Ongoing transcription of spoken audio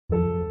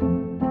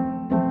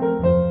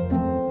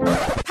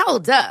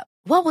Hold up.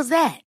 What was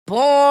that?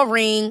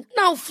 Boring.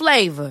 No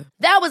flavor.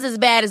 That was as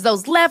bad as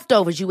those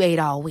leftovers you ate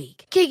all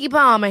week. Keke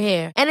Palmer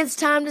here. And it's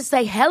time to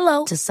say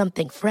hello to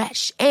something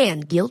fresh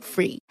and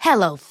guilt-free.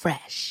 Hello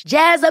Fresh.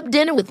 Jazz up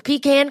dinner with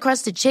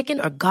pecan-crusted chicken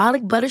or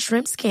garlic butter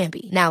shrimp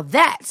scampi. Now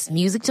that's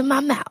music to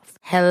my mouth.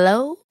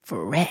 Hello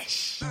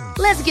Fresh.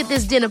 Let's get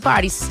this dinner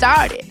party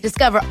started.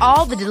 Discover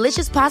all the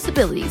delicious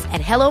possibilities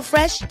at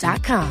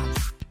HelloFresh.com.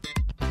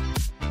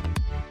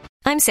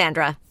 I'm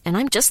Sandra, and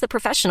I'm just the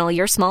professional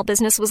your small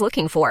business was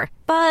looking for.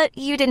 But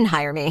you didn't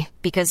hire me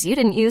because you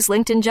didn't use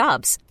LinkedIn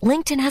Jobs.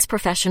 LinkedIn has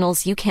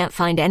professionals you can't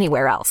find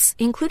anywhere else,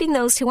 including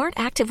those who aren't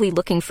actively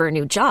looking for a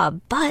new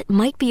job, but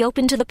might be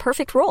open to the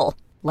perfect role,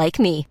 like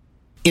me.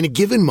 In a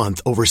given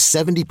month, over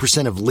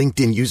 70% of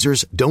LinkedIn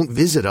users don't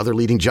visit other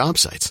leading job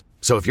sites.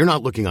 So if you're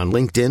not looking on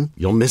LinkedIn,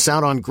 you'll miss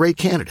out on great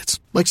candidates,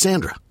 like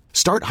Sandra.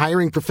 Start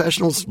hiring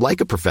professionals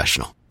like a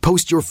professional.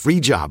 Post your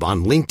free job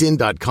on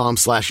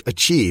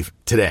linkedin.com/achieve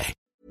today.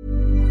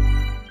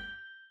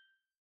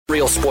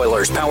 Real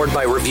spoilers powered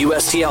by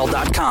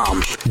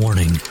ReviewSTL.com.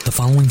 Warning, the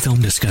following film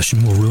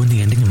discussion will ruin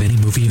the ending of any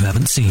movie you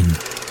haven't seen.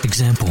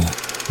 Example,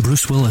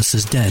 Bruce Willis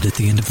is dead at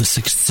the end of The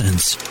Sixth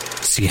Sense.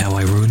 See how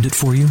I ruined it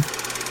for you?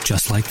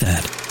 Just like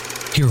that.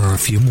 Here are a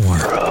few more.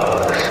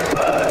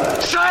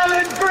 Rosebud.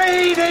 Silent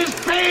breed is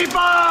people!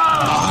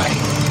 I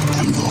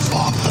am the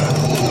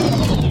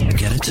father.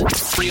 Get it?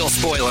 Real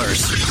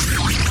spoilers.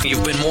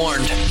 You've been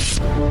warned.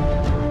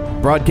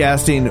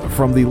 Broadcasting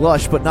from the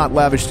lush but not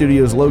lavish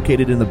studios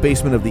located in the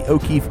basement of the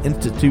O'Keefe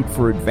Institute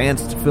for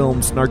Advanced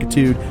Film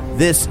Snarkitude,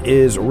 this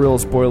is Real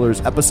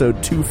Spoilers,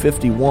 episode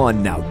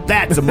 251. Now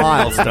that's a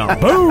milestone.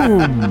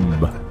 Boom!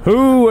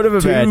 Who would have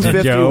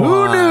imagined, Joe?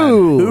 Who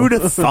knew? Who'd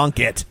have thunk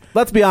it?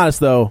 Let's be honest,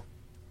 though.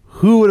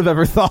 Who would have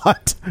ever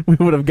thought we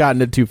would have gotten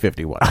to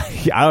 251?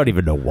 I don't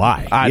even know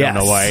why. I don't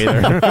know why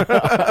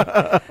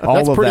either. All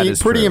That's of pretty, that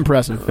is pretty true.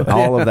 impressive.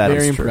 All of that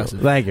Very is true.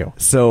 impressive. Thank you.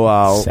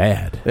 So,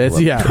 sad.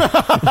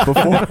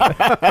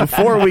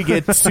 Before we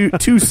get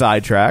too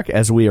sidetracked,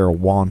 as we are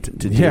wont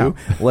to do,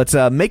 let's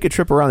make a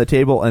trip around the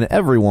table, and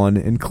everyone,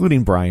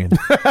 including Brian,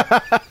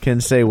 can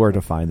say where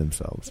to find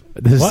themselves.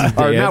 This is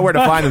Or Dan. not where to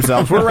find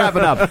themselves. We're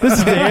wrapping up. This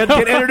is Dan.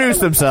 Can introduce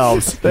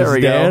themselves. There This we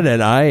is Dan, go.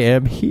 and I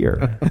am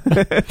here.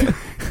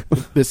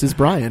 This is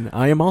Brian.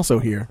 I am also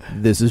here.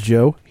 This is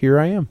Joe. Here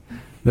I am.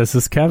 This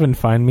is Kevin.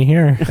 Find me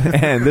here.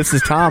 And this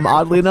is Tom.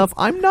 Oddly enough,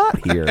 I'm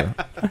not here.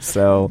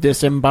 So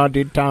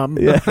Disembodied Tom.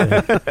 You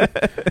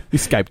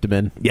Skyped him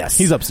in. Yes.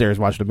 He's upstairs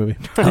watching a movie.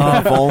 Oh,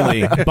 if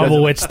only.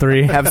 Bubble Witch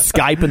 3. Have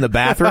Skype in the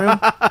bathroom.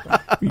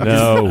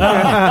 No.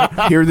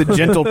 Hear the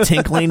gentle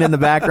tinkling in the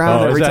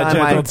background every time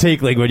gentle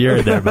tinkling when you're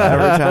in there, man.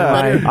 Every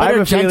time I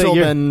have a feeling gentle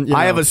you're- than, you know.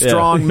 I have a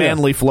strong,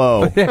 manly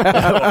flow.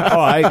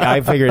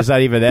 I figure it's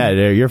not even that.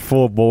 You're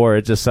full bore.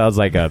 It just sounds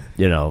like a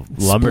lumberjack.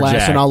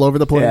 Splashing all over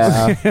the place.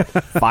 Yeah.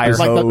 Fire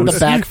Like hose. the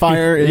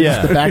backfire is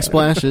Yeah. the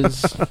backsplash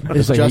is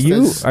It's like,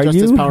 just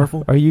as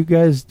powerful. Are you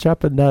guys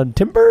chopping down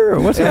timber? Or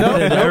what's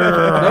happening?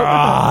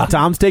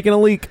 Tom's taking a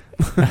leak.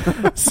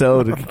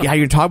 So,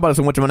 you're talking about it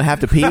so much, I'm going to have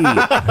to pee. We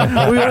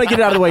want to get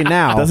it out of the way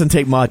now. Doesn't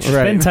take much. It's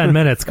been 10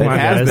 minutes. Come It on,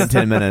 has guys. been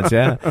 10 minutes,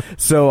 yeah.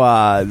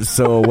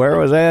 So where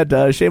was I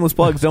at? Shameless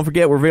plugs. Don't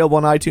forget, we're available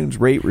on iTunes.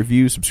 Rate,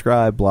 review,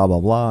 subscribe, blah, blah,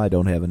 blah. I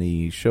don't have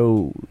any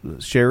show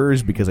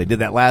sharers because I did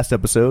that last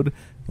episode.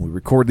 We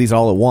record these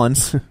all at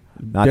once.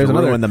 Not There's to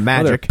another, ruin the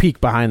another magic.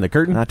 peek behind the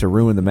curtain. Not to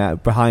ruin the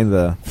behind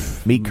the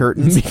meat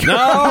curtains. No!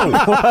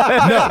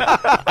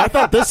 I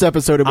thought this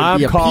episode would I'm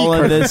be a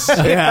calling peak this.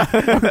 Yeah.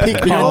 peak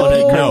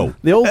Holiday curtain. no.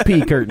 The old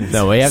peek curtains.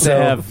 No, we have to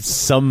have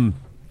some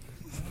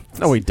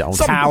No, we don't.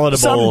 palatable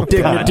Some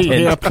dignity content.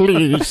 here,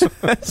 please.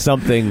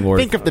 Something worth.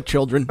 Think of the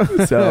children.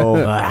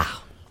 So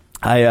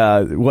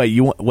wait,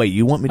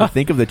 you want me to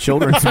think of the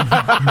children's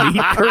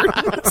meat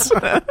curtains?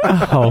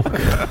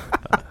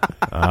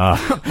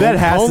 Oh, That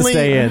has to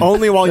stay in.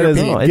 Only while you're It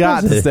peeing. is.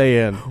 Got to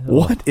stay in.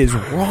 What is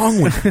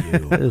wrong with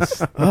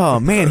you? Oh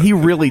man, he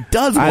really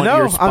does want I know.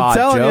 your spot, I'm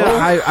telling Joe.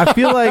 you. I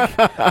feel like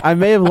I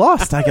may have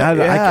lost. I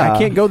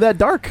can't go that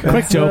dark.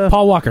 quick, Joe.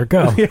 Paul Walker,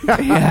 go.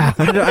 Yeah,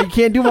 I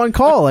can't do one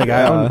call. Like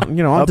on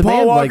demand.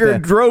 Paul Walker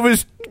like that. drove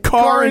his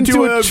car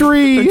into a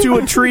tree. into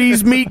a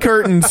tree's meat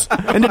curtains,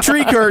 into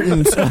tree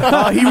curtains.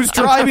 He was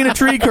driving a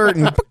tree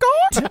curtain.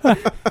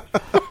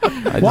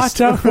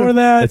 Watch out for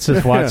that. It's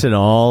just watching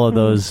all of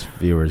those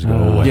viewers go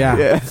away.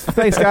 Yeah.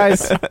 Thanks,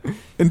 guys.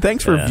 And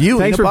thanks for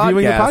viewing. Thanks the for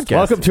viewing the podcast. podcast.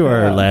 Welcome to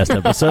our last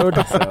episode.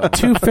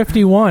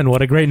 251.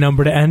 What a great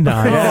number to end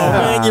on. Oh,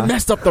 man, you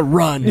messed up the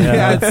run.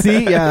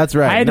 See, that's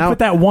right. I had to put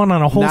that one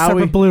on a whole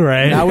separate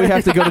Blu-ray. Now we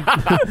have to go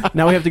to.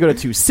 Now we have to go to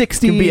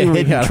 260. Can be a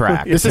hidden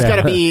track. This has got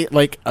to be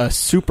like a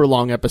super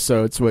long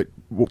episode, so it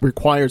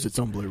requires its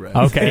own Blu-ray.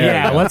 Okay,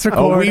 yeah. Let's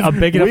record a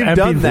big enough MP3.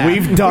 done that.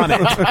 We've done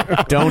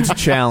it. Don't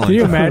challenge. Can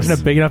you us. imagine a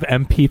big enough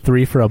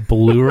MP3 for a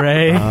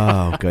Bluray?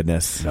 Oh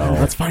goodness! No.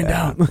 Let's find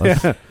out.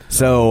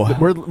 So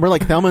We're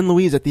like Thelma and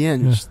Louise at the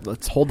end. Just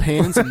let's hold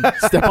hands and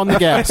step on the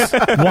gas.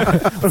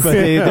 But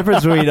the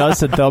difference between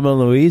us and Thelma and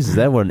Louise is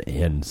that one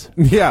ends.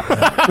 Yeah.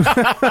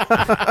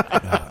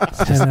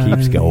 It just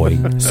keeps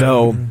going.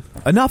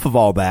 enough of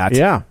all that.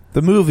 Yeah.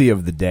 The movie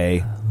of the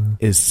day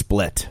is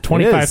Split.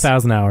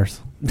 25,000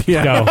 hours.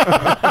 Yeah. Go.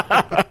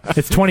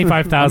 It's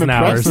 25,000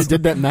 hours. You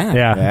did that math.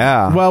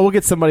 Yeah. Well, we'll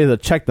get somebody to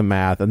check the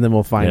math, and then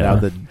we'll find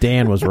out that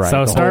Dan was right.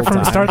 So start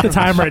the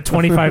timer at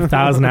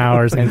 25,000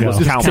 hours and go.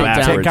 Just count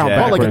backwards.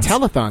 Like a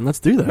telethon. Let's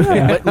do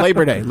that. Yeah.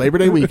 Labor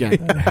Day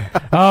weekend.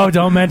 Oh,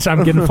 don't mention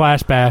I'm getting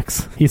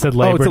flashbacks. He said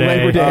Labor Day.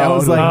 Labor Day. I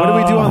was like, what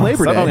do we do on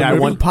Labor Day? Suddenly I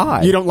want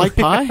pie. You don't like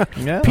pie?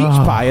 Yeah. Peach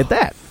pie at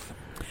that.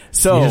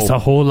 So just a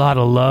whole lot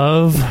of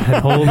love, and a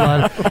whole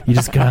lot. You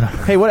just gotta.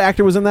 Hey, what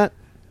actor was in that?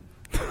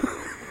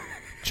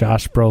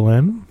 Josh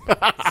Brolin.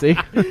 See,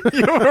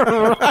 you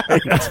were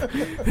right.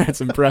 That's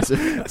impressive.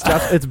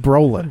 It's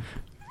Brolin.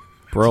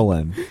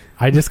 Brolin.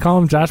 I just call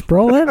him Josh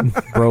Brolin.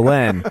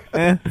 Brolin.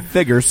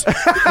 Figures.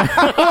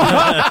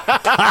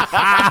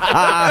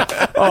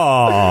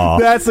 Oh,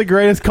 that's the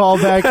greatest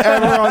callback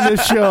ever on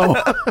this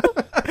show.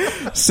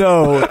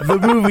 So the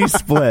movie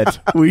Split.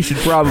 We should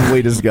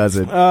probably discuss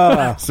it.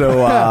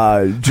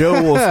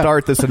 Joe will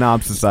start the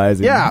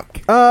synopsisizing. Yeah.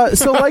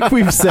 So like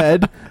we've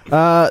said,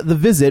 The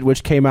Visit,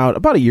 which came out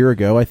about a year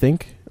ago, I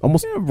think,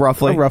 almost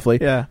roughly.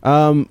 Yeah.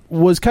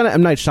 Was kind of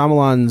M. Night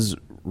Shyamalan's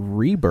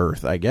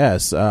rebirth, I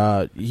guess.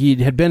 He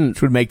had been,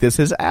 which would make this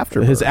his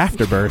afterbirth. His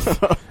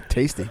afterbirth.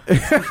 Tasty.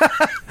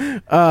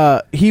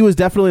 He was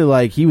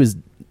definitely he was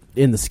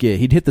in the skid.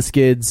 He'd hit the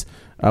skids.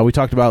 We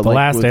talked about The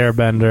Last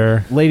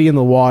Airbender, Lady in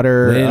the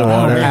Water,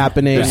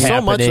 Happening. There's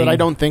so much that I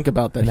don't think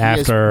about that he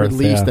has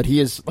released that he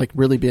has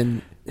really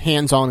been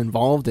hands-on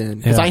involved in,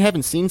 because I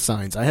haven't seen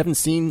Signs. I haven't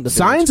seen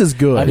Signs is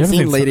good. I haven't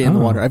seen Lady in the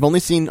Water. I've only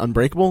seen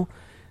Unbreakable,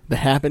 The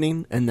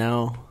Happening, and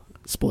now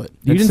Split.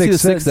 You didn't see The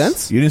Sixth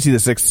Sense? You didn't see The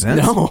Sixth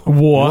Sense? No.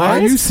 What? Are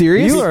you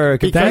serious? You are a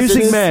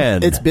confusing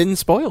man. It's been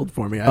spoiled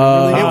for me. I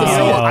don't really get to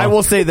see it. I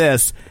will say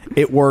this: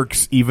 it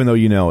works even though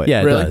you know it.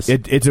 Yeah, it does.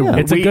 It's a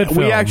good film.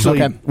 We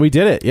actually we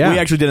did it. Yeah, we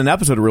actually did an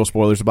episode of Real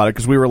Spoilers about it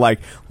because we were like,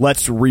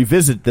 let's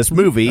revisit this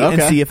movie and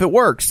see if it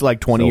works.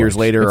 20 years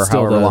later or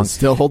however long,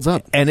 still holds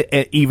up. And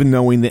even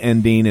knowing the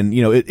ending, and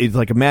it's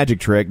like a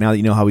magic trick. Now that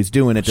you know how he's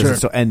doing it,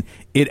 and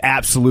it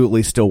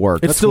absolutely still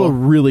works. It's still a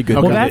really good.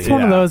 Well, that's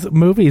one of those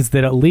movies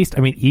that at least,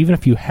 even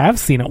if you have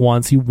seen it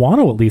once, you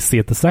want to at least see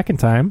it the second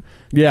time.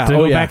 Yeah, to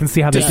go back and see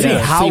how they see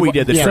how he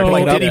did the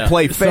trick. Did he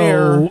play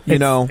fair?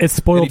 It's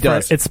spoiled.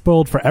 It's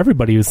spoiled for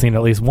everybody who's seen it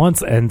at least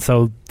once, and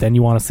so then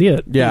you want to see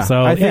it. Yeah.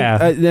 So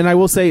then I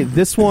will say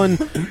this one,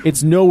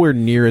 it's nowhere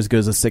near as good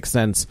as The Sixth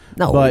Sense,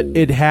 but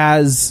it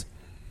has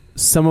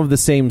some of the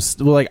same.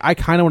 I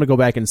kind of want to go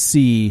back and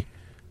see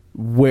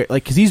where,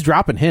 because he's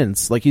dropping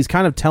hints, he's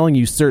kind of telling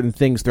you certain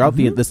things throughout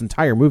this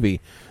entire movie,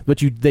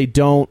 but they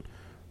don't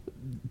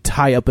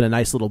tie up in a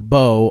nice little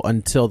bow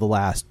until the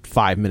last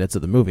 5 minutes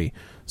of the movie.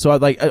 So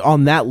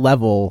on that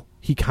level,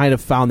 he kind of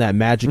found that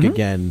magic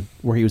again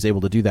where he was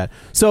able to do that.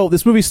 So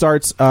this movie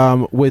starts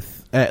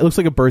with it looks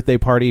like a birthday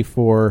party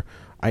for,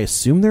 I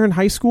assume they're in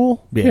high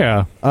school.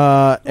 Yeah.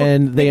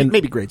 And they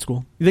maybe grade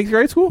school. You think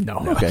grade school? No.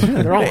 Okay.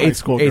 They're all high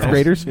school. Eighth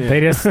graders. Yeah.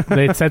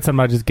 They said something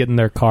about just getting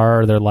their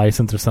car or their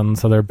license or something.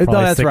 So they're probably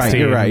that's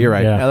 16. right. You're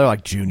right. Yeah, they're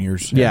like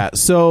juniors. Yeah.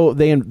 So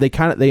they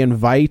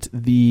invite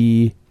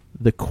the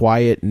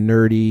quiet,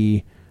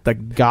 nerdy, the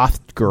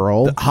goth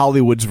girl,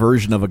 Hollywood's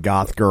version of a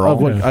goth girl,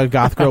 of what a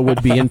goth girl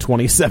would be in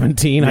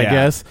 2017, I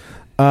guess.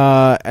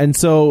 And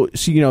so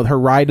she, her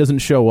ride doesn't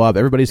show up.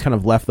 Everybody's kind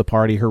of left the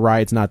party. Her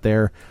ride's not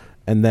there.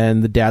 And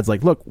then the dad's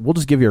like, "Look, we'll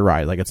just give you a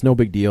ride. It's no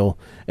big deal."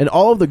 And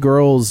all of the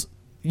girls,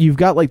 you've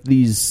got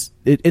these.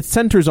 It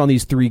centers on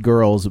these three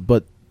girls,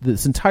 but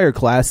this entire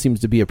class seems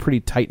to be a pretty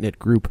tight knit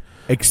group,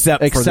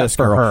 except for this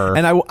for girl. her.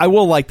 And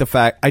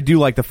I do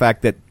like the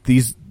fact that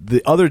the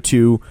other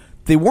two.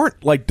 They weren't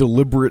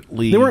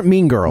deliberately. They weren't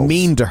mean girls.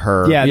 Mean to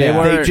her. Yeah, they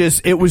weren't.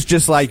 It was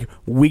just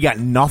we got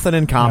nothing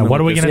in common. What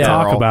are we going to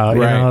talk about?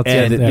 Right.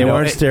 They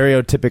weren't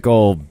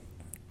stereotypical.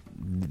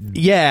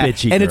 Yeah,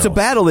 bitchy and girls. it's a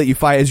battle that you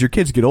fight as your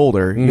kids get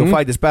older. You'll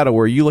fight this battle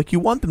where you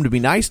want them to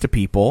be nice to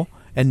people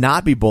and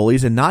not be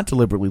bullies and not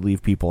deliberately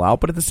leave people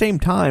out, but at the same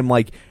time,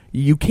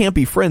 you can't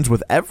be friends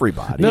with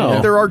everybody.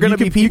 No, there are going to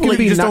be people that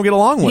you just don't get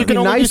along with. You can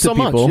be nice to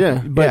people,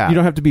 but you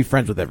don't have to be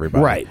friends with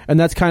everybody. Right. And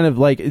that's kind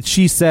of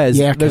she says,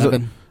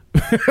 Kevin.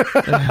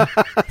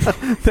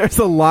 There's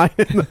a line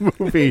in the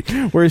movie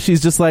where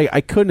she's just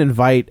I couldn't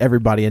invite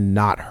everybody and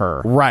not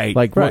her. Right.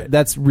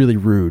 That's really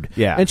rude.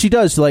 Yeah. And she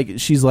does,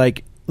 she's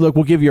like, "Look,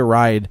 we'll give you a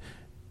ride."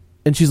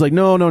 And she's like,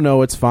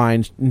 No, it's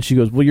fine. And she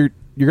goes, "Well, you're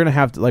going to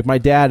have to, my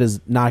dad is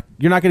not,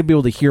 you're not going to be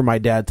able to hear my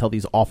dad tell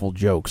these awful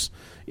jokes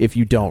if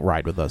you don't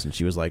ride with us." And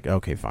she was like,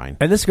 "Okay, fine."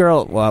 And this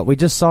girl, we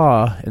just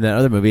saw in that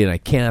other movie, and I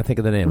cannot think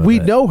of the name of it. We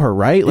know her,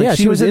 right? Yeah,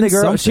 she was in the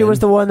girl. something. She was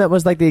the one that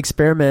was the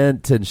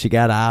experiment, and she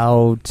got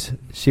out.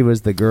 She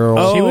was the girl.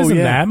 Oh, she was in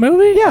that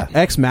movie? Yeah.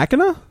 Ex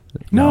Machina?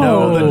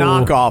 No, the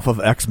knockoff of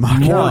Ex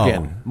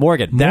Machina.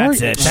 Morgan.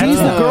 That's it. She's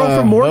the girl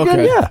from Morgan?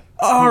 Okay. Yeah.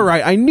 All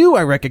right. I knew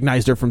I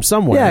recognized her from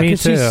somewhere. Yeah, Me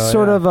because she's too,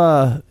 sort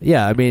of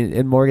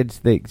in Morgan's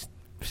thing.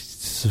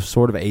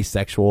 sort of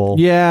asexual.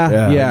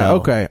 Yeah.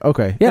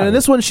 Okay. Yeah. And in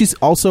this one, she's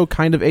also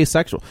kind of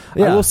asexual.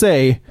 I will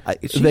say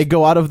they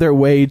go out of their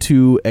way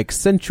to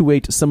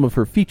accentuate some of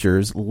her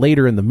features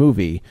later in the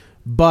movie,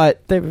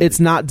 but it's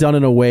not done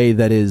in a way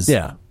that is,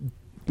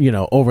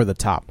 over the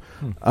top.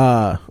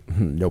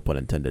 No pun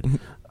intended.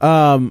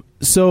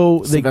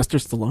 So Sylvester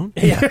Stallone?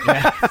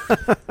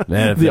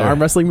 Man, the arm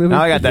wrestling movie?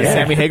 Now I got that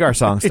Sammy Hagar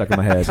song stuck in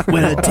my head.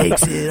 When it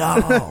takes it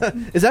all.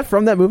 Is that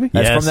from that movie?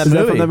 That's from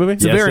that movie.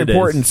 It's a very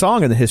important is.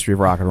 song in the history of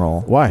rock and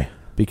roll. Why?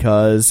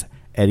 Because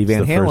Eddie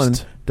Van Halen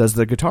first. does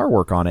the guitar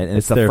work on it, and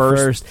it's the their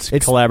first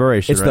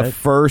collaboration. It's right? the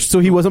first. So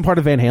he wasn't part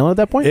of Van Halen at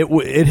that point?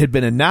 It had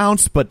been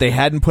announced, but they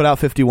hadn't put out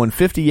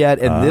 5150 yet,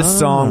 and this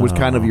song was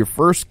kind of your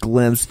first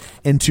glimpse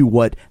into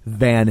what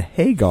Van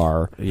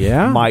Hagar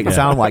might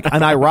sound like.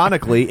 And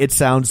ironically, it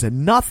sounds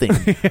nothing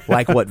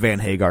like what Van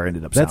Hagar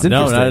ended up sounding. That's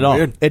interesting. No, not at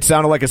all. It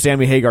sounded like a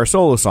Sammy Hagar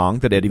solo song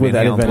that Eddie Van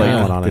Halen played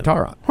on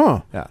guitar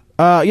on.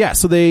 Huh.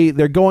 So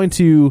they're going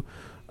to...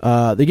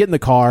 they get in the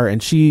car,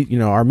 and she,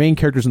 our main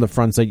character's in the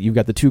front seat. You've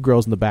got the two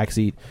girls in the back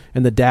seat,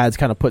 and the dad's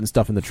kind of putting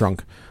stuff in the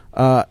trunk.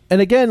 And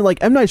again,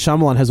 like M. Night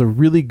Shyamalan has a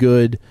really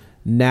good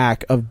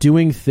knack of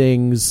doing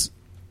things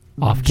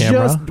off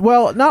camera.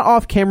 Not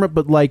off camera,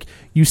 but like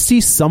you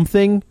see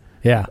something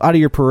out of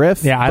your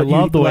periph. Yeah, I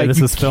love the way this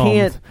is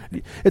filmed.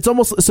 It's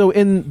almost so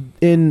in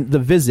The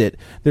Visit.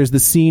 There's the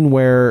scene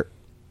where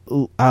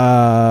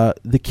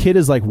the kid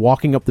is like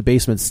walking up the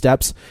basement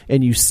steps,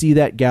 and you see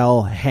that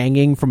gal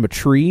hanging from a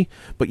tree,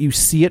 but you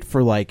see it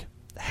for like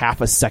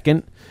half a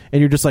second, and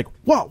you're just like,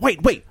 whoa,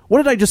 wait, what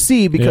did I just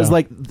see? Because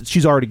like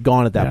she's already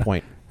gone at that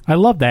point. I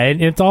love that.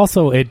 And it's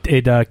also it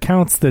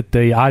counts that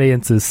the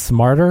audience is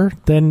smarter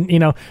than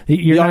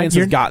you're not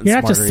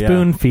just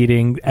spoon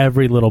feeding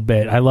every little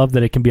bit. I love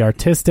that it can be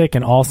artistic,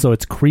 and also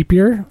it's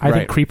creepier. I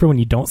think creepier when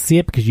you don't see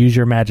it because you use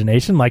your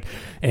imagination,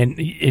 and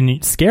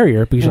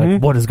scarier because you're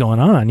like, what is going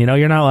on?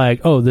 You're not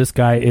like, oh, this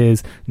guy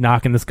is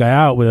knocking this guy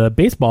out with a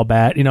baseball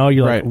bat.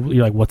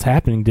 You're like, what's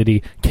happening? Did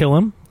he kill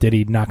him? Did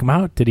he knock him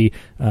out? Did he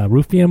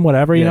roofie him?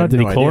 Whatever, did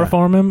he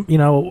chloroform him?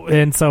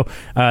 And so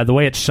the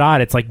way it's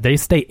shot, it's like they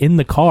stay in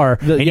the car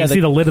and you see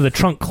the lid of the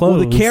trunk close.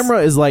 Well,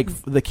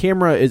 the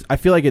camera is I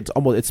feel like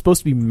it's supposed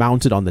to be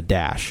mounted on the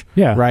dash.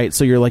 Yeah. Right.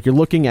 So you're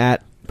looking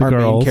at our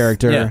main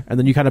character, and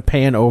then you kind of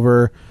pan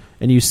over,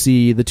 and you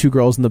see the two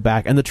girls in the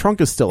back, and the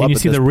trunk is still up. You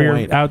see the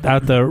rear out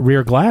the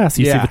rear glass.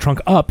 You see the trunk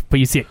up, but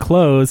you see it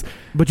close,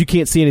 but you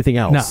can't see anything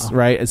else. No.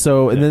 Right. And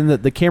so, and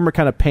then the camera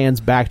kind of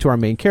pans back to our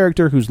main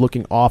character, who's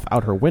looking off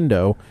out her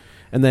window,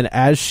 and then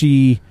as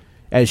she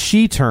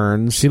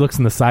turns, she looks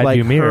in the side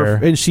view mirror,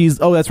 and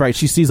that's right.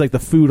 She sees like the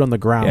food on the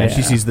ground. Yeah,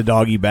 she sees the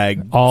doggy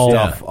bag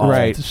stuff,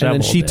 right? And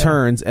then she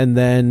turns, and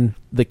then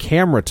the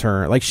camera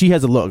turns. Like she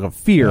has a look of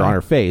fear on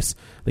her face.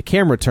 The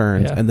camera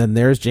turns, and then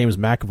there's James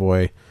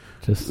McAvoy.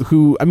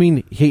 Who, I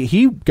mean,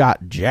 he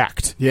got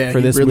jacked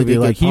for this movie.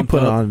 Like he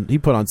put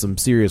on some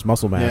serious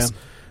muscle mass,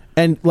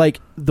 and like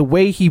the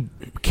way he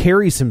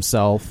carries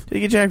himself. Did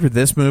he get jacked for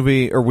this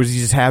movie, or was he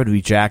just having to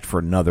be jacked for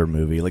another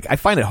movie? Like I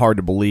find it hard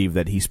to believe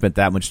that he spent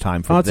that much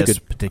time for this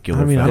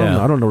particular. I mean, film.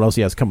 I don't know what else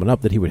he has coming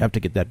up that he would have to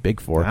get that big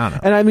for. I don't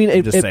know. And I mean,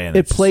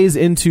 it plays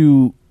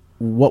into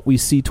what we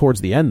see towards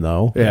the end,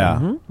 though.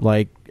 Yeah,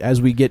 like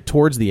as we get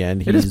towards the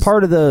end, it is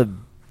part of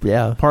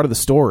the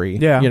story.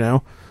 Yeah,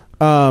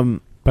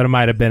 but it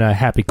might have been a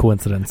happy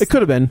coincidence. It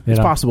could have been. It's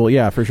possible.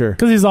 Yeah, for sure.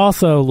 Because he's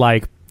also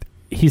like,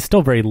 he's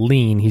still very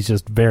lean. He's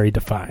just very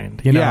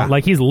defined.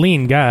 Like he's a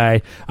lean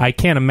guy. I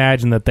can't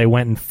imagine that they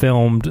went and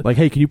filmed. Like,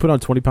 hey, can you put on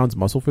 20 pounds of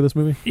muscle for this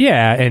movie?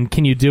 Yeah, and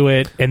can you do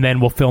it? And then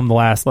we'll film the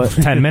last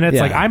 10 minutes.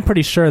 Like, I'm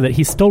pretty sure that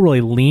he's still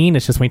really lean.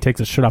 It's just when he takes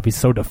his shirt off, he's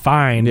so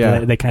defined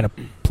that they kind of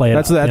play it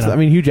up. I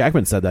mean, Hugh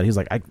Jackman said that. He's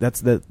like,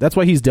 that's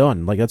why he's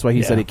done. Like, that's why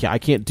he said, I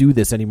can't do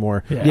this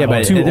anymore. Yeah, but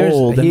I'm too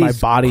old, and my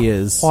body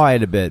is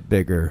quite a bit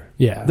bigger.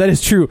 Yeah, that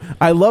is true.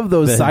 I love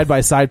those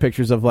side-by-side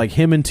pictures of like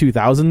him in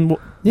 2000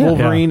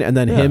 Wolverine, and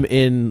then him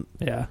in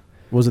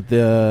was it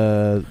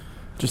the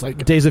just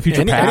like Days of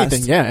Future Past?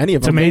 Anything, any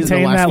of them. To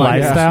maintain that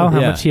lifestyle,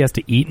 how much he has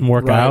to eat and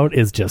work out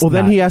is just. Well,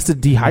 then he has to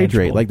dehydrate.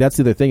 Manageable. Like that's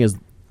the other thing is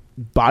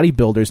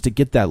bodybuilders to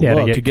get that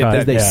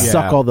look, they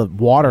suck all the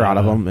water out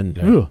of them, and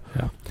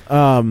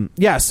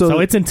so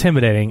it's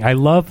intimidating. I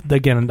love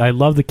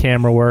the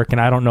camera work,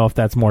 and I don't know if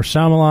that's more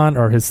Shyamalan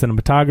or his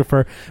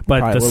cinematographer,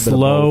 but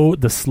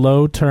the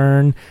slow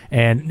turn,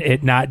 and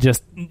it not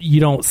just, you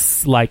don't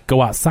like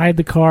go outside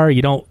the car,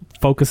 you don't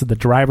focus at the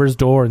driver's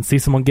door and see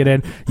someone get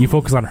in, you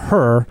focus on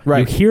her,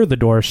 you hear the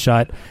door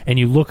shut, and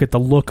you look at the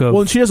look of...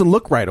 Well, and she doesn't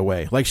look right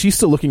away. Like, she's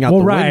still looking out the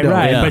window.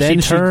 But she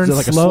turns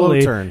like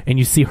slowly, and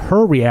you see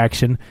her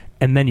reaction,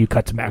 and then you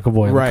cut to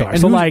McAvoy in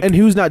the car. And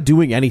who's not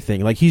doing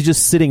anything. Like, he's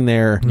just sitting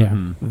there,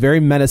 very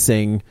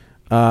menacing,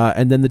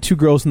 and then the two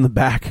girls in the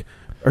back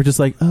are just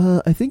like,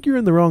 I think you're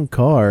in the wrong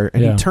car.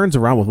 And he turns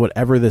around with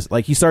whatever this...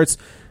 Like, he starts...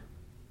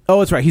 Oh,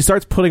 that's right. He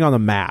starts putting on the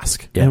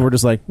mask, and we're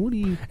just like, "What do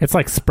you?" It's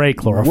like spray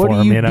chloroform. What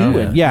are you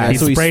doing? Yeah, he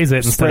sprays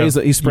it. He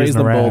sprays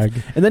them both,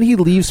 and then he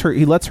leaves her.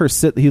 He lets her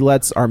sit. He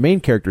lets our main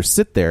character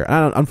sit there.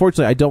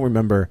 Unfortunately, I don't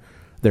remember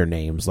their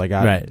names. Like,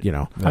 Right.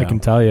 I can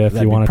tell you if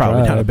you want to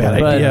probably try not a it,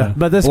 bad idea.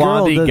 But this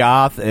Blondie, girl,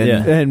 goth,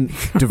 and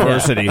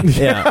diversity.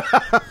 Yeah.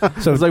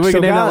 So it's like we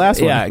can name that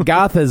last one. Yeah,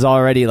 goth is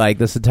already like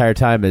this entire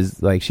time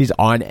is like she's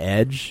on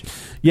edge.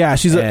 Yeah,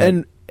 she's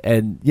and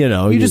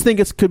you just think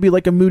it could be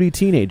like a moody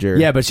teenager.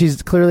 Yeah, but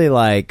she's clearly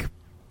like,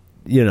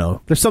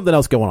 there's something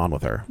else going on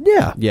with her.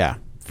 Yeah. Yeah,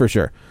 for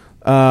sure.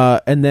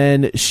 And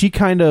then she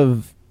kind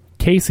of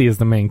Casey is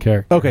the main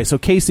character. Okay, so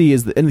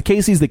Casey's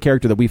the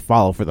character that we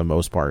follow for the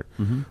most part.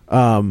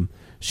 Mm-hmm.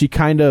 She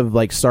kind of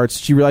like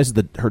she realizes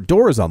that her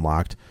door is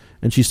unlocked,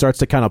 and she starts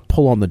to kind of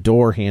pull on the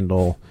door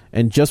handle,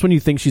 and just when you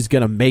think she's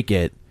gonna make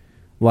it,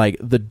 like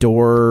the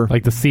door,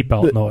 like the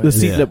seatbelt noise, the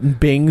seat that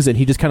bings, and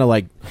he just kind of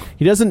like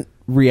he doesn't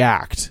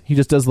react. He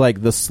just does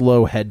like the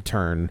slow head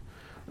turn.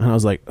 And I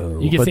was like, oh.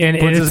 You can see, and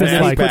it's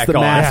just like puts the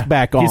mask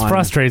back on. He's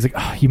frustrated. He's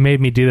like, oh, you made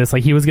me do this.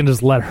 Like he was going to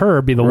just let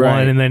her be the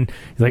one, and then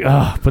he's like,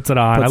 oh, puts it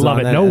on. I love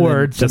it. No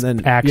words, just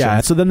action. Yeah.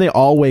 So then they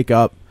all wake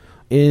up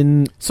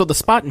in. So the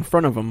spot in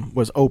front of them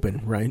was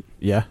open, right?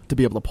 Yeah. To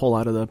be able to pull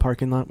out of the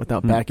parking lot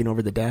without backing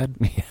over the dad.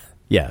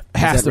 Yeah.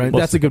 Has to. Right?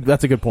 That's a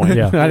good point.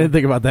 Yeah. I didn't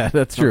think about that.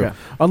 That's true.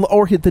 Okay.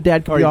 Or hit the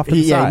dad could be off to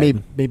the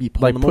side. Maybe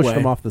pull like him push away.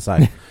 them off the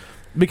side.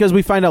 Because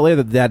we find out later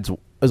that the dad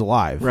is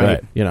alive.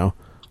 Right.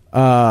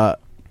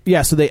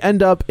 Yeah, so they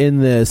end up in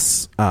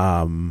this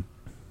 10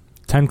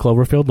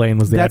 Cloverfield Lane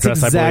was the that's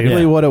address. Exactly I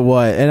believe. what it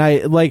was. And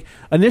I like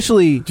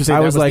initially I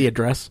was like the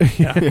address.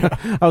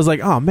 I was like,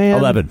 oh man,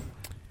 11.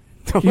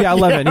 Yeah,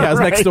 11. Yeah, it was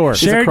next door.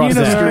 Shared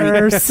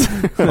universe.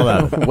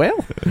 11.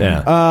 Well,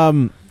 yeah.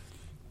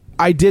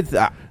 I did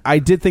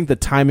think the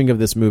timing of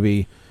this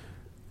movie.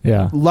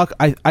 Yeah.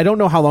 I don't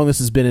know how long this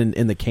has been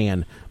in the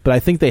can, but I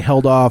think they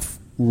held off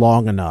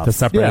long enough to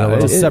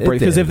separate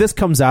because if this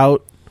comes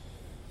out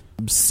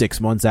 6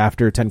 months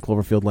after 10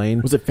 Cloverfield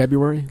Lane, was it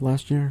February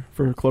last year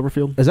for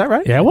Cloverfield? Is that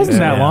right? Yeah, it wasn't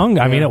that long.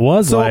 I mean, it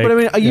was. So, like, but I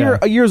mean, a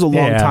year is a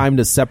long time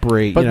to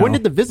separate. But when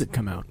did The Visit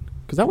come out?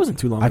 Because that wasn't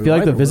too long. I feel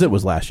like The Visit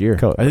was last year.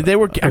 I think they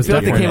were. I feel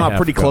like they came out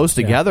pretty close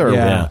together.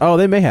 Yeah. Oh,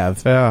 they may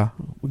have. Yeah.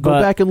 Go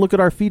back and look at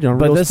our feed on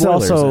Real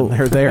Spoilers, and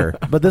they're there.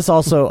 But this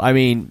also, I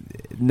mean,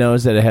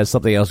 knows that it has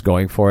something else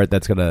going for it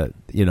that's gonna,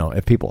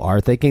 if people are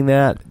thinking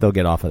that, they'll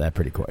get off of that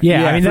pretty quick.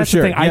 Yeah, I mean that's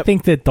the thing. Yep. I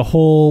think that the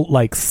whole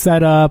like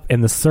setup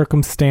and the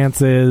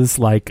circumstances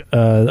like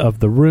of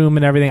the room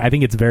and everything, I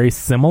think it's very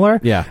similar.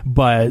 Yeah.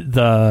 But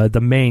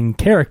the main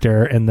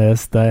character in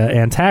this, the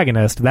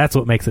antagonist, that's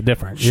what makes it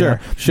different. Sure.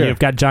 You've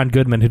got John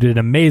Goodman who did an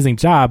amazing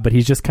job, but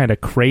he's just kind of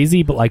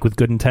crazy, but like with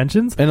good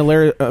intentions. And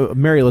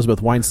Mary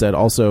Elizabeth Winstead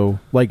also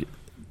like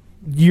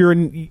you're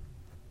in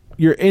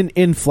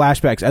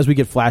flashbacks. As we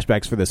get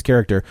flashbacks for this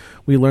character,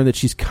 we learn that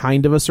she's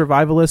kind of a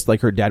survivalist.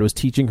 Like her dad was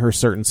teaching her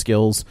certain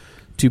skills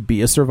to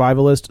be a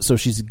survivalist, so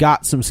she's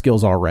got some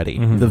skills already.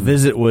 Mm-hmm. The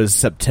Visit was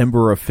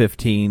September of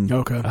 15.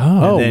 Okay.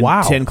 Oh, and then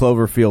wow. 10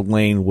 Cloverfield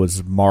Lane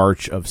was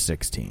March of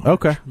 16.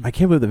 Okay. I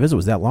can't believe The Visit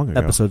was that long ago.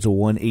 Episodes of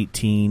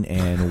 118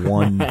 and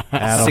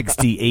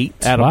 168.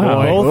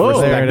 Wow.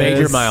 There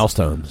major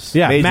milestones.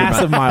 Yeah, major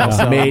massive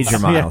milestones. Major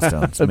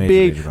milestones.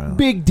 Major milestones.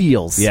 Big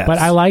deals. Yes. But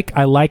I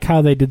like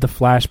how they did the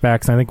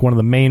flashbacks. I think one of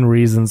the main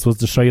reasons was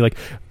to show you like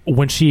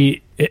when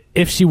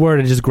if she were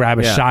to just grab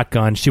a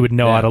shotgun, she would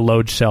know how to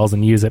load shells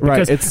and use it.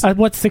 Because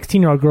what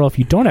 16-year-old girl, if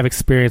you don't have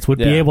experience, would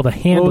be able to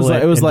handle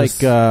it? It was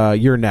like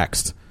You're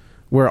Next,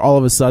 where all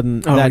of a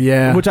sudden,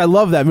 which I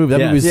love that movie.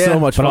 That movie is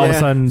so much fun. But all of a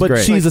sudden, but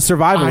she's a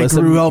survivalist.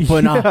 I grew up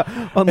in a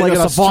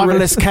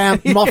survivalist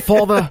camp. My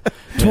father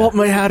taught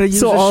me how to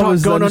use a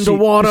shotgun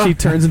underwater. She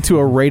turns into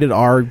a rated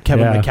R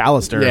Kevin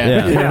McAllister.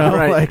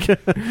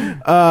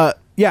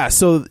 Right.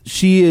 So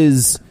she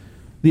is.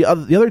 The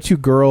other two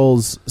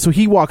girls. So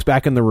he walks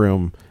back in the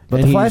room,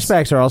 but the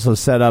flashbacks are also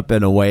set up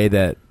in a way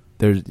that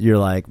you're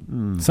like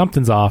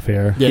something's off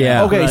here.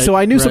 Yeah. Okay. So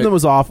I knew something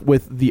was off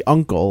with the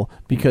uncle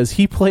because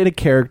he played a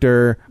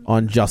character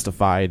on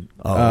Justified.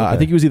 I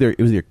think it was either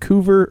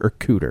Coover or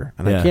Cooter,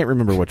 and I can't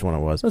remember which one it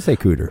was. Let's say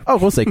Cooter. Oh,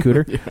 we'll say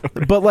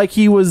Cooter. But like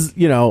he was,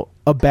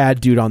 a bad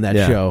dude on that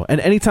show,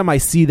 and anytime I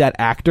see that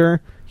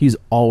actor. He's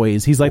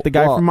like the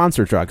guy from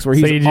Monster Trucks, where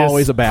he's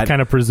always a bad.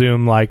 Kind of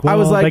presume like I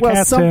was like,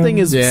 well, something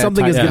is going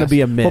to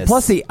be amiss. Well,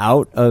 plus the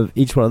out of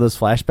each one of those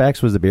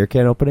flashbacks was the beer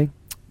can opening.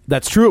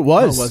 That's true. It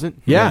was. Oh, was it?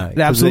 Yeah, it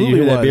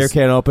absolutely was. That beer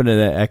can open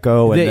and an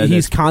echo, and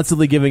he's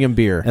constantly giving him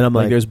beer, and I'm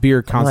like, there's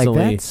beer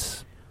constantly. Like,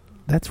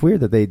 that's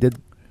weird that they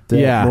did.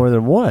 More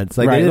than once.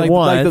 Like they did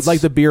once.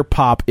 Like the beer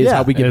pop is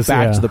how we get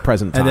back to the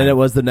present time. And then it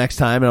was the next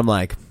time, and I'm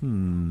like,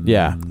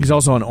 Yeah. He's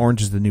also on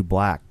Orange is the New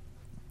Black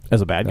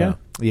as a bad guy.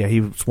 Yeah,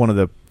 he was one of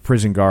the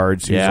prison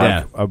guards. He's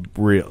like a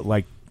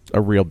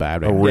real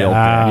bad.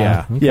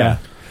 Yeah.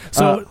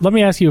 So let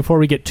me ask you before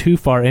we get too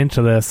far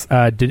into this: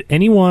 did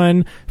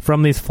anyone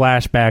from these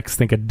flashbacks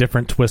think a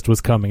different twist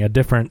was coming? A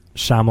different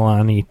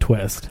Shyamalan-y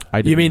twist?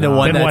 You mean the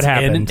one that's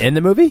in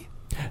the movie?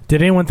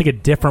 Did anyone think a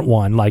different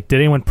one? Like, did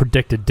anyone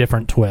predict a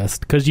different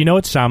twist? Because you know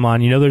it's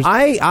Shyamalan. You know there's.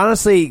 I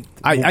honestly,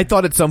 I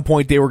thought at some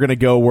point they were going to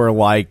go where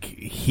like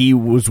he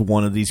was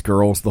one of these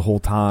girls the whole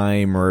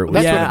time, or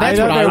that's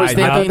what I was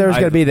thinking. I thought there was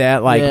going to be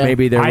that. Like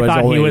maybe there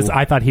was.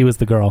 I thought he was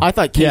the girl. I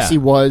thought Casey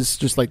was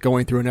just like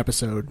going through an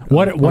episode.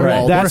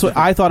 That's what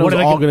I thought it was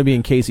all going to be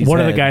in Casey's. What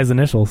head. are the guy's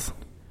initials?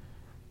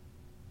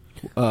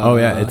 It's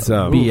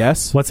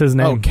BS. What's his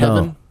name? Oh,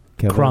 Kevin.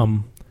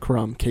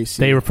 Crumb.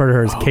 Casey. They refer to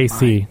her as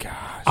KC.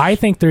 I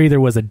think there either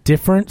was a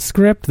different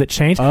script that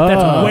changed.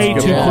 That's way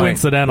too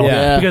coincidental.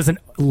 Yeah. Because in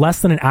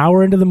less than an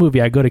hour into the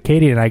movie, I go to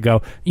Katie and I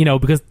go,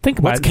 because think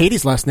about what's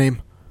Katie's last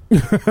name?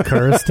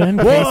 Kirsten.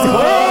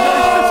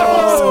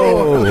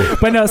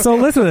 But no, so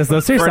listen to this though.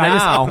 Seriously,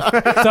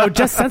 so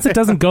just since it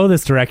doesn't go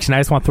this direction, I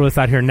just want to throw this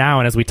out here now,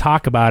 and as we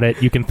talk about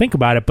it, you can think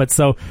about it. But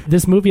so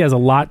this movie has a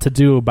lot to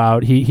do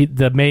about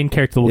the main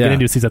character that we'll get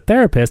into. She's a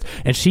therapist,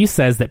 and she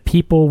says that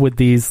people with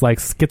these like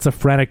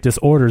schizophrenic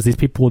disorders, these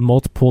people with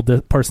multiple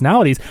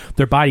personalities,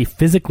 their body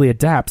physically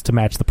adapts to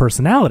match the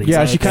personalities.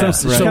 Yeah, she kind of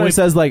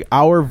says like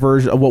our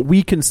version of what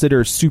we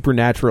consider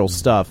supernatural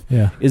stuff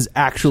is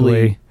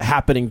actually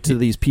happening to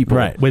these people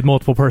with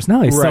multiple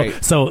personalities.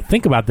 Right. So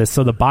think about this.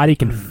 So the body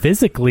can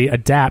physically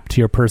adapt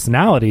to your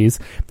personalities,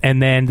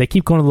 and then they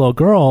keep going to the little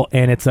girl,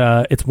 and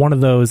it's one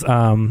of those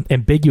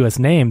ambiguous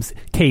names.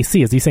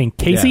 KC, is he saying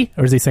Casey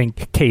or is he saying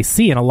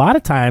KC? And a lot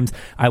of times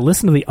I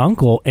listen to the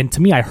uncle, and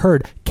to me I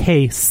heard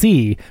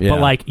KC, but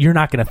like you're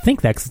not going to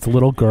think that because it's a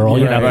little girl,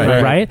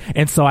 right?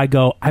 And so I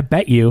go, I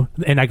bet you,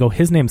 and I go,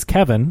 his name's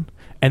Kevin,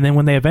 and then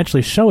when they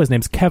eventually show his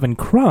name's Kevin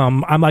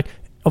Crumb, I'm like,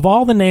 of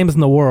all the names in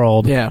the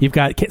world, you've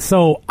got.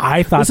 So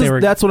I thought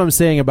that's what I'm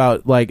saying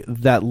about like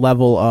that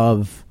level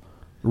of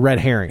red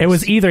herrings. It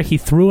was either he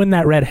threw in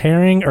that red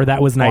herring or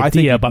that was an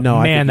idea,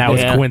 that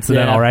was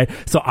coincidental, right?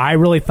 So I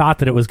really thought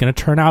that it was going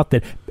to turn out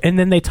that. And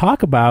then they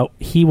talk about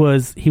he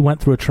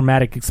went through a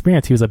traumatic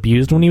experience. He was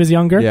abused when he was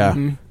younger. Yeah.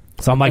 Mm-hmm.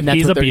 So I'm like,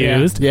 he's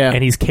abused,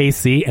 and he's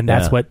KC, and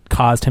that's what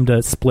caused him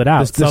to split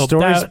out. The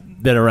story's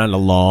been around a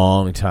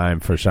long time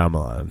for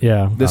Shyamalan.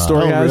 Yeah. The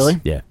story has? Really?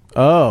 Yeah.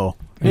 Oh.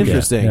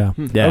 Interesting.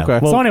 Yeah. Okay.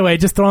 So anyway,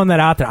 just throwing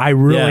that out there, I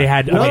really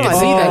had. I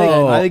see that.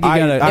 I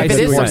think if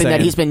it is something that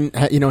he's been,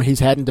 he's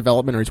had in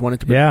development or he's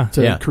wanted to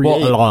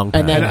create, a long time.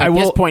 And then at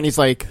this point, he's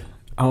like,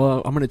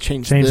 "Oh, I'm going to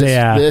change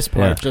this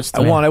part." Just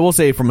I will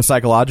say, from a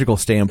psychological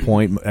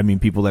standpoint, I mean,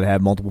 people that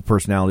have multiple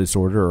personality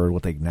disorder, or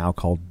what they now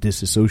call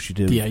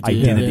dissociative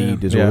identity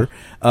disorder,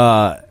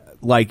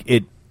 like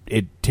it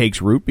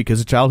takes root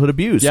because of childhood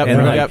abuse,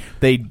 and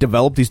they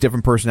develop these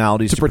different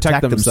personalities to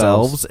protect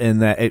themselves,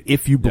 and that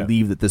if you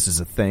believe that this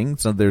is a thing,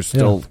 so there's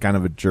still kind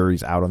of a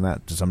jury's out on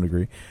that to some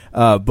degree,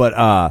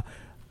 but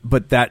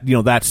that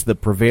that's the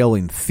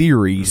prevailing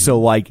theory. So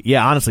like,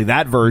 honestly,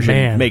 that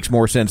version makes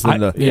more sense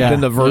than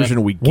the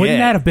version we get. Wouldn't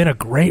that have been a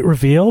great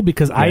reveal?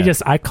 Because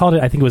I called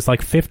it. I think it was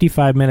like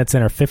 55 minutes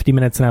in or 50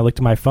 minutes, and I looked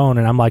at my phone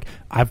and I'm like,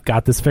 I've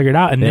got this figured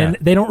out. And then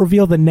they don't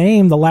reveal the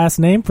last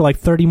name for like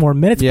 30 more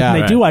minutes. But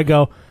when they do, I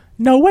go,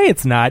 no way,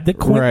 it's not.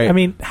 I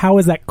mean, how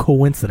is that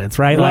coincidence,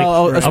 right?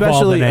 Well,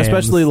 like,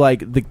 especially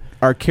like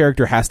our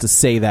character has to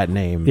say that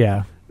name.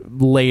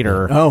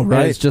 Later. Oh,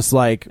 right. And it's just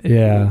like,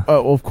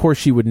 oh, of course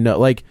she would know.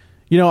 Like,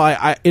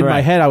 I in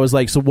my head I was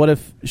like, so what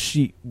if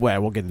she?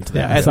 Well, we'll get into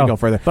that as we go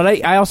further. But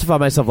I also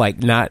found myself like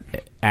not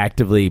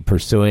actively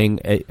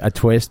pursuing a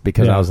twist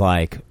because I was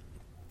like,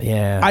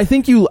 I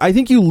think you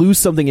lose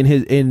something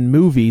in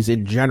movies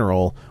in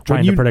general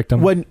trying to predict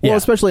them.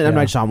 Especially in M.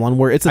 Night Shyamalan,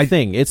 where it's a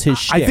thing. It's his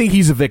shtick. I think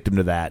he's a victim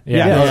to that.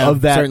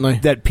 Of that, certainly.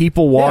 That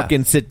people walk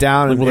and sit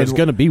down and there's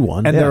going to be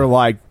one, and they're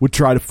like, would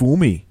try to fool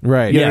me,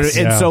 right?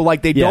 And so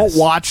like they don't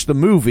watch the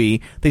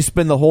movie; they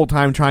spend the whole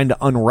time trying to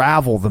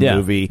unravel the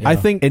movie. I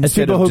think it's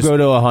people who go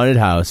to a haunted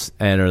house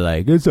and are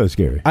like, it's so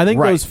scary. I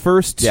think those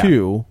first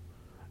two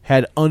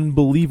had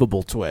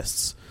unbelievable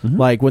twists. Mm-hmm.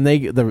 Like when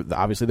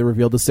obviously they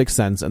revealed The Sixth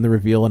Sense and they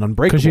reveal an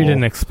Unbreakable because you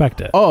didn't expect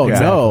it. Oh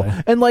no!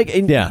 And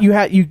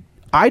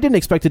I didn't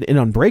expect it in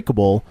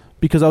Unbreakable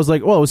because I was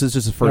like, well, this is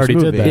just his first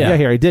movie. He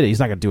already did it. He's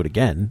not going to do it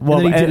again. Well,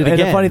 and then he did it again.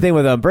 And the funny thing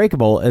with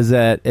Unbreakable is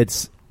that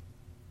it's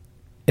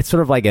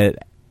sort of like an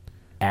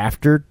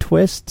after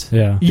twist.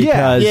 Yeah.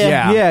 Because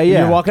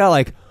you're walking out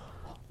like,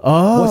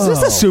 oh, was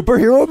this a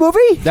superhero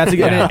movie? That's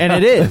and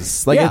it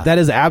is like that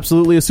is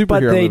absolutely a superhero. But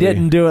they movie.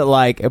 didn't do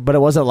it but it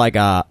wasn't like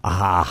a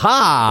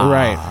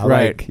right.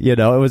 Like, it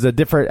was a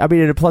different. I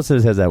mean, and plus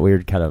it has that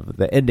weird kind of.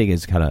 The ending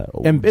is kind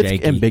of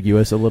it's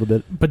ambiguous a little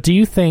bit. But do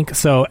you think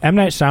so? M.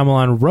 Night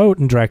Shyamalan wrote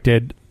and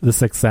directed The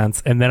Sixth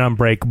Sense, and then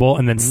Unbreakable,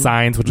 and then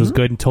Signs, which was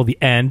good until the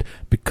end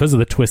because of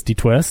the twisty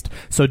twist.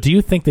 So do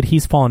you think that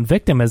he's fallen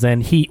victim, as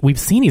in we've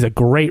seen he's a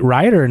great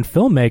writer and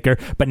filmmaker,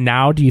 but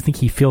now do you think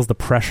he feels the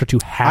pressure to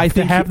have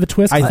the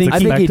twist? I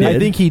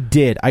think he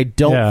did. I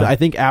don't. I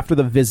think after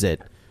The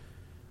Visit,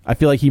 I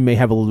feel like he may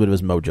have a little bit of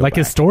his mojo back.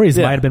 His stories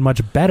might have been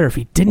much better if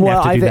he didn't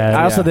have to do that.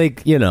 I also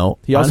think, he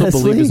also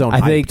believed his own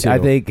hype too. I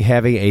think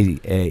having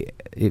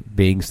it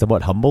being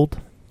somewhat humbled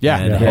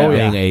and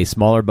having a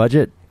smaller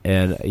budget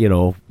and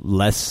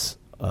less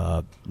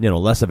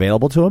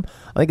available to him,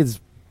 I think it's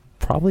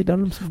probably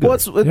done him some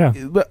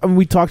good. But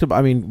we talked about.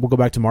 I mean, we'll go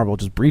back to Marvel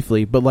just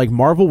briefly, but like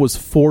Marvel was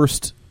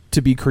forced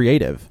to be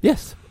creative.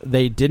 Yes,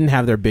 they didn't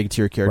have their big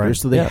tier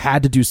characters, so they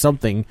had to do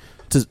something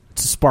to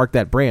spark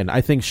that brand.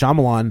 I think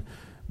Shyamalan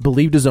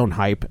believed his own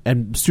hype,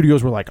 and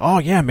studios were like, "Oh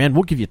yeah, man,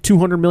 we'll give you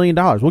 $200 million.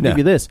 We'll give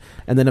you this,"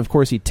 and then of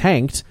course he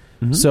tanked.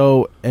 Mm-hmm.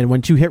 So, and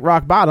when you hit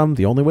rock bottom,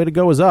 the only way to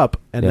go is up.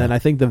 And then I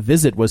think The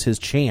Visit was his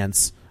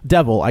chance.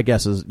 Devil, I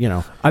guess, is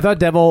I thought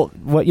Devil,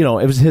 it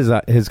was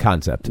his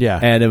concept. Yeah,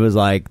 and it was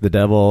like the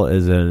devil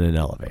is in an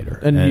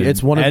elevator, and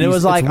it's one of these, it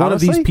was like one of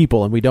these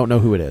people, and we don't know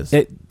who it is.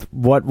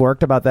 What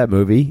worked about that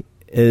movie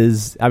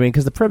is,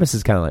 because the premise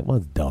is kind of like, well,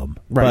 it's dumb,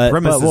 right?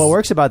 But what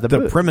works about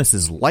the premise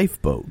is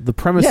Lifeboat. The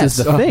premise is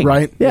the thing,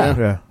 right?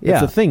 Yeah,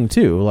 it's a thing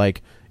too.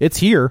 Like it's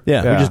here.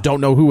 Yeah, we just don't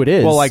know who it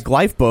is. Well, like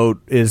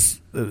Lifeboat is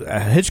a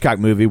Hitchcock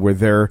movie where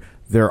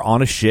they're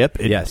on a ship.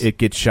 It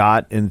gets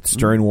shot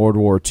during World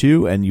War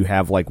II, and you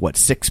have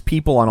 6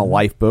 people on a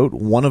lifeboat.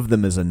 One of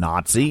them is a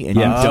Nazi, and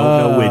you don't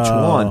know which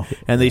one.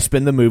 And they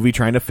spend the movie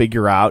trying to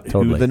figure out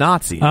who the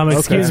Nazi is.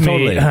 Excuse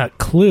me,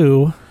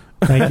 Clue.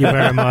 Thank you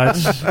very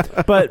much.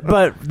 But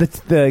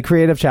the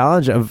creative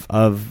challenge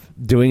of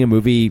doing a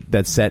movie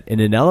that's set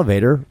in an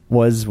elevator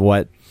was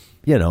what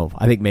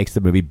I think makes the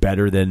movie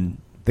better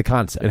than the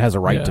concept. It has a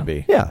right to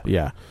be.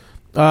 Yeah.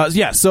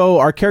 So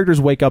our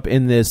characters wake up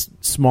in this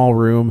small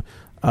room.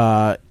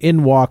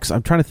 In walks,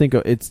 I'm trying to think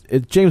of it's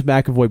James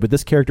McAvoy, but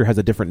this character has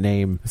a different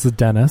name. This is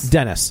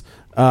Dennis.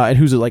 And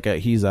who's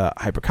he's a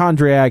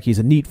hypochondriac. He's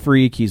a neat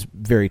freak. He's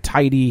very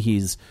tidy.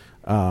 He's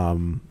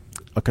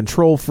a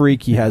control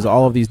freak. He has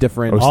all of these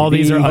different. OCD, all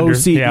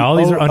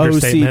these are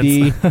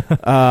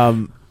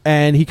understatements.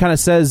 And he kind of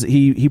says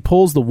he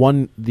pulls the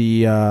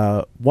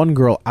one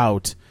girl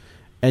out,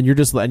 and you're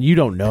just and you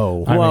don't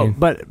know.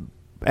 But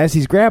as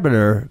he's grabbing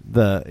her,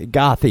 the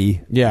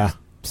gothy,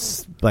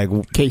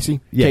 Casey.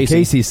 Yeah,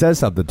 Casey says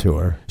something to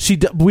her.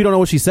 We don't know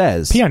what she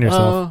says. Pee on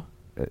yourself.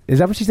 Is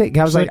that what she said?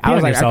 I was like, pee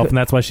on yourself, and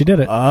that's why she did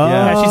it.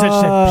 Yeah, she said,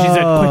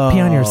 quick, pee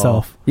on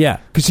yourself. Yeah,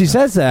 because she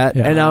says that,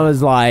 and I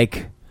was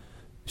like,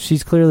 she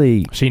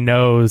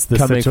knows the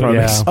coming from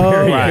experience.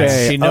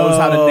 Right. She knows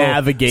how to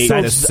navigate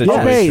this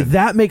situation. Okay,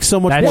 that makes so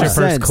much more sense. That's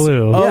your first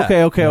clue.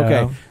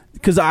 Okay.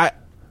 Because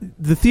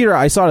the theater,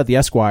 I saw it at the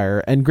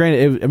Esquire, and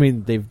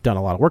granted, they've done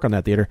a lot of work on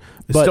that theater.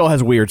 It still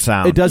has weird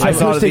sound. It does. I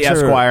saw it at the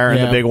Esquire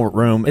in the big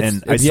room,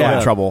 and I still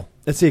had trouble.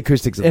 It's the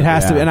acoustics of it.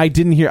 Has to, and I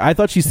didn't hear. I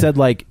thought she said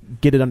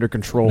get it under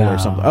control or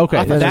something.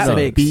 Okay, that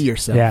makes be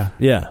yourself.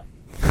 Yeah.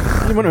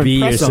 You want to be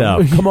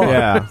yourself. Come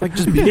on,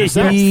 just be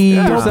yourself. Don't be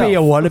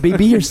a wannabe.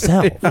 Be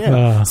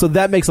yourself. So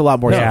that makes a lot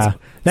more sense.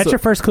 That's your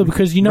first clue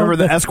because remember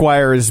the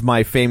Esquire is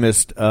my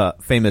famous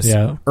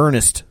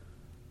Ernest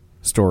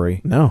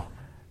story. No.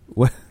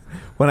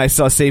 When I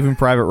saw Saving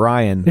Private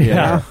Ryan,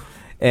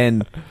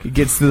 and he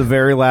gets to the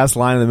very last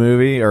line of the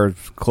movie, or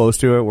close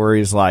to it, where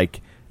he's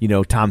like,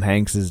 Tom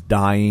Hanks is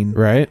dying,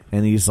 right?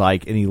 And he's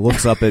like, and he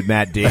looks up at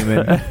Matt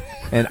Damon,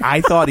 and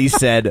I thought he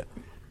said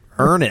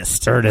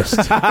Ernest, and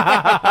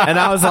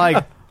I was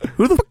like,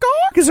 who the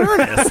fuck is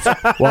Ernest?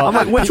 Well, I'm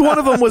like, which one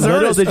of them was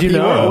Ernest? Did you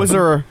know? Was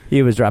there?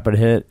 He was dropping a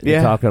hit,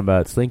 talking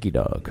about Slinky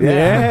Dog.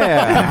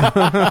 Yeah,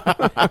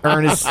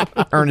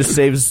 Ernest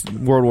saves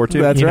World War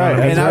II. That's right.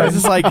 And I was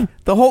just like,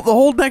 the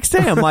whole next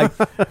day, I'm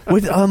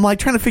like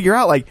trying to figure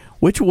out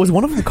which was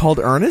one of them called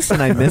Ernest,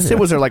 and I missed it.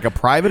 Was there a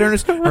private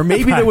Ernest, or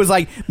maybe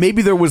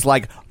there was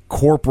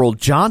Corporal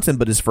Johnson,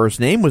 but his first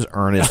name was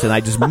Ernest, and I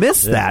just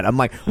missed that. I'm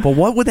like, but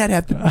what would that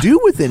have to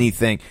do with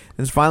anything?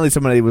 And finally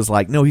somebody was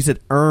like, no, he said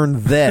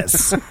earn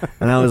this.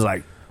 And I was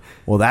like,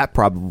 well, that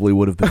probably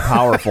would have been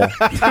powerful.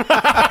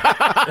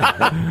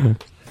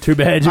 Too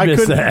bad you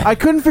missed that. I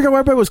couldn't figure out why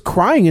everybody was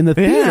crying in the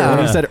theater when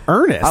he said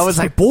Ernest. I was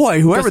like,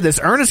 boy, whoever this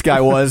Ernest guy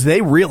was,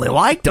 they really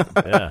liked him.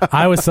 Yeah.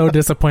 I was so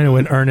disappointed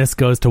when Ernest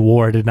Goes to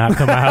War did not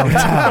come out.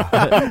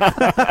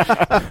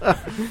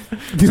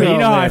 So you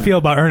know how I feel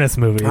about Ernest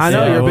movies. I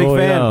know, you're a big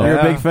fan. You're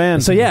a big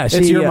fan. So yeah,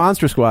 it's your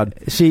Monster Squad.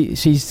 She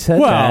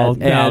said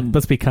that. And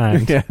let's be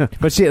kind.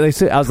 But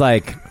I was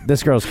like,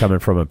 this girl's coming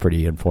from a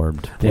pretty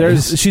informed.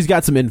 She's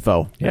got some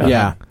info.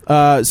 Yeah.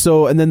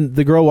 So and then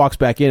the girl walks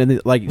back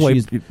in and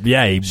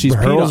she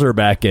hurls her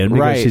back in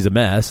because she's a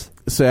mess.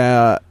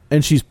 So,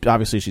 and she's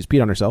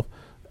peed on herself,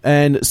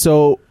 and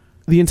so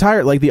the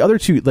entire the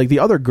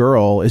other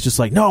girl is just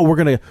like, no, we're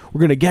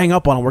gonna gang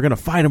up on him, we're gonna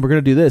fight him, we're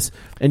gonna do this,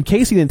 and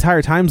Casey the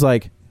entire time's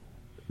like,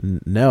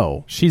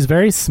 no. She's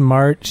very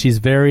smart. She's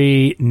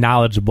very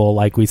knowledgeable,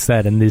 like we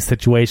said, in these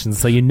situations.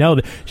 So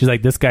that she's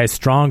like, this guy's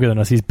stronger than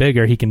us. He's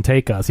bigger. He can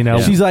take us.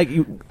 She's like,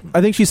 I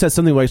think she said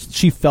something like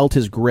she felt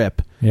his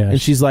grip. Yeah, and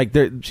she's like,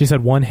 she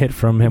said one hit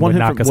from him would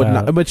knock us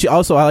out. But she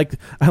also, I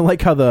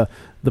like how the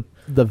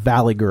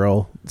Valley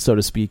girl, so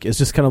to speak, is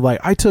just kind of like,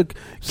 I took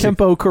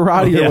Kempo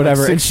karate or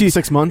whatever, and she's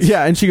 6 months.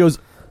 Yeah, and she goes,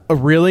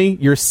 really?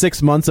 Your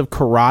 6 months of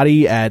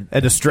karate at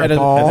a strip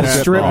mall? At a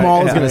strip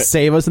mall is going to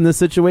save us in this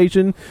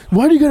situation?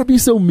 Why do you got to be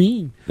so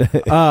mean?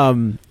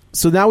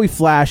 So now we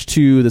flash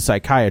to the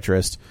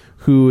psychiatrist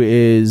who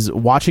is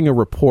watching a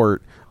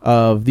report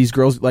of these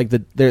girls. Like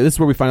this is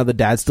where we find out the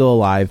dad's still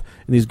alive,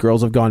 and these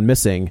girls have gone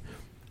missing.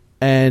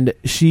 And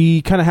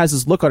she kind of has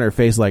this look on her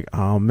face, like,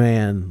 "Oh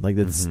man, like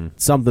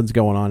something's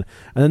going on."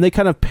 And then they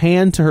kind of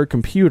pan to her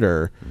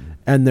computer,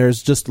 and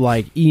there's just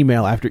like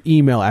email after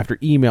email after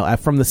email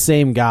from the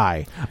same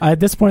guy. At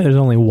this point, there's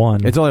only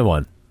one. It's only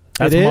one.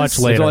 That's much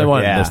later. It's only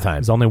one this time.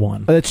 There's only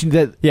one.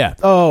 Yeah.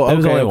 Oh, okay. It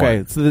was only okay.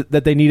 one. So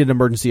that they needed an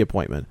emergency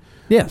appointment.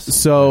 Yes.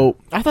 So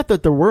I thought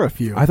that there were a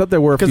few. I thought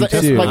there were a few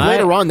too. Like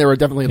later on, there were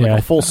definitely like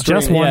a full string.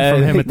 Just one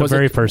from him at the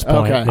very first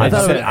point. Okay. Yeah. I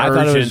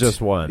thought it was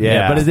just one.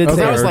 Yeah, but it did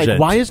say I was urgent. like,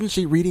 why isn't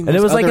she reading? And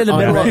it was like in the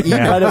middle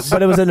of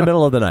but it was in the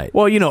middle of the night.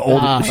 Well,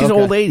 she's an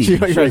old lady.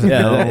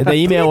 The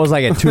email was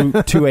like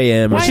at 2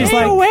 a.m. She's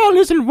like, AOL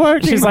isn't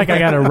working. She's like, I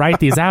got to write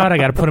these out. I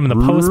got to put them in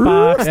the post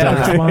box.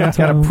 Got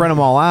to print them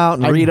all out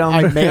and read them.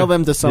 I mail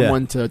them to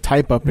someone to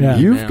type up.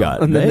 You've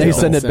got, and then they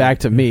send it back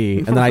to me,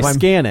 and then I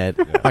scan it.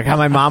 Like how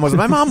my mom was.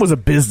 My mom was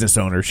a business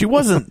owner. She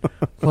wasn't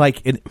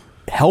like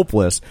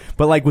helpless,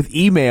 but like with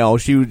email,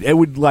 it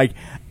would like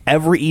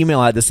every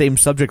email had the same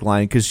subject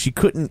line because she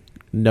couldn't.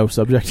 No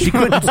subject. She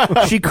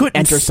couldn't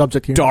enter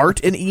subject here.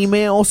 Start an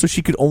email, so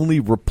she could only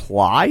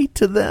reply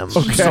to them.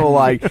 Okay. So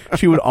like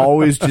she would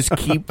always just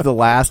keep the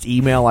last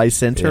email I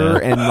sent her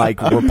and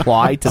like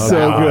reply to so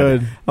that.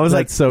 Good. I was That's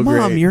like, so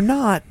Mom, great. you're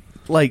not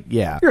like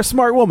You're a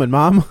smart woman,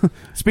 Mom.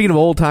 Speaking of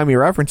old timey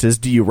references,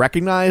 do you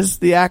recognize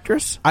the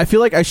actress? I feel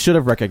like I should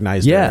have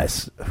recognized her.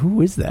 Yes.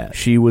 Who is that?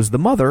 She was the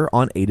mother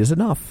on 8 is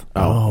Enough.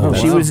 Oh,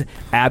 she was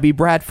Abby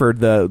Bradford,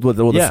 the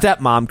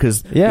stepmom,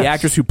 because Yes. the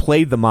actress who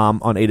played the mom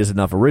on 8 is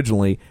Enough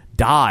originally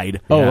died.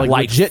 Oh, like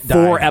legit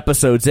 4 died.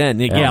 episodes in.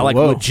 Yeah, like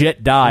whoa.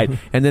 legit died.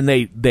 And then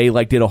they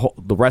like did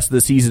the rest of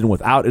the season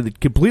without it. It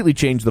completely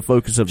changed the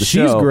focus of the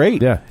show. She's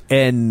great. Yeah.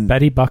 And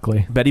Betty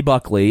Buckley,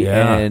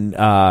 Yeah.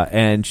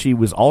 and she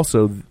was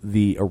also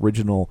the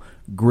original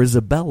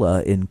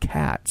Grisabella in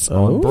Cats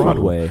on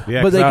Broadway.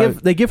 Yeah,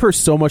 but they give her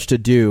so much to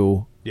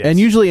do, and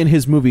usually in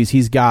his movies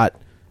he's got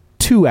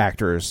 2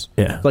 actors.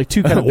 Yeah. Like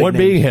 2 kind of one big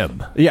being names.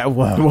 him. Yeah,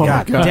 well,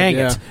 God dang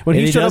it. When And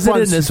he he showed does up it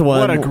on in this one.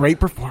 What a great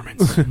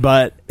performance.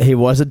 But he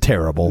wasn't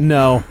terrible.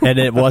 No. And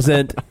it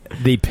wasn't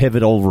the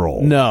pivotal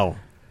role. No.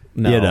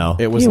 You know.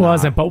 It was he not.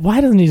 wasn't. But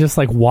why doesn't he just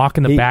like walk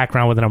in the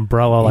background with an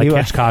umbrella like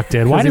Hitchcock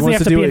did? Why does he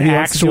have to be an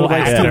actual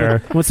actor?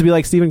 He wants to be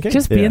like Stephen King.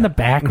 Just be in the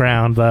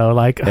background though,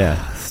 like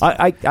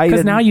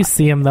because now you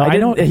see him though.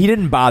 He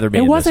didn't bother me.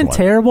 It in wasn't this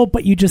one. terrible,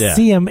 but you just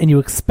see him and you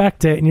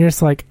expect it, and you're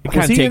just like It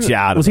kind of takes you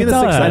out of Was he in it.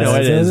 the Sixth I Sense? know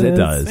it is. It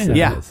does.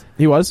 Yeah.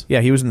 He was?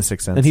 Yeah, he was in The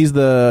Sixth Sense. And he's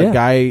the Yeah.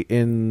 guy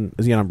in...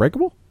 Is he in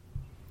Unbreakable?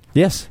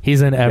 Yes.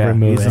 he's in every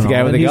movie. He's the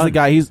guy with And the he's gun. the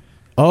guy... He's...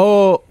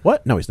 Oh,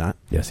 what? No, he's not.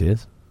 Yes, he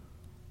is.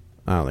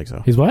 I don't think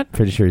so. He's what?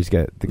 Pretty sure he's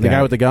got the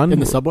guy with the gun? in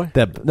the subway.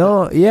 The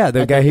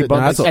guy he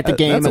bumped at the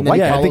game. That's a and then white he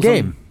guy. At the follows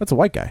game. him. That's a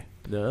white guy.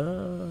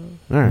 All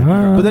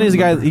right. But then he's the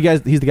guy.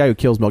 He's the guy who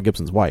kills Mel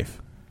Gibson's wife.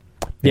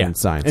 Yeah. In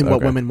Science. And What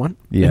Okay. Women Want.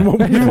 Yeah. And What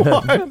Women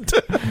Want.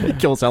 He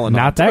kills Helen.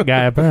 Not that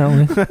guy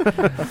apparently.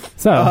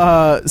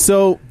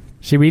 So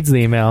she reads the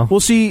email. well,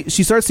 she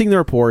starts seeing the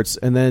reports,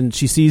 and then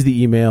she sees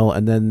the email,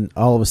 and then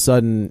all of a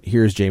sudden,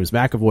 here's James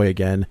McAvoy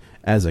again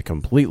as a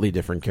completely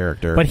different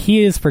character. But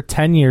he is for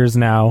 10 years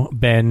now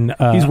been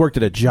he's worked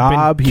at a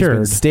job. been He's been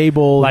cured.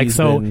 stable. Like he's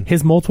so, been-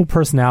 his multiple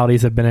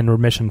personalities have been in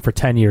remission for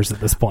 10 years at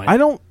this point. I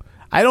don't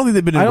think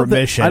they've been in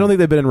remission. I don't think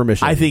they've been in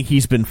remission. I think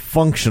he's been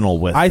functional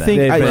with I them. think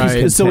They've I,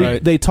 been- so.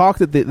 They talk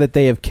that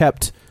they have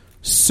kept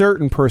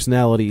certain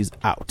personalities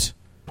out.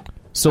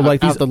 So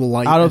like Out these of the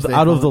light, out as of they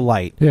out call of the it.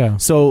 light. Yeah.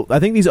 So I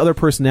think these other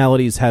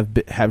personalities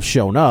have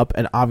shown up,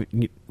 and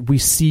we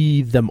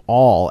see them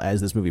all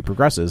as this movie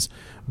progresses.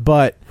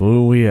 But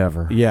will we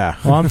ever? Yeah.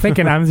 Well, I'm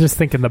just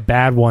thinking the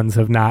bad ones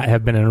have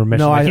been in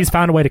remission. No, Like, he's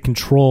found a way to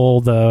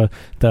control the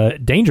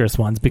dangerous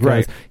ones because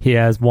Right. he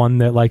has one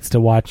that likes to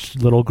watch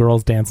little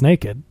girls dance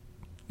naked.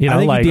 You know, I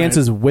think like he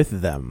dances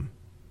with them.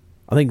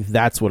 I think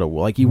that's what it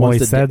was. Like he Well, wants he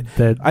to said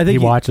that I think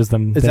he watches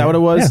them. Is that what it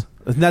was?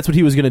 And that's what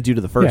he was going to do to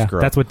the first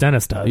girl. That's what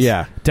Dennis does.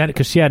 Yeah.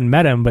 Because she hadn't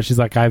met him, but she's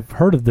like, I've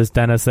heard of this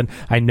Dennis, and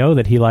I know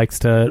that he likes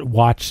to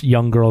watch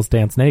young girls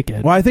dance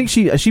naked. Well, I think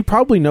she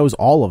probably knows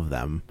all of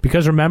them.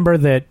 Because remember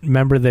that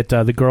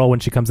the girl, when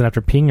she comes in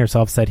after peeing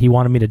herself, said he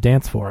wanted me to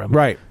dance for him.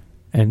 Right.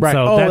 And Right.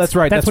 so Oh, that's that's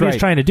right. That's That's what right. he's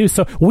trying to do.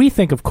 So we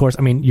think, of course,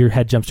 I mean, your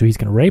head jumps to he's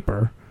going to rape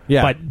her.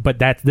 Yeah. But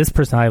this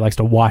personality likes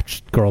to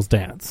watch girls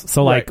dance.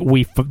 So like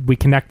Right. we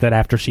connect that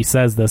after she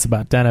says this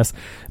about Dennis.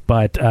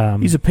 But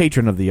he's a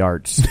patron of the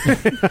arts.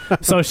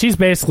 so she's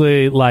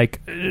basically like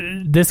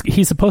this.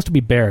 He's supposed to be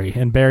Barry,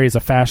 and Barry's a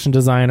fashion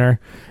designer.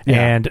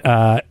 Yeah.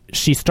 And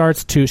she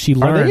starts to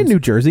learns. Are they in New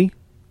Jersey?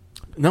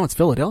 No, it's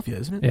Philadelphia,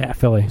 isn't it? Yeah,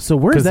 Philly. So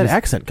where's 'Cause that it's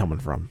accent coming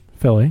from?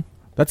 Philly.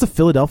 That's a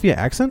Philadelphia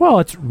accent? Well,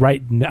 it's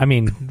right. I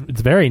mean,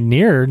 it's very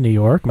near New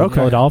York. I mean,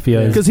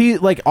 Philadelphia is Because he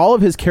like all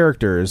of his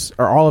characters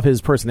or all of his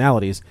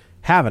personalities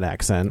have an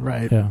accent.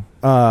 Right.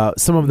 Yeah.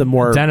 Some of them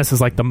more. Dennis is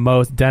like the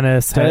most.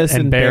 Dennis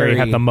and Barry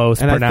have the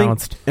most and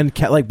pronounced.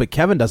 but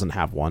Kevin doesn't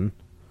have one.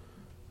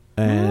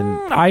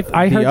 And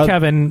I heard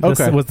Kevin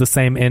was the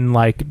same in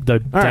like the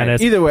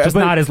Dennis. Either way, just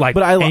not as like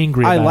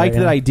angry. I like that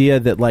that idea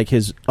that like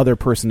his other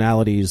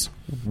personalities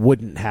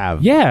wouldn't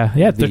have.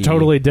 Yeah, they're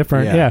totally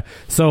different. Yeah.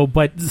 So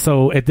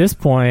at this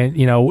point,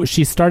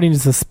 she's starting to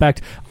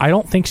suspect. I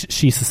don't think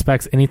she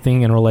suspects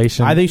anything in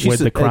relation with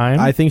the crime.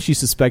 I think she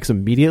suspects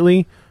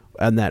immediately.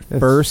 And that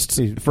first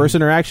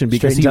interaction,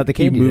 because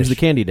he moves the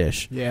candy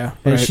dish. Yeah,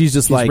 and she's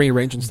just like,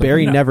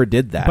 Barry never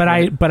did that.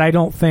 But I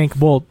don't think.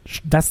 Well,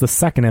 that's the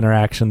second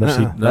interaction that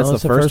she. That's the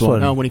first one.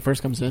 No, when he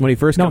first comes in.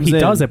 He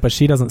does it, but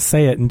she doesn't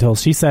say it until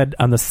she said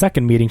on the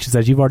second meeting. She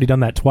says, "You've already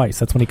done that twice."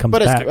 That's when he comes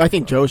back. I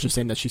think Joe's just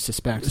saying that she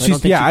suspects.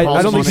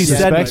 I don't think she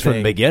suspects from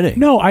the beginning.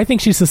 No, I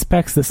think she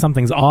suspects that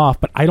something's off,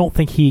 but I don't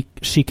think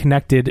she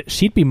connected.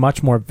 She'd be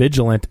much more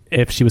vigilant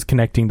if she was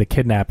connecting the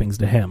kidnappings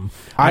to him.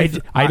 I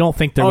don't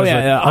think there was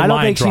a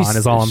line drawn,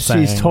 is all I'm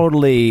saying. She's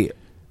totally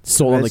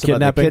sold on the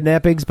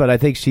kidnappings, but I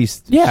think she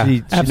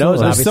knows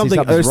there's something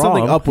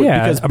up with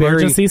because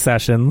emergency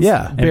sessions.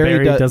 Yeah,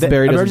 Barry doesn't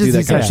emergency do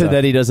that session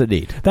that he doesn't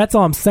need. That's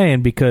all I'm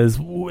saying, because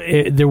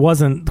there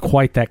wasn't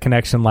quite that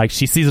connection. Like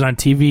she sees it on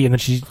TV and then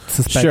she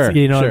suspects. What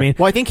I mean?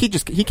 Well, I think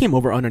he came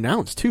over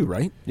unannounced too,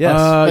 right?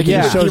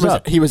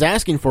 Yes, he was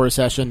asking for a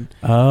session.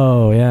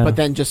 Oh yeah, but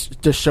then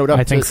just showed up.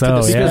 I think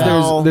so.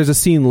 Because there's a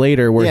scene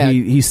later where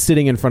he's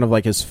sitting in front of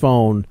like his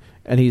phone.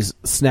 And he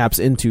snaps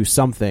into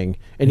something,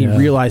 and he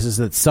realizes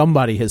that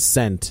somebody has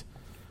sent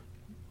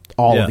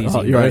all of these.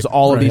 There's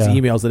all of these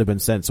emails that have been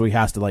sent, so he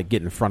has to like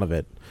get in front of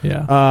it.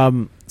 Yeah.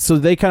 So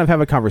they kind of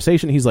have a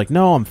conversation. He's like,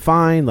 "No, I'm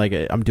fine. Like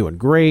I'm doing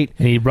great."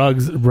 And he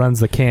runs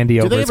the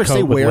candy over his coat. Do they ever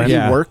say where he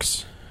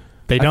works?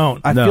 They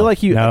don't. I feel like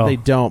they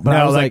don't. But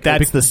I was like,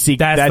 that's the secret.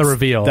 That's the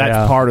reveal.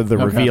 That's part of the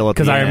reveal.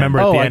 Because I remember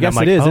at the end, I'm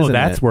like,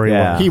 that's where he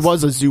was. He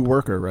was a zoo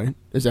worker, right?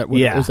 Is that what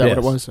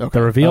it was? Okay.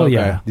 The reveal,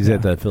 he's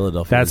at the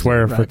Philadelphia. That's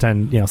where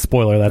pretend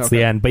spoiler. That's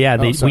the end.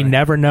 But we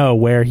never know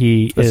where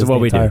he is. This is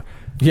what we do.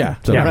 Yeah,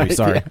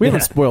 sorry. We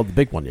haven't spoiled the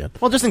big one yet.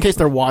 Well, just in case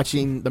they're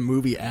watching the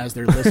movie as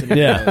they're listening to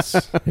this.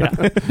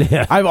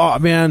 Yeah. I've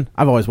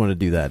always wanted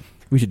to do that.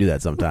 We should do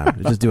that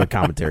sometime. Just do a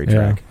commentary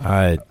track.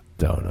 I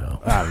don't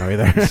know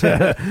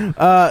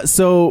either.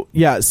 So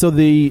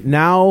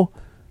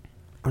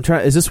I'm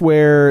trying. Is this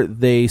where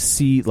they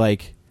see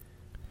like?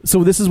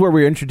 So this is where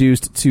we're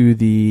introduced to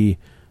the.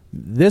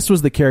 This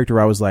was the character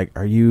I was like,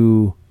 are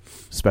you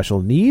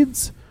special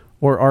needs?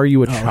 Or are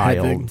you a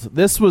child? Hedwig.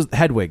 This was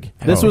Hedwig.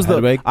 This was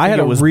Hedwig. I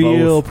had a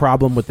real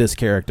problem with this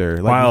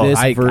character. Like this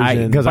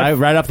version, because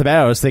right off the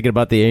bat I was thinking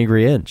about the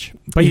Angry Inch.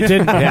 But you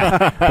didn't.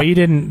 But you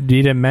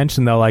didn't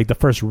mention though. Like the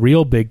first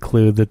real big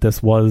clue that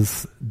this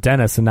was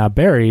Dennis and not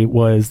Barry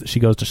was she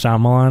goes to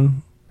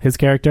Shyamalan, his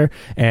character,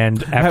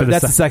 and after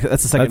that's the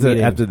second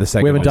meeting. After the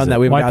second, we haven't done that.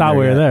 I thought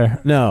we were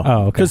there. No,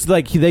 oh, okay. Because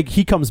like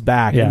he comes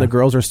back and the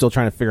girls are still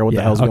trying to figure out what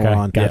the hell's going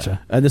on. Gotcha.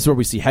 And this is where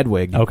we see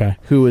Hedwig,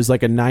 who is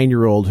like a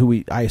 9-year-old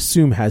who I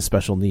assume has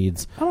special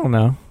needs. I don't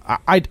know.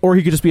 Or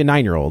he could just be a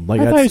 9-year-old.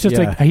 Like I thought he was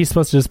just he's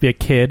supposed to just be a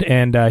kid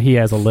and he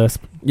has a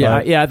lisp.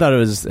 I thought it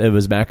was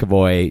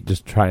McAvoy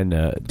just trying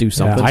to do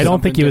something. I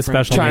don't think he was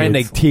special. Trying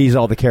to tease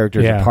all the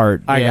characters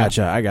apart. I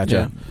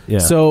gotcha. Yeah.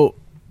 So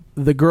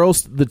the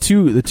girls, the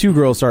two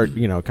girls start,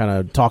 kind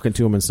of talking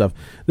to him and stuff.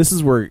 This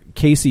is where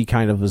Casey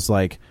kind of was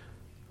like,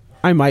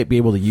 I might be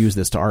able to use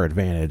this to our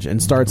advantage,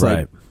 and starts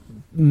like,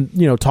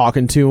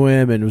 talking to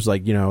him and was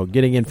like,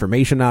 getting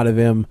information out of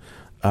him.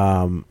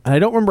 And I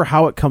don't remember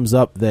how it comes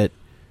up that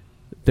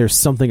there's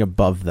something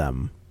above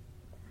them.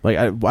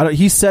 Like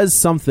he says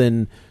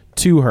something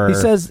to her. He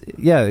says,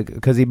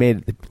 because he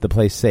made the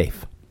place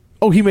safe.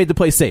 Oh, he made the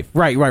place safe.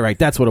 Right.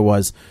 That's what it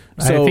was.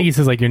 So, I think he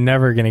says, like, you're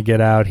never going to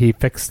get out. He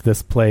fixed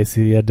this place.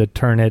 He had to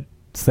turn it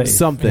safe.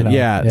 Something,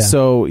 yeah.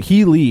 So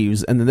he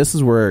leaves, and then this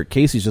is where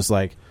Casey's just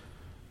like,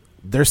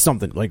 there's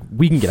something. Like,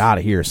 we can get out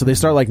of here. So they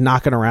start, like,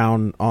 knocking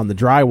around on the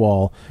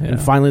drywall,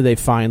 and finally they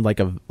find, like,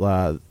 on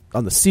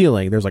the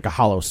ceiling, there's, like, a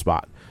hollow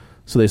spot.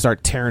 So they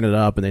start tearing it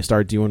up, and they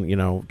start doing,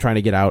 trying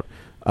to get out.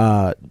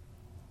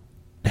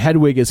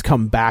 Hedwig has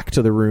come back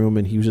to the room,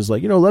 and he was just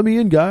like, let me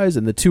in, guys.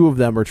 And the two of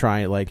them are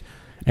trying, like,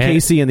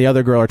 Casey and the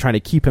other girl are trying to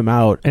keep him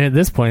out. And at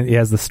this point, he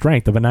has the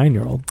strength of a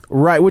 9-year-old.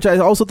 Right, which I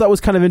also thought was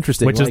kind of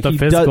interesting. Which is the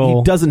physical...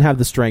 he doesn't have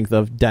the strength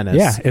of Dennis.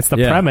 Yeah, it's the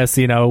premise,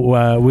 this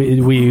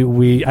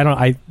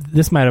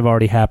might have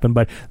already happened,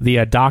 but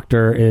the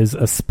doctor is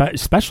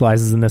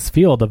specializes in this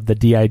field of the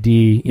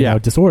DID,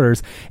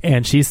 disorders,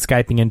 and she's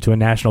Skyping into a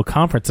national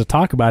conference to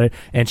talk about it,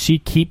 and she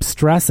keeps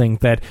stressing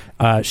that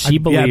she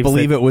believes... I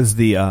believe it was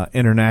the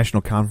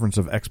International Conference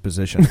of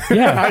Exposition.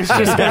 Yeah. I was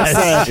just going to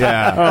say.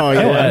 Yeah. Oh,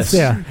 yes.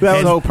 Yeah.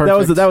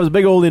 That was a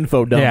big old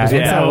info dump.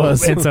 Yeah,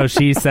 and so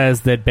she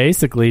says that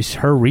basically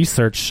her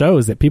research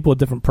shows that people with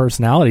different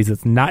personalities,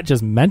 it's not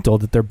just mental,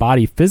 that their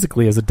body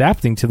physically is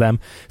adapting to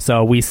them.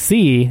 So we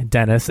see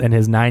Dennis and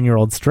his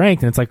 9-year-old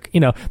strength, and it's like,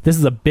 this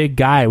is a big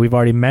guy. We've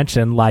already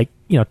mentioned, like,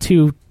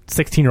 2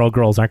 16-year-old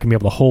girls aren't going to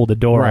be able to hold a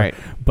door. Right.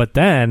 But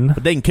they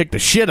can kick the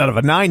shit out of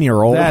a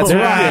 9-year-old. That's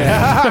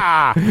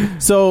right.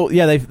 So,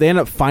 they end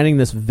up finding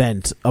this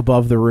vent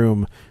above the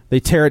room. They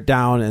tear it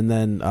down, and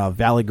then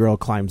Valley Girl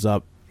climbs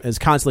up is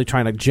constantly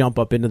trying to jump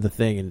up into the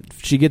thing, and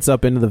she gets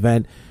up into the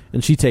vent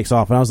and she takes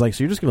off. And I was like,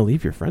 so you're just going to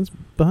leave your friends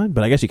behind?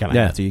 But I guess you kind of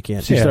have to. You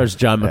can't. She starts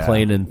John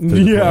McClane and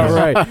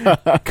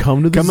right.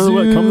 Come to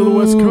the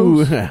West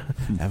Coast.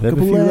 Have a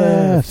few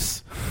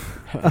laughs.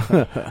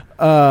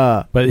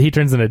 But he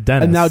turns into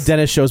Dennis, and now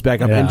Dennis shows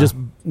back up and just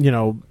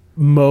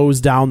mows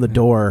down the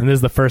door. And this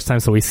is the first time,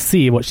 so we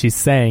see what she's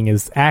saying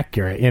is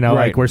accurate.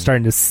 Like we're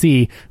starting to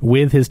see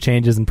with his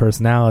changes in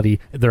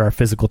personality, there are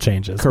physical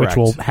changes, which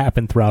will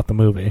happen throughout the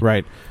movie.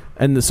 Right,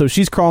 and so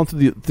she's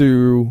crawling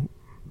through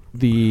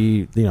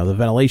the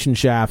ventilation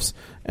shafts,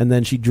 and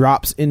then she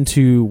drops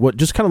into what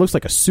just kind of looks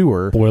like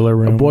a boiler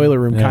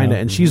room kind of,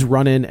 and she's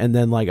running, and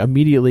then like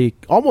immediately,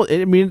 almost,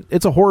 I mean,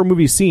 it's a horror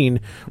movie scene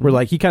where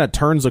like he kind of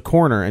turns a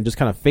corner and just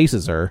kind of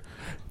faces her.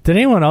 Did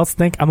anyone else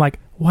think, I'm like,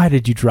 why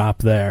did you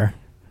drop there?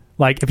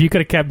 Like, if you could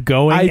have kept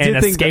going and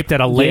escaped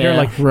at a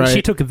later,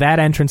 she took that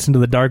entrance into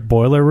the dark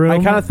boiler room. I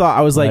kind of thought,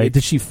 I was like,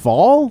 did she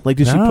fall? Like,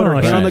 did she put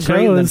her head on the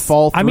grate and then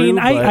fall through? I mean,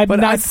 I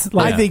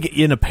think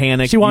in a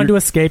panic, she wanted to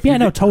escape. Yeah,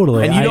 no,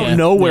 totally. And you don't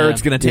know where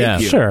it's going to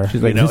take you. Sure.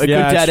 She's like,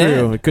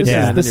 it could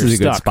dead end. This is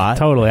a good spot.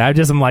 Totally.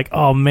 I'm like,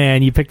 oh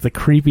man, you picked the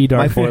creepy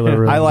dark boiler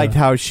room. I liked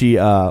how she,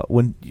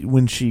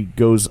 when she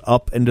goes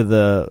up into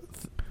the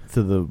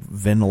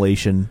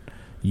ventilation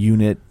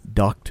unit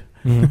duct,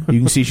 you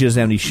can see she doesn't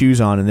have any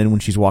shoes on, and then when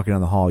she's walking down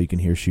the hall, you can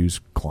hear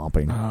shoes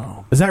clomping.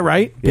 Oh, is that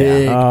right?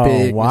 Big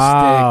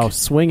wow, mistake.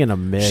 Swing and a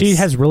miss. She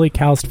has really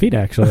calloused feet,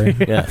 actually.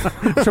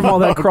 From all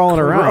that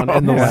crawling around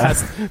in the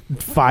last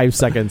 5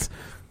 seconds.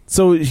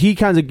 So he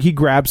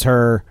grabs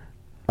her,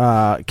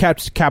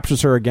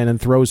 captures her again, and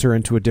throws her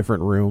into a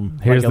different room.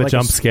 Here's the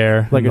jump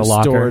scare, like in the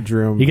locker. Storage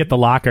room. You get the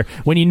locker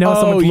when you know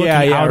someone's looking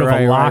out of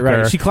a locker.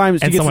 Right. She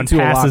climbs, and someone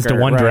passes to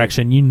one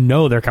direction. You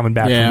know they're coming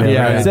back from there.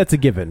 Yeah, that's a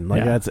given.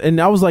 Like that's,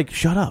 and I was like,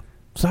 shut up.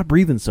 Stop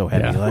breathing so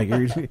heavy. Like,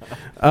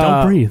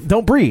 don't breathe.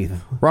 Don't breathe.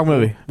 Wrong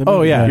movie.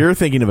 Oh yeah, you're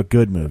thinking of a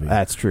good movie.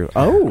 That's true.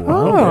 There's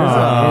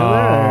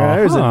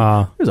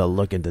a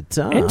look into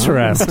time.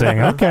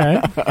 Interesting.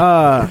 Okay.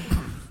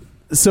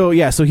 So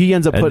he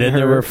ends up putting her.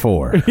 There were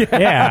 4.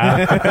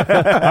 Yeah. All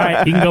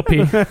right, you can go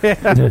pee.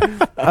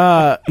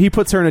 He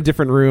puts her in a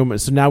different room.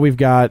 So now we've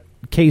got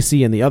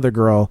Casey and the other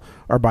girl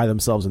are by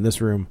themselves in this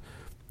room.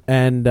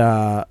 And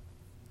do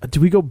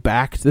we go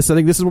back to this? I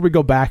think this is where we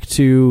go back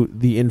to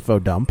the info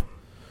dump,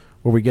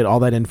 where we get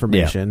all that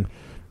information,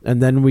 and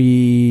then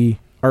we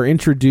are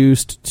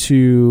introduced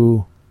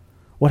to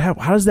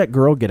how does that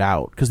girl get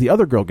out? Because the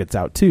other girl gets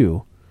out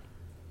too.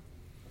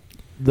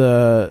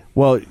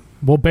 Well,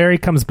 Barry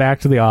comes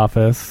back to the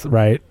office,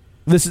 right?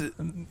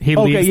 He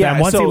leaves them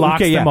once he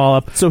locks them all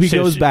up. So he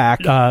goes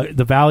back.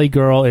 The Valley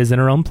girl is in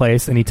her own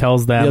place, and he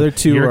tells them, the other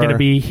two "You're going to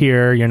be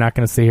here. You're not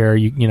going to see her.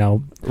 You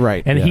know,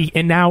 right?" And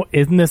and now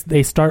isn't this?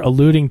 They start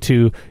alluding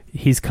to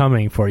he's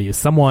coming for you.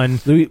 Someone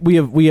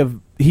we have.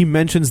 He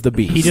mentions the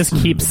beast. He just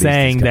keeps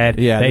saying that.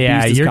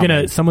 You're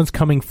gonna. Someone's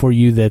coming for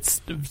you.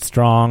 That's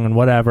strong and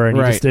whatever.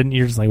 And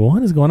you're just like, well,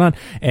 what is going on?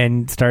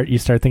 And you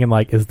start thinking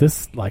like, is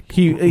this like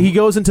he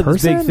goes into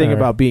this big thing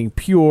about being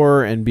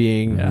pure and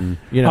being and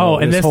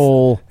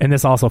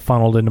this also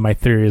funneled into my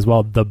theory as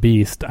well. The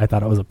beast. I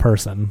thought it was a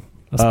person,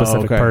 a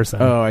specific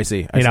person. Oh, I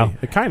see. I see.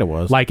 It kind of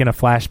was like in a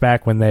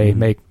flashback when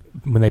they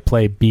when they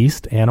play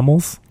beast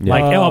animals.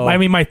 I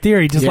mean, my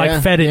theory just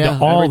fed into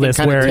all this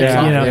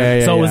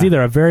where so it was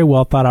either a very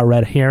well thought out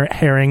red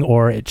herring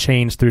or it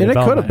changed through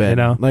development. It could have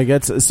been.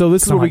 This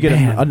is where we get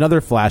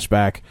another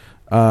flashback.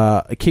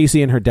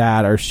 Casey and her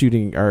dad are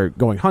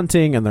going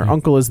hunting, and their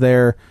uncle is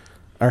there,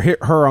 or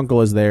her uncle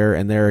is there,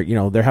 and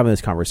they're having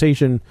this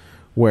conversation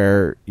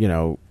where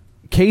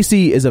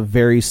Casey is a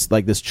very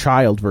this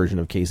child version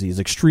of Casey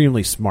is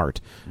extremely smart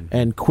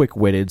and quick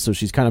witted, so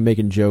she's kind of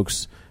making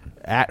jokes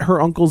at her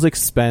uncle's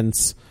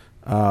expense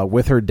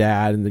with her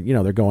dad, and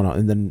they're going on,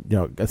 and then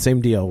the same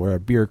deal where a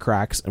beer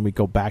cracks and we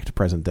go back to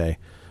present day.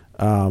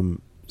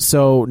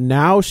 So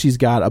now she's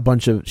got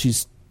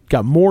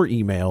more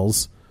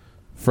emails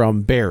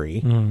from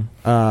Barry and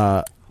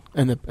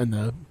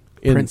the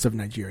Prince of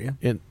Nigeria.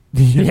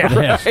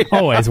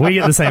 Always we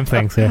get the same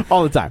things here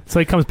all the time. So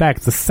he comes back.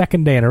 It's the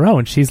second day in a row,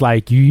 and she's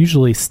like, "You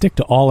usually stick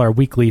to all our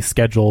weekly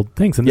scheduled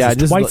things, and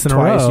this is twice in a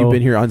row. You've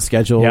been here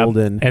unscheduled."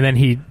 And then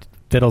he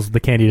fiddles the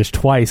candy dish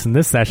twice in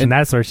this session.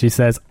 That's where she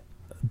says,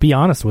 "Be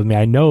honest with me.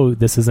 I know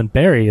this isn't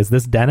Barry. Is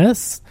this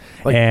Dennis?"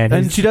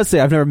 And she does say,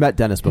 "I've never met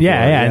Dennis before."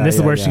 And this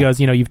is where she goes,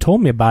 "You've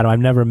told me about him. I've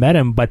never met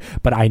him, but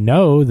I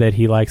know that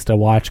he likes to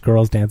watch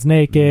girls dance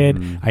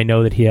naked. I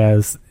know that he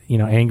has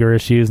anger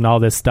issues and all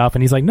this stuff."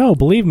 And he's like, "No,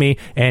 believe me."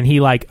 And he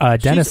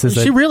Dennis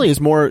she really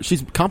is more.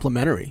 She's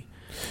complimentary.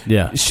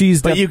 Yeah,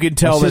 but you can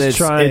tell that it's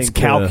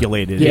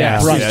calculated.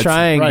 She's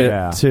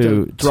trying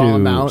to draw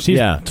him out.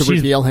 To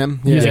reveal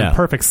him using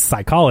perfect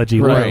psychology,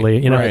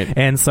 literally.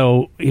 And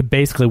so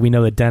basically, we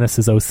know that Dennis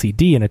is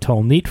OCD and a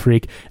total neat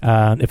freak.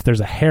 If there's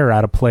a hair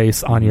out of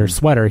place on your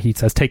sweater, he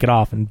says, "Take it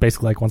off," and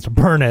basically wants to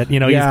burn it.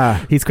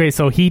 He's crazy.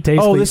 So he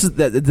basically.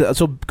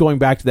 So going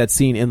back to that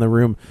scene in the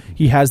room,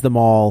 he has them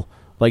all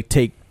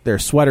take their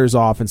sweaters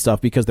off and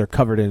stuff because they're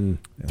covered in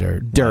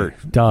dirt.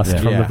 Dust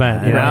from the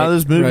vent. And now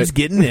this movie's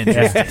getting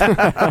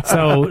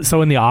interesting.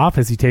 So in the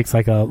office, he takes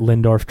like a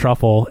Lindorf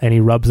truffle and he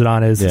rubs it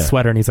on his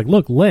sweater and he's like,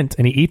 look, lint,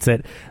 and he eats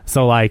it.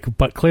 So like,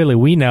 but clearly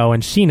we know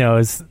and she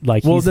knows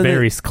like he's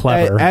very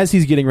clever. As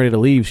he's getting ready to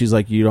leave, she's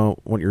like, you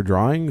don't want your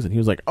drawings? And he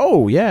was like,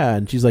 oh yeah.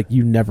 And she's like,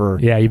 you've never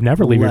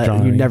leave your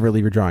drawings. You never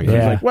leave your drawings. Yeah.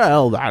 He's like,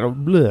 well, I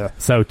don't. Bleh.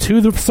 So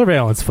to the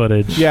surveillance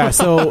footage. Yeah.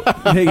 So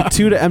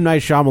to M.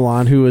 Night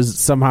Shyamalan, who is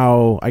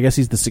somehow, I guess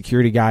he's the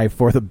security guy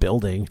for the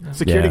building.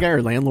 Security guy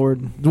or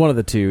landlord? One of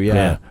the two.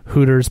 Yeah.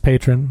 Hooters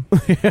patron.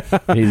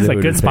 It's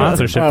like good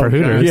sponsorship for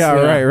Hooters. Yeah.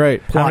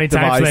 Right. How many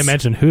times do they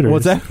mention Hooters?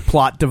 What's that?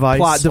 Plot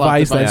device.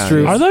 That's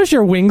true. Are those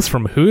your wings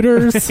from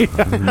Hooters? You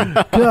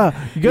got a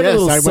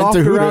little soft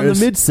around the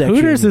midsection.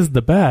 Hooters is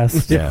the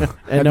best. Yeah.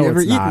 Have you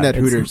ever eaten at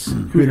Hooters?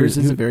 Hooters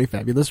is a very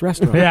fabulous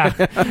restaurant.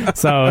 Yeah.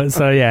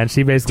 So yeah, and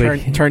she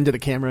basically turn to the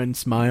camera and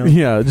smile.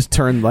 Yeah, just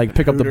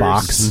pick up the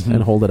box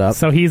and hold it up.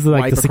 So he's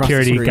like the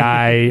security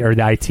guy or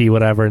the IT,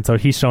 whatever, and so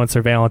he's showing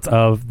surveillance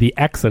of the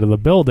exit of the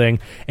building,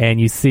 and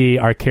you see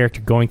our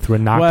character going through a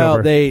knocked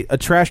over. A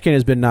trash can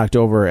has been knocked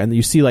over, and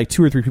you see like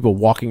 2 or 3 people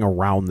walking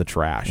around the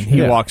trash.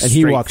 He walks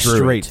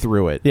straight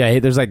through it. Yeah,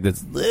 there's like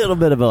this little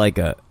bit of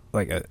a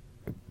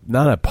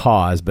not a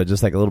pause, but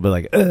just like a little bit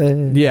like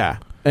yeah.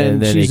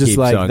 And then she's he just keeps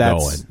like on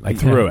that's going, like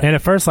through it. And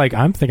at first, like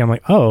I'm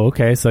like, oh,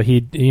 okay, so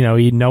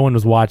no one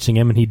was watching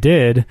him, and he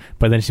did.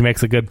 But then she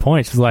makes a good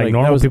point. She's like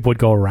normal people would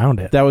go around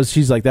it. That was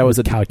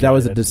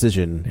a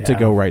decision to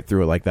go right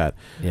through it like that.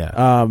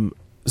 Yeah.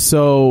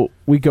 So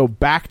we go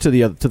back to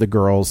the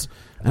girls,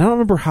 and I don't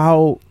remember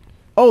how.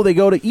 Oh, they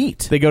go to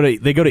eat. They go to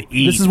eat.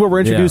 This is where we're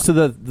introduced to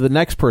the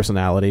next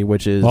personality,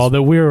 which is we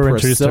were Priscilla?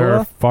 introduced to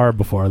her far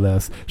before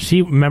this.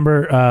 She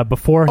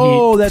before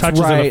he touches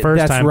her the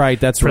first time.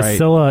 That's right.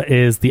 Priscilla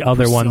is the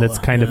other one that's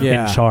kind of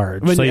in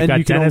charge. So you've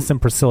got Dennis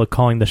and Priscilla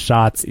calling the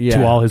shots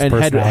to all his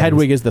personalities.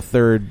 Hedwig is the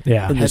third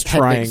in this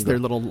triangle. Their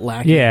little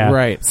lackey. Yeah,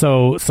 right.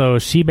 So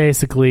she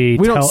basically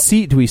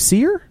do we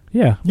see her?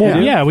 Yeah.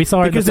 Well, we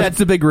saw her because that's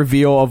the big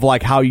reveal of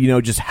like how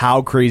just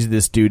how crazy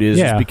this dude is.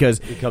 Yeah. Just because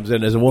he comes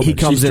in as a woman. He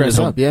comes in as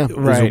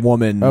a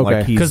woman.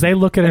 Okay. Because they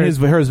look at her. His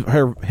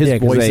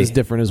voice is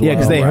different as well. Yeah,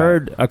 because they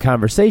heard a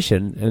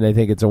conversation and they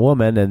think it's a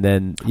woman, and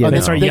then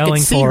they start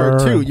yelling for her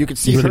too. You could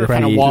see her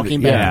kind of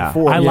walking back and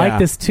forth. I like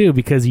this too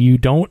because you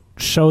don't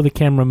show the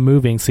camera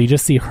moving, so you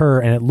just see her,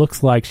 and it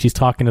looks like she's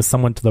talking to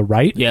someone to the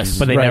right. Yes,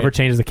 but they never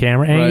change the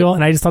camera angle,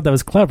 and I just thought that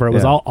was clever. It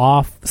was all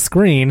off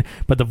screen,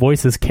 but the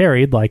voice is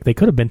carried. Like they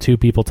could have been 2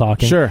 people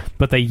talking. Sure,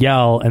 but they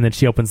yell, and then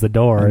she opens the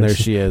door, and there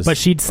she is. But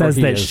she says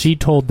that she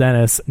told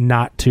Dennis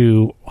not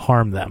to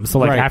harm them. So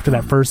like after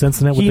that first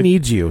incident, he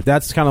needs you.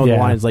 That's kind of the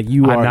line. It's like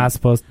I'm not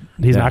supposed.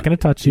 He's not going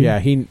to touch you. Yeah,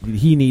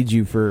 he needs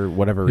you for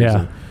whatever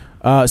reason.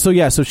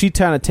 So she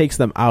kind of takes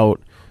them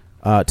out.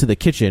 To the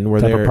kitchen where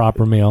they have a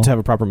proper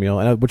meal,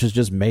 and which is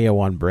just mayo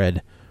on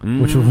bread,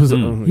 which was I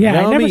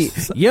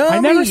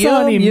never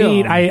saw any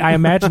meat. I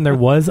imagine there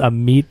was a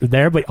meat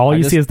there, but all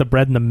you see is the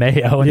bread and the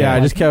mayo. Yeah,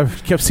 I just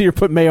kept seeing her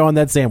put mayo on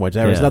that sandwich.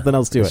 There was nothing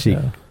else to it. She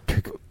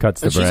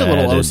cuts the bread. She's a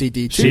little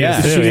OCD too. She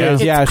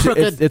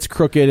is. It's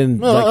crooked and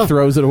like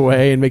throws it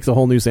away and makes a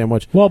whole new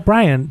sandwich. Well,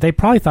 Brian, they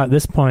probably thought at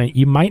this point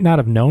you might not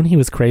have known he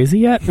was crazy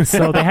yet,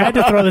 so they had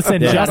to throw this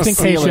in just in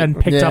case you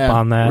hadn't picked up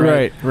on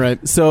that.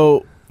 Right.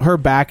 So. Her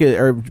back is,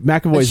 or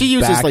McAvoy's she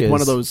uses back like is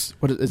one of those.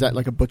 What is that?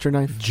 Like a butcher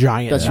knife?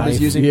 Giant that she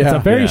was using. It's a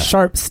very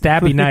sharp,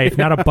 stabby knife,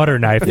 not a butter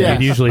knife that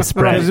you'd usually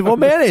spread. Well,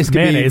 mayonnaise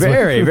can be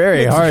very,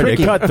 very hard to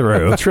cut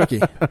through. Tricky.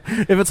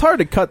 If it's hard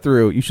to cut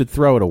through, you should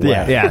throw it away.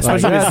 Yeah,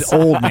 especially if it's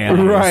old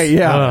mayonnaise. Right?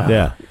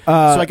 Yeah. So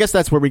I guess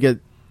that's where we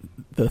get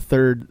the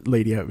third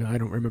lady. I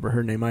don't remember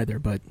her name either,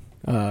 but.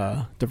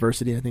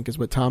 Diversity, I think, is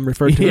what Tom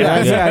referred to.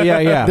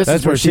 Yeah.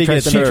 That's where she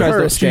hits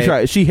her with the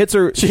chair.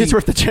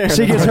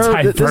 She gets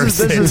her.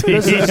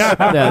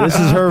 This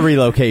is her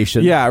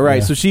relocation. Yeah, right.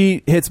 Yeah. So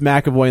she hits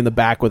McAvoy in the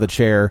back with a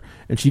chair,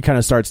 and she kind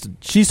of starts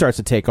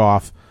to take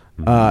off.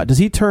 Does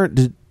he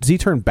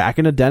turn back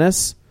into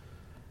Dennis,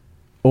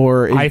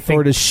 or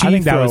does she? I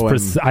think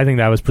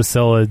that was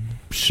Priscilla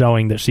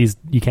showing that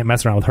you can't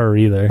mess around with her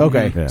either.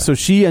 Okay, so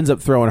she ends up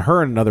throwing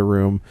her in another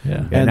room,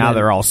 and now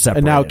they're all separate.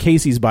 And now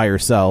Casey's by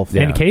herself,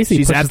 and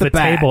Casey pushes the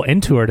table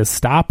into her to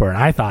stop her. And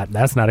I thought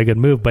that's not a good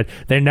move, but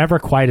they're never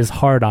quite as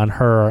hard on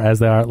her as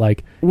they are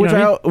like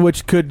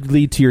which could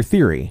lead to your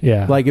theory.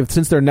 Yeah, like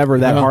since they're never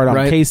that hard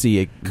on Casey,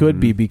 it could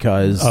be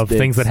because of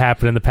things that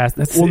happened in the past.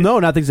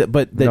 Not things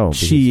that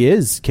she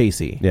is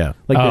Casey. Yeah,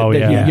 like you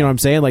know what I'm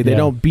saying? Like they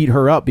don't beat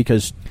her up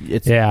because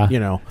it's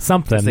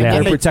something.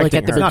 They're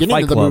protecting her. At the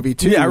beginning of the movie.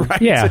 Too,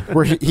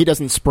 where he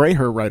doesn't spray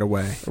her right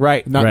away,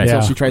 not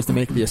until she tries to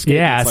make the escape.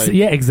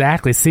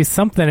 Exactly. See,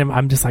 something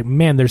I'm just like,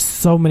 man, there's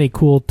so many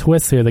cool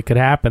twists here that could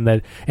happen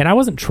and I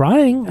wasn't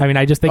trying. I mean,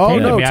 they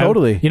came to me.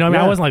 Totally.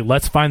 I wasn't like,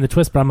 let's find the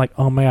twist, but I'm like,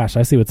 oh my gosh,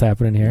 I see what's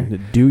happening here.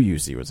 Do you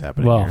see what's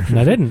happening here? Well,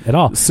 I didn't at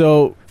all.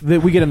 So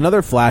we get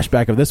another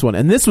flashback of this one,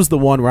 and this was the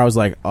one where I was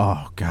like,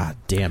 oh god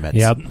damn it.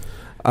 Yep.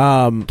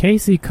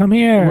 Casey, come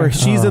here. Where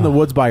she's in the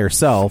woods by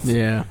herself.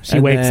 Yeah, she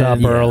wakes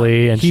up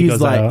early, and she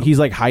goes out. He's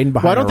like hiding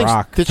behind a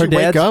rock. Did she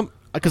wake up?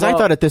 Because I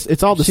thought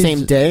it's all the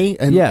same day,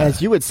 and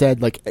as you had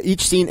said, like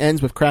each scene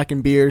ends with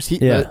cracking beers.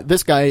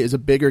 This guy is a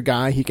bigger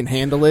guy; he can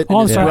handle it.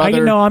 Oh, sorry.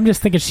 I'm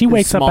just thinking she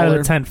wakes up out of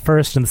the tent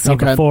first in the scene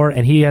before,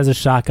 and he has a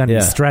shotgun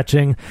and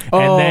stretching,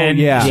 and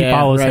then she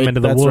follows him into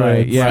the woods.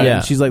 Right. Yeah.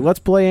 And she's like, "Let's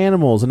play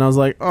animals," and I was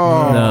like,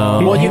 "Oh,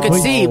 no." Well, you could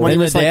see when he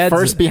was like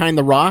first behind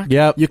the rock.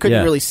 Yep. You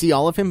couldn't really see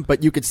all of him,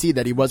 but you could see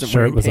that he wasn't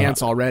wearing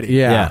pants already.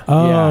 Yeah.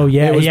 Oh,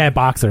 yeah,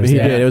 boxers. He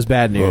did. It was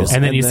bad news.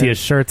 And then you see his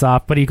shirt's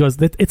off, but he goes,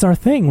 "It's our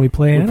thing. We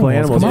play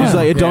animals." He's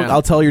like, "Don't."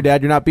 I'll tell your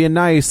dad you're not being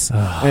nice,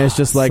 and it's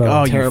just like,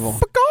 so terrible,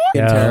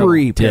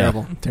 creep,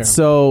 terrible.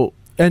 So,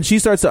 and she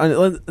starts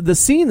to the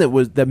scene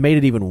that made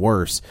it even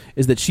worse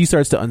is that she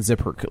starts to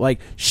unzip her,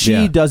 like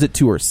she does it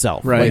to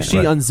herself, right? Like she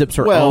unzips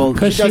her own. Well,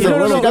 because she doesn't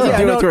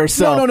do it to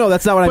herself. No,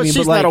 that's not what I mean.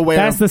 She's but not aware.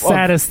 That's the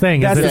saddest thing.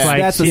 That's the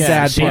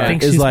sad part. She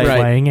thinks she's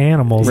playing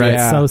animals. Right.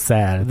 It's so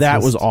sad.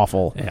 That was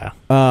awful. Yeah.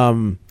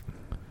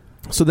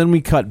 So then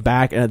we cut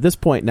back, and at this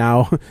point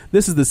now,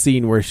 this is the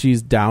scene where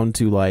she's down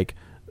to like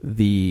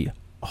the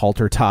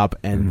halter top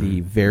and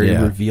the very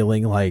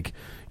revealing, like,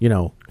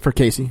 for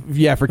Casey.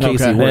 Yeah, for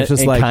Casey. Where it's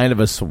just like kind of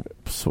a sweater.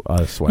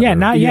 Yeah,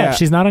 not yet.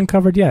 She's not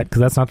uncovered yet because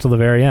that's not till the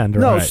very end.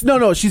 Right?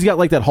 No. She's got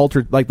like that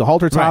halter, like the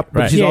halter top,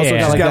 but she's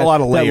also got a lot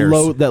of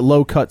layers. That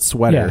low cut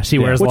sweater. Yeah, she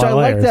wears a lot of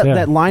layers. Which I like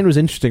that line was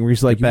interesting. Where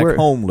she's like, back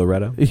home,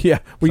 Loretto. Yeah,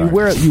 well,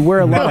 you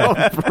wear a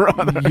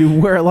lot. You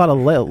wear a lot of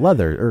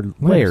leather or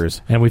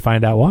layers, and we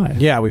find out why.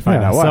 Yeah, we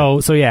find out why.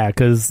 So yeah,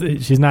 because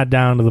she's not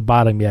down to the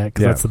bottom yet.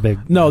 Because that's the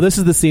big. No, this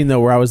is the scene though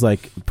where I was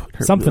like,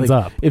 something's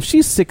up. If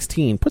she's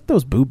 16, put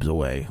those boobs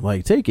away.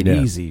 Like, take it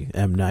easy,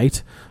 M.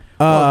 Night.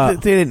 They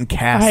didn't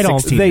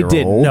cast. They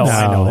didn't. No,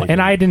 I know.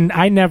 And I didn't.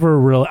 I never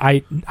really.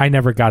 I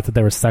never got that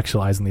they were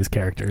sexualizing these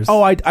characters.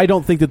 Oh, I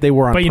don't think that they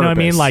were on But you know what I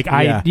mean? Like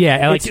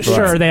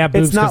sure they have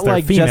boobs. It's not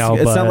like female.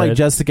 It's not like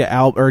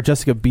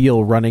Jessica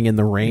Biel running in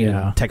the rain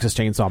in Texas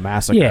Chainsaw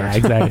Massacre. Yeah,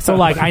 exactly. So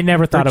like I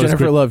never thought it was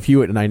Jennifer Love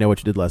Hewitt and I Know What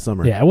You Did Last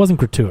Summer. Yeah, it wasn't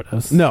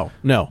gratuitous. No.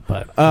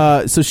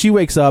 But so she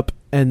wakes up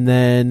and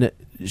then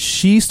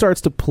she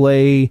starts to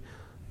play,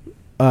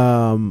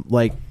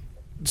 like.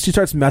 She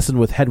starts messing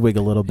with Hedwig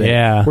a little bit.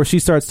 Yeah. Where she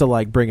starts to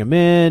like bring him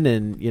in,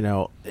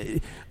 and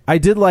I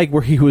did like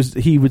where he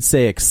would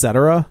say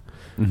etc.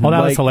 Mm-hmm. Well,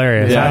 that was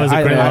hilarious. Yeah. That was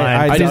a great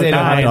line. I just ate a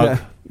hot dog.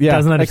 Yeah,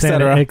 doesn't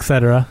understand it,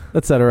 etc.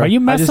 etc. Are you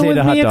messing with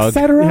me,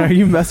 etc.? Are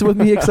you messing with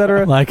me,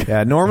 etc.?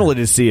 Normally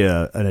to see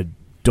an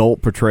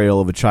adult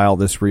portrayal of a child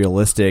this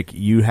realistic,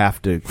 you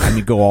have to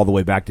go all the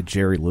way back to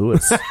Jerry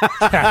Lewis.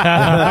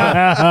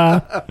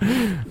 But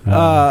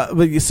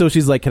so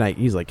she's like,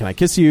 he's like, can I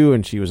kiss you?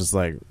 And she was just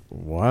like,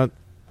 what?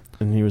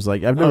 And he was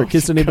like, I've never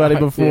kissed anybody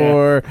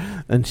before.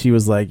 Yeah. And she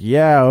was like,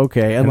 yeah,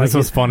 okay. And like, this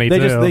was funny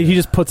too. He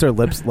just puts her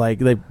lips like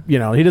he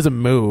doesn't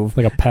move,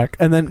 like a peck.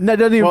 And then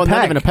doesn't even peck.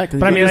 Not even a peck.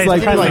 But I mean, he's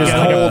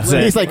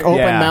like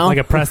open mouth, like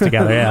a press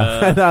together.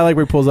 Yeah. And I like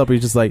where he pulls up. He's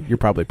just like, you're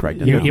probably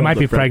pregnant. You might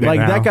be pregnant. Like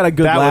now. That got a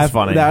good laugh. That was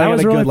funny. That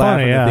was really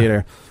funny. In the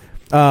theater.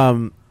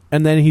 And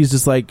then he's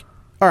just like,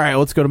 all right,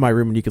 let's go to my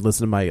room and you can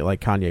listen to my like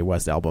Kanye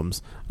West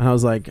albums. And I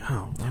was like,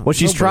 well,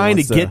 she's trying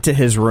to get to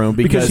his room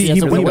because he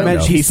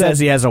says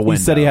he has a window. He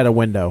said he had a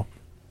window.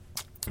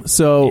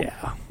 So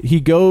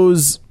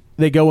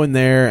they go in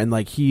there and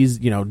like he's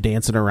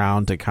dancing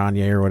around to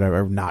Kanye or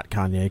whatever, not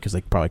Kanye because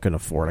they probably couldn't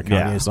afford a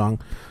Kanye song,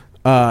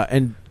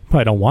 and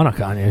probably don't want a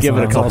Kanye give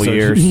song. It a couple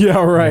years.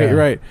 Yeah,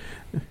 right.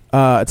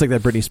 It's like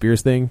that Britney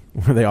Spears thing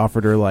where they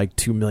offered her like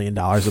 $2 million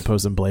to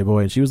pose in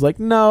Playboy, and she was like,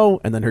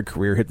 no. And then her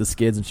career hit the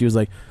skids, and she was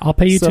like, I'll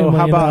pay you $2 million.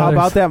 How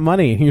about that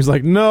money? And he was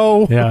like,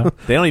 no. Yeah,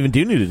 they don't even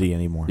do nudity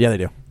anymore. Yeah, they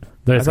do.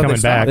 It's coming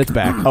back. It's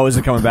back. Oh, is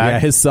it coming back? Yeah,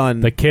 his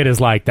son. The kid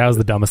is like, that was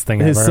the dumbest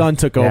thing ever. His son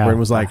took over and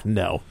was like,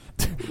 no.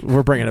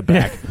 We're bringing it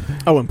back.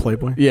 In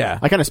Playboy. Yeah,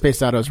 I kind of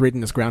spaced out. I was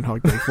reading this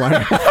Groundhog Day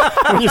flyer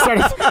when you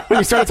started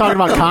talking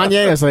about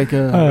Kanye. I was like,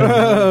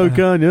 Kanye.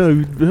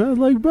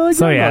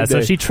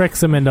 So she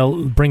tricks him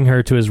into bring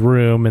her to his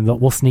room, and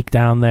we'll sneak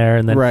down there,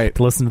 and then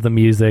to listen to the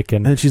music.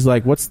 And she's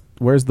like,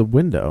 where's the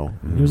window?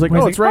 And he was like,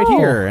 it's right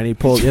here. And he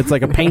pulled. It's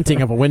like a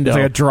painting of a window. It's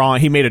like a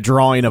drawing. He made a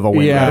drawing of a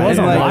window. Yeah, it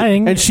wasn't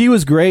lying. And she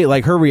was great.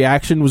 Like her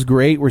reaction was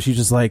great, where she's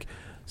just like,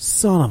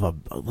 son of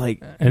a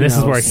like. And this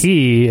is where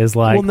he is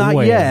like, well,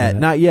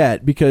 not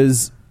yet,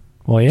 because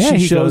she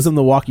shows him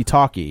the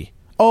walkie-talkie.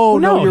 Oh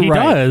no, you're he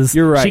right. does.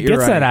 You're right. She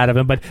gets that out of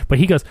him, but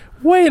he goes,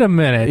 wait a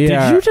minute.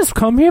 Yeah. Did you just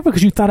come here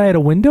because you thought I had a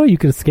window you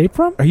could escape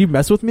from? Are you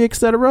messing with me,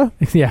 etc.?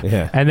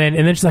 Yeah. And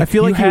then she's like, I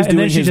feel like he was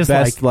doing his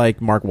best like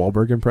Mark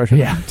Wahlberg impression.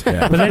 Yeah.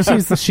 But then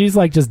she's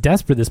like just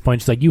desperate at this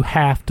point. She's like, you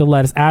have to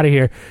let us out of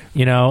here,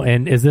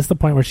 and is this the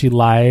point where she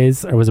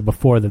lies, or was it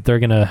before that they're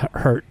gonna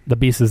hurt the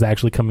beast is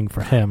actually coming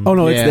for him? Oh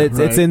no,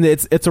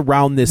 it's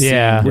around this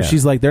scene where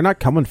she's like, they're not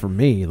coming for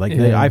me. Like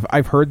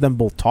I've heard them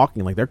both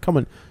talking, like they're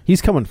coming. He's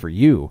coming for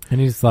you.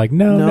 And he's like,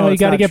 no, you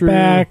got to get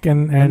back.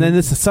 And then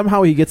this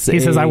somehow he gets. He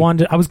says, I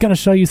was going to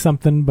show you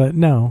something, but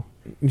no.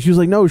 And she was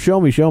like, no, show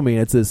me.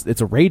 And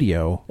it's a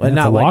radio, and it's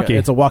not a walkie.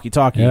 It's a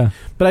walkie-talkie. Yeah.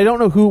 But I don't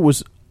know who it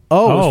was.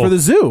 Oh, it's for the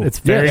zoo. It's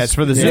very. It's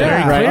for the zoo.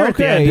 Yeah, right.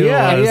 Okay. The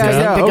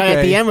guy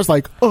at the end was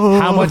like, "Oh,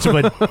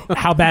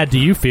 how bad do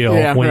you feel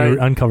when you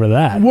uncover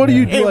that? What do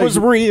you? It was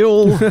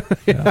real."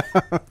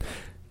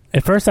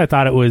 At first, I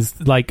thought it was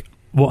like.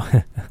 Well,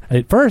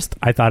 at first,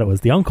 I thought it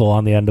was the uncle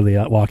on the end of the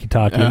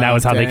walkie-talkie, and that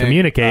was how they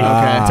communicate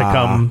to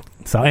come.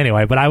 So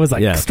anyway, but I was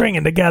like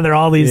stringing together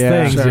all these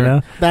things, you know.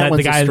 That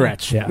one's a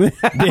stretch.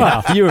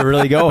 Yeah, you were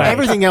really going.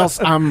 Everything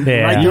else, I'm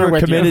right you there were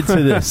with committed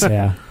to this.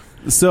 Yeah.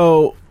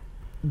 So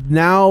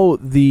now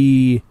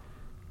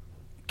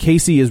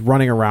Casey is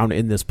running around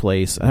in this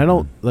place, and I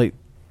don't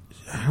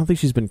think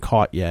she's been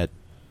caught yet.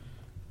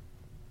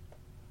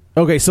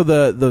 Okay, so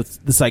the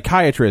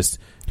psychiatrist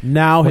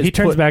now he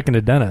turns back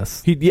into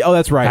Dennis.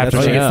 That's right.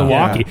 After she gets the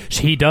walkie,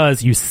 he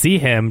does. You see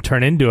him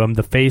turn into him.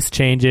 The face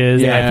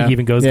changes. I think he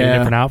even goes to a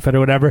different outfit or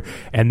whatever.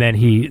 And then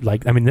he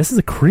this is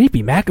a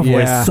creepy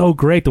McAvoy. Is so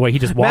great the way he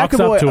just walks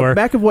up to her.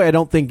 McAvoy, I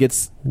don't think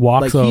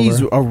walks over.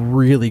 He's a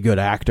really good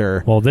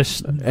actor. Well,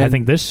 I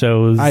think this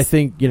shows. I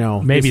think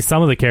maybe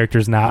some of the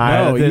characters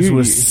not. This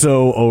was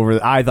so over.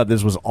 I thought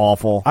this was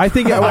awful. I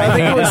think it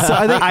was.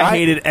 I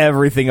hated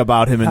everything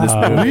about him in this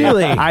movie.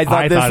 Really, I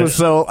thought this was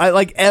so.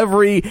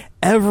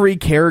 Every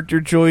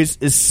character choice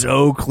is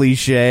so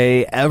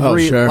cliche.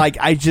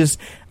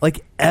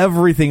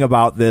 Everything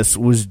about this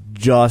was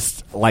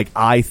just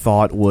I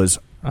thought was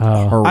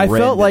horrendous. I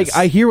felt like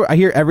I hear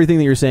everything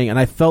that you're saying, and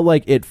I felt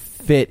like it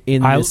fit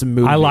in this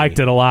movie. I liked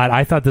it a lot.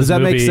 I thought this. Does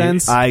that make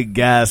sense? I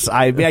guess.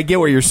 I get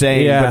what you're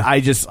saying, but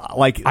I just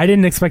I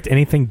didn't expect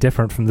anything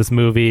different from this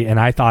movie, and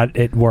I thought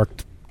it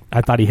worked.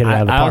 I thought he hit it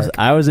out of the park.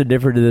 I was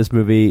indifferent to this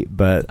movie,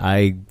 but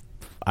I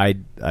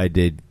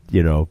did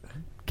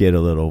get a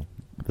little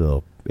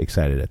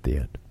excited at the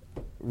end.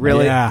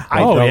 Really? Yeah.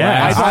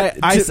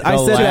 I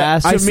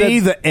said to me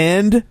the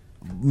end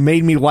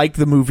made me like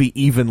the movie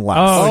even less.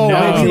 Oh, no.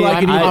 Made me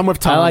like it even with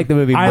Tom. I like the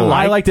movie more.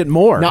 I liked it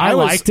more. No, I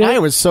liked it. I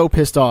was so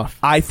pissed off.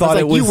 I thought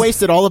it was you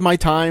wasted all of my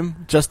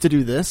time just to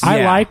do this.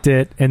 I liked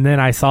it, and then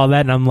I saw that,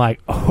 and I'm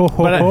like, but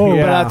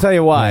I'll tell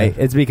you why. Yeah.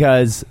 It's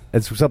because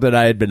it's something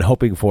I had been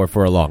hoping for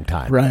a long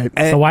time. Right.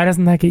 So why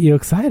doesn't that get you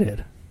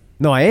excited?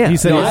 No, I am. He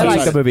said I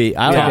like the movie.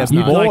 I like it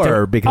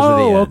more because of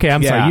the end. Okay.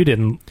 I'm sorry, you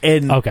didn't.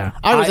 Okay.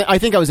 I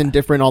think I was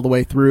indifferent all the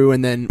way through,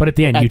 and then but at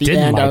the end,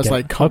 I was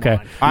like, come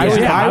on.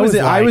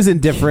 I was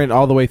indifferent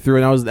all the way through,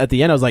 and I was at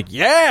the end. I was like,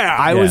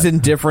 I was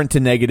indifferent to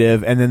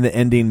negative, and then the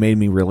ending made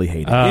me really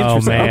hate it. Oh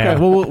man.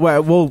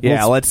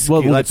 Okay. Let's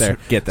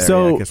get there.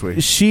 So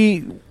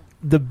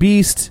the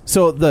Beast.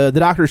 So the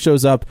doctor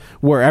shows up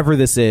wherever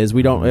this is.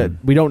 We don't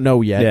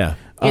know yet. Yeah.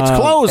 It's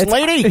closed,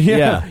 lady.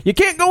 Yeah. You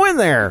can't go in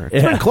there.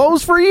 It's been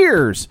closed for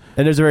years.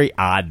 And there's a very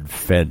odd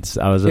fence.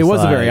 It was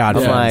a very odd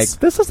fence. Like,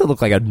 this doesn't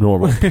look like a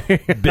normal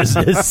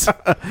business.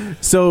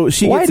 So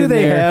she why gets do in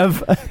they there.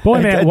 have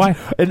Boy, man, why?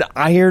 an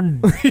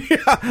iron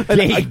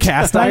a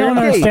cast iron? I don't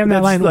understand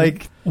that line.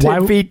 Like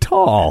 10 feet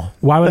tall.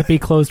 Why would it be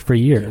closed for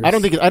years? I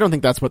don't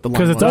think that's what the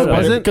line was.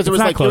 Because it was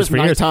like closed it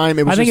was nighttime.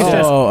 It was it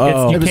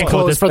was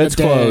closed for the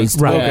day.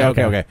 Closed. Right.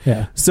 Okay.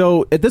 Yeah.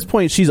 So at this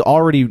point, she's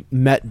already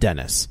met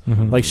Dennis.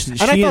 Like she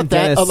and I thought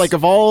that Dennis,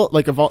 of all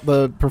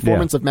the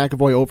performance of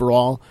McAvoy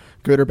overall,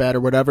 good or bad or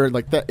whatever,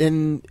 like that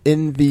in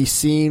the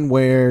scene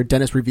where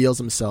Dennis reveals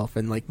himself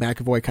and like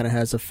McAvoy kind of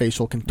has a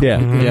facial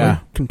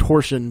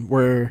contortion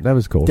where that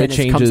was cool.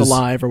 Dennis comes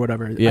alive or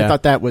whatever. Yeah. I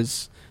thought that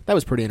was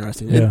pretty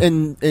interesting. Yeah.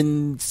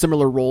 In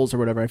similar roles or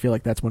whatever, I feel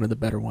like that's one of the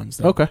better ones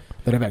that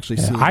I've actually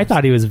seen. I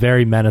thought he was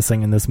very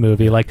menacing in this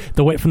movie. Like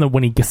the way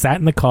when he sat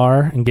in the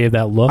car and gave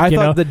that look. I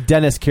thought the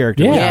Dennis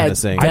character was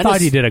menacing. I thought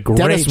he did a great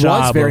Dennis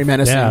job. Was very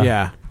menacing.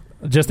 Yeah.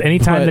 Just any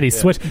time that he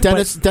switched.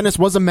 Dennis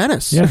was a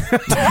menace. Yeah.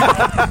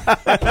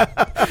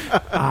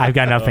 I've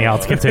got nothing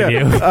else.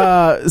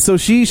 Continue. So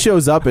she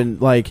shows up and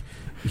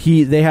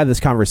they have this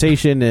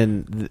conversation,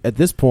 and at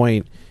this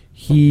point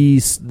he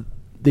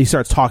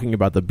starts talking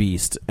about the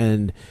Beast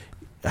and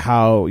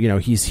how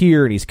he's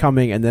here and he's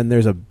coming, and then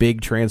there's a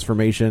big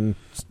transformation.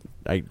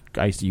 I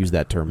used to use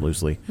that term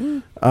loosely.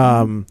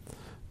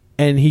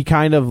 And he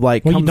kind of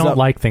you comes don't up,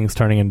 like things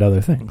turning into other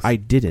things. I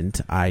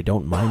didn't. I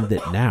don't mind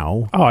it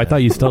now. Oh, I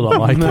thought you still don't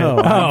like it.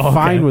 I'm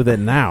fine with it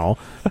now.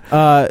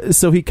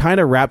 So he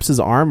kind of wraps his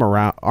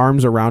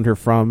arms around her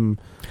from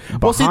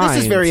behind. Well, see, this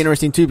is very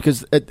interesting too,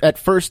 because at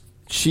first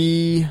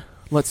she,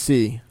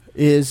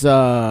 is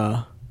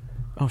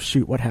oh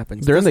shoot, what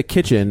happens? They're in the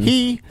kitchen.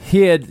 He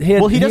hasn't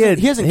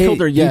killed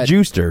her yet. He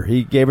juiced her.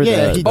 He gave her he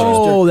juiced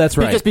her. That's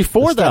right. Because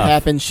before that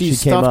happened, she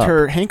stuffed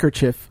her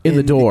handkerchief in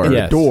the door. In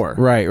the door.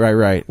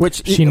 Right.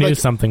 Which she knew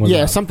something was up.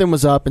 Yeah, something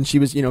was up, and she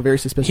was very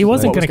suspicious. He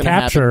wasn't going to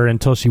capture her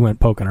until she went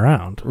poking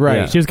around. Right.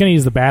 Yeah. She was going to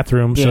use the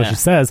bathroom, so she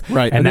says.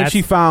 Right. And then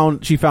she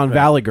found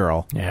Valley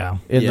Girl. Yeah.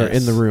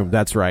 In the room.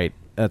 That's right.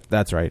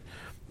 That's right.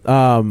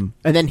 And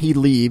then he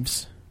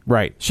leaves.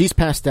 Right. She's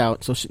passed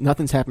out, so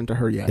nothing's happened to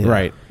her yet. Yeah.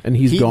 Right. And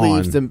he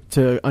leaves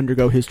to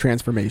undergo his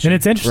transformation. And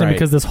it's interesting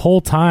because this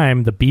whole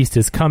time the Beast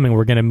is coming.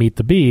 We're going to meet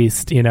the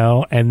Beast,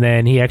 and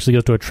then he actually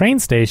goes to a train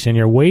station.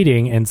 You're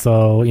waiting, and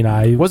so,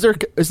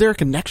 is there a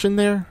connection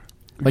there?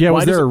 Like,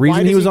 was there a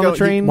reason he was on the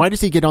train? Why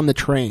does he get on the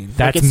train?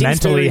 That's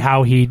mentally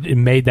how he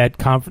made that.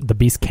 The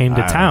beast came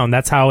to town.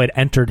 That's how it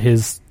entered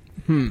his.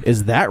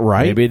 Is that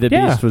right? Maybe the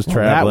beast was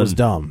traveling. That was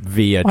dumb.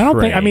 Via I don't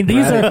train. think. I mean,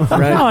 these are.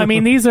 Right. No, I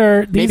mean these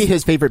are. Maybe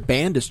his favorite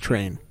band is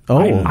Train.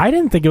 Oh, I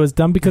didn't think it was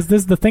dumb because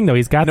this is the thing though.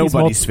 He's got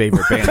nobody's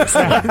favorite band is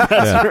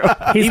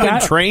Train. Even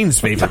Train's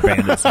favorite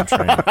band is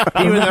Train.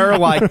 Even they're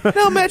like,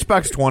 no,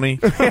 Matchbox 20.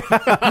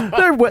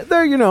 they're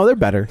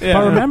better. Yeah.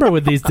 But remember,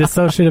 with these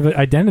dissociative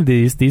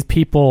identities, these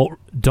people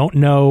don't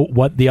know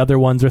what the other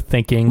ones are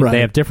thinking. Right. They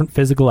have different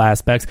physical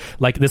aspects.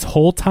 Like this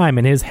whole time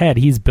in his head,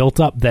 he's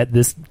built up that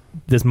this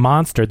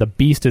monster, the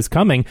beast, is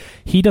coming.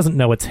 He doesn't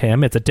know it's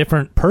him. It's a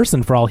different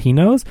person for all he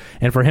knows.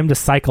 And for him to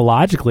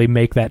psychologically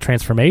make that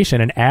transformation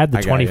and add the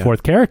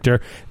 24th character,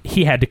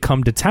 he had to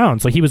come to town.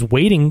 So he was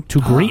waiting to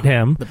greet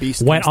him, the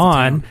beast went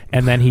on,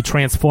 and then he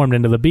transformed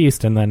into the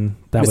beast, and then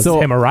that was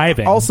him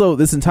arriving. Also,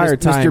 this entire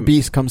time... Mr.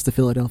 Beast comes to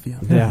Philadelphia.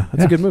 Yeah,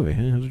 that's a good movie.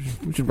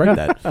 We should write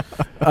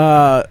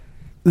that.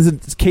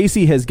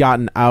 Casey has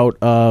gotten out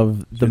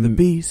of the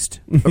beast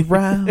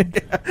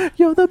around.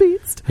 You're the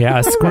beast. Yeah,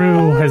 a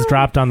screw has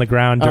dropped on the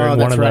ground during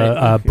one of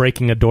the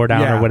breaking a door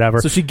down or whatever.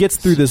 So she gets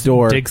through this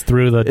door, digs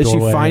through the doorway.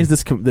 And she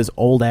finds this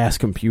old ass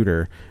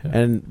computer,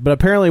 but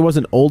apparently it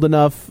wasn't old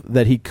enough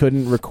that he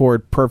couldn't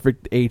record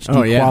perfect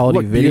HD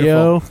quality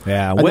video. Beautiful.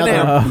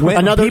 Yeah,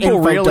 another people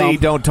really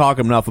don't talk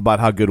enough about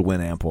how good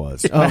Winamp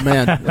was. Oh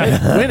man,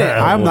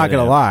 Winamp. I'm not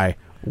gonna lie,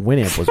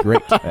 Winamp was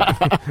great.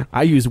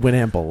 I use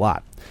Winamp a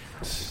lot.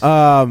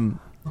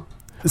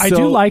 I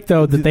do like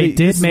though that they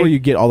did make where you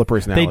get all the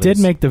personalities. They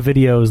did make the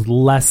videos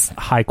less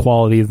high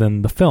quality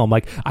than the film.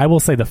 Like I will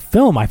say, the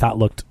film I thought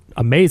looked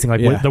amazing.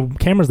 Like with the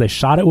cameras they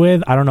shot it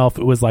with, I don't know if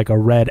it was like a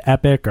Red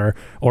Epic or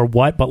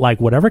what, but like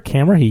whatever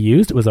camera he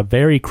used, it was a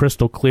very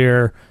crystal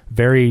clear,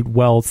 very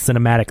well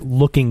cinematic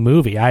looking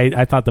movie.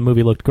 I thought the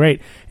movie looked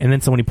great. And then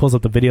so when he pulls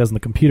up the videos on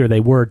the computer, they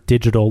were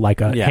digital, like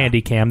a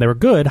handy cam. They were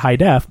good, high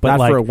def, but not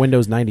like, for a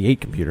Windows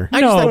 98 computer.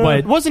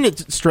 But wasn't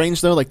it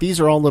strange though? Like these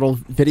are all little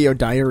video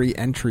diary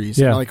entries.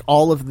 Yeah. And, like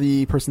all of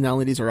the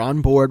personalities are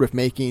on board with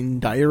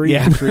making diary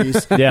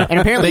entries. Yeah, and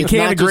apparently they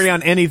can't agree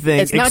on anything.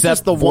 It's except not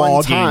just the vlogging.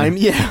 one time.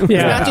 Yeah, it's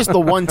not just the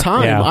one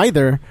time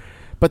either.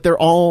 But they're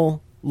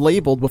all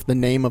labeled with the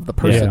name of the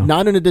person,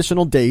 not an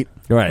additional date.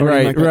 Right.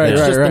 Well,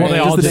 they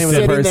all just the name of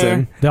the person.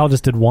 There. They all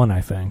just did one,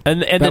 I think.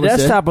 And the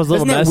desktop was a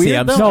little messy.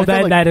 Weird, no,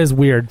 that is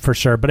weird for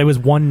sure. But it was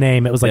one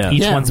name. It was like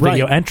each one's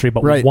video entry,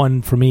 but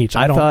one from each.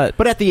 I thought.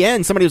 But at the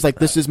end, somebody was like,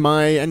 "This is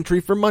my entry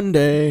for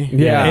Monday."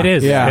 Yeah, it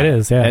is. Yeah, it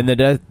is. Yeah. And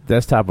the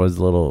desktop was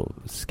a little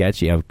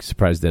sketchy. I'm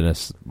surprised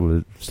Dennis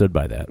stood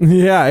by that.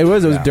 Yeah, it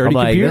was. It was a dirty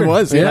computer. It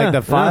was. Yeah. Like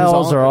the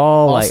files are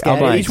all like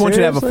each one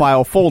should have a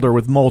file folder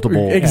with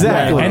multiple.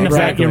 Exactly. And the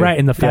fact you're right.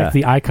 And the fact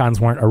the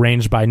icons weren't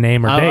arranged by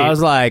name or date. I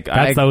was like,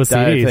 that's those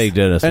CDs. I think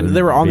Dennis and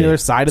they were on the other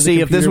side of the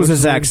computer. See, if this was a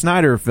Zack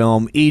Snyder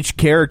film, each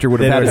character would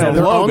have had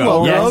their own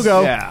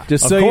logo. Yes.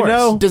 Just so you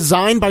know,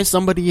 designed by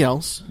somebody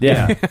else.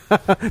 Yeah,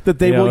 that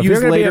they will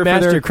use later for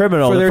their master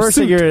criminal. The first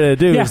thing you're going to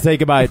do is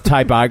think about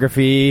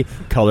typography,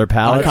 color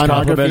palette,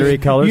 complementary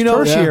colors,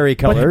 tertiary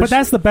colors. But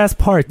that's the best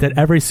part, that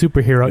every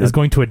superhero is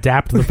going to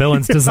adapt the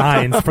villain's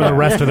designs for the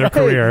rest of their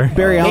career.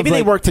 Maybe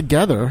they work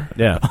together.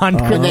 Yeah, and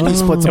then he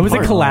splits them. Was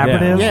it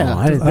collaborative?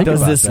 Yeah.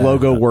 Does this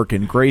logo work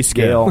in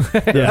grayscale?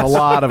 There's a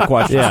lot of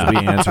questions to be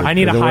answered. I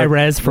need a high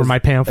res for my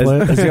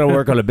pamphlet. It's going to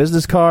work on a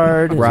business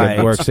card. Right. It's going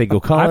to work single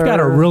color. I've got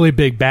a really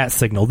big bat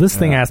signal. This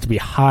thing has to be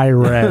high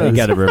res. You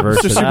got to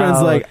reverse it Superman's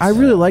out. like, I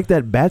really like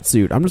that bat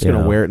suit. I'm just going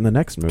to wear it in the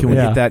next movie. Can we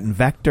get that in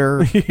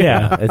vector?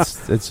 Yeah.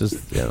 It's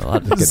just a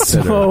lot to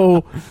consider.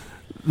 So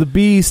the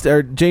Beast,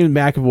 or James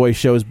McAvoy,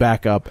 shows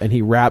back up and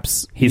he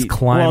raps. He's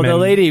climbing. Well,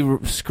 the lady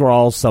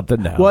scrawls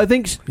something down. Well, I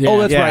think.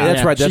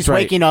 That's right. She's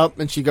waking up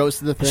and she goes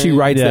to the thing. She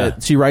writes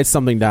it. She writes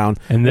something down.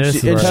 And this she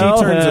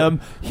turns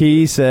him.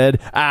 He said,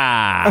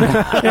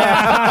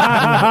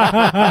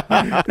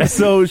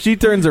 So she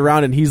turns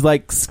around and he's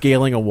like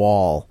scaling a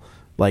wall.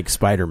 Like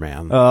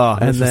Spider-Man. Oh,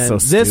 and this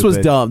was so this was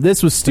stupid. dumb.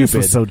 This was stupid. This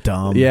was so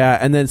dumb. Yeah,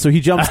 and then so he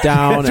jumps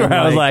down. and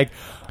I was like,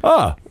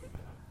 oh,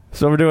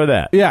 so we're doing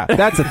that. yeah,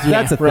 that's a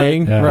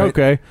thing. Yeah. Right.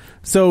 Okay,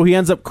 so he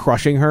ends up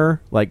crushing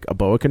her like a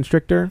boa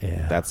constrictor.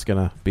 Yeah. That's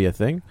gonna be a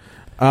thing.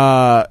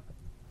 And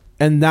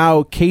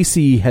now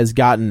Casey has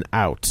gotten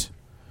out.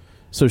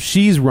 So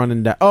she's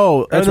running down.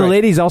 Oh, that's the right.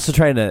 lady's also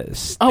trying to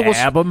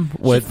stab him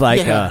with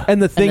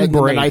and the thing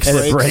breaks.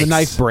 The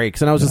knife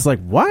breaks. And I was just like,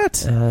 what?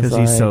 Because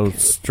he's so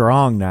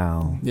strong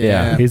now.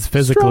 Yeah. He's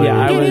physically.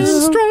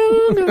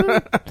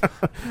 stronger.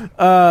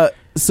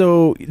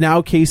 So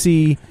now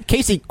Casey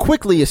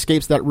quickly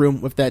escapes that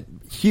room with that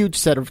huge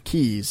set of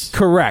keys.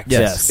 correct.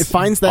 Yes. It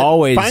finds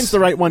Always.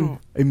 the right one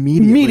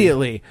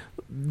immediately.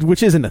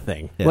 Which isn't a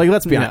thing. Like,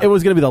 let's be honest. It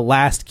was going to be the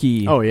last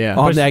key. Oh, yeah.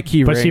 on that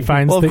key But ring. she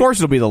finds. Well, of course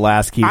it'll be the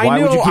last key.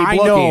 Why would you keep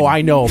looking?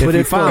 I know. If But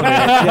you if found it,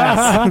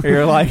 yes.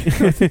 You're like,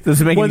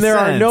 doesn't make when any there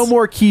sense. are no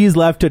more keys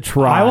left to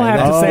try. I will have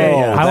to say,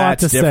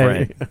 that's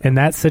different. in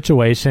that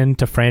situation,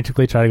 to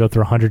frantically try to go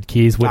through 100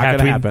 keys would Not have to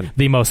gonna be happen.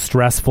 the most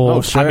stressful.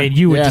 Oh, sure. I mean,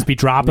 you would Yeah. just be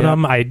dropping Yeah.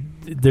 them.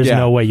 There's Yeah.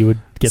 no way you would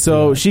get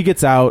so through that. she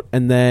gets out,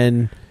 and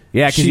then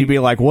Yeah, because you'd be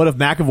like, what if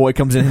McAvoy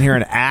comes in here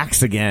and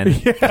acts again?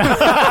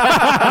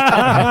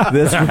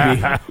 This would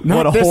be Not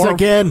what a this horrible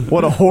again.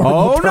 What a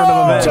horrible turn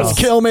of events. Just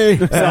kill me.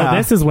 So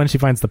this is when she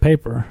finds the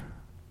paper.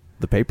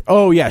 the paper.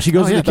 Oh yeah, she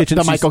goes to the kitchen.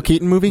 The Michael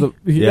Keaton movie.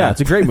 Yeah,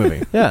 it's a great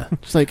movie. Yeah.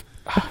 She's like,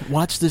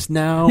 watch this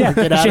now. Yeah,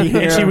 Get out of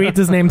here. she reads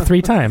his name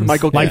 3 times,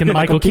 like in the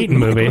Michael Keaton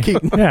movie. Michael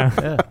Keaton. Yeah,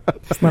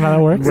 that's not how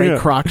that works. Ray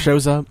Kroc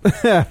shows up.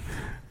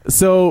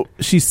 So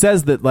she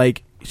says that,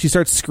 like, she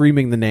starts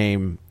screaming the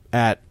name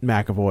at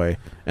McAvoy,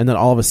 and then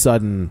all of a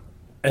sudden,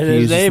 And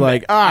he's his just name,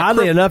 like,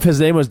 oddly enough, his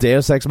name was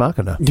Deus Ex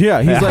Machina.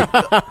 yeah, he's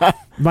like,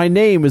 my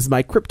name is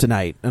my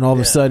kryptonite, and all of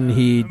a sudden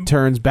he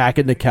turns back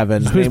into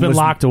Kevin, Who's been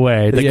locked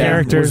away. The Yeah.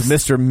 characters,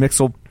 Mr.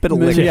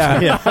 Mixel-Piddle-Lick. Yeah.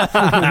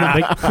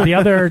 the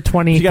other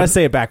 20. You gotta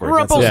say it backwards.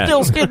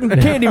 Rumpelstiltskin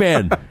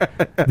Candyman.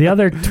 The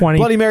other 20.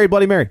 Bloody Mary,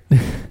 Bloody Mary.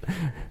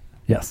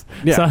 Yes.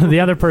 Yeah. So the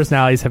other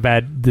personalities have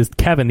had this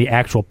Kevin, the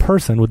actual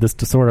person with this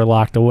disorder,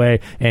 locked away,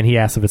 and he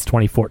asks if it's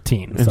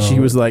 2014. And so she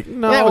was like,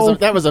 no.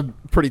 That was a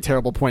pretty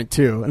terrible point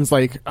too. And it's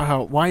like,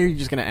 why are you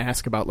just going to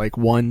ask about like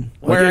one?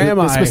 Where like, am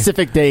the I?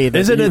 specific day? That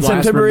Isn't you it last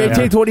September remember?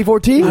 18th,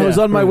 2014? I was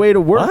on my way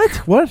to work.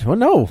 What? Well,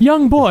 no.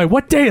 young boy,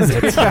 what day is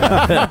it?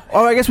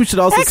 Oh, I guess we should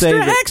also say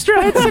that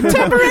Extra! It's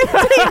September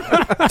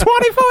 18th,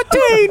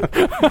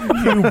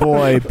 2014. You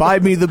boy, buy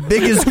me the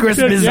biggest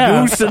Christmas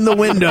Yeah. goose in the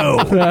window.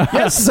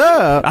 yes,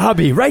 sir. I'll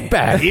be right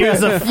back.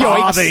 Here's a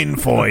farthing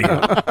for you.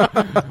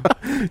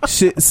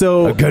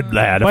 So A good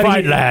lad, a But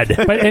fine he- lad.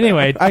 But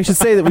anyway, I should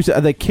say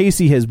that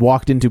Casey has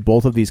walked into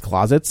both of these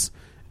closets,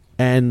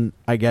 and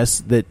I guess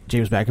that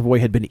James McAvoy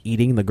had been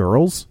eating the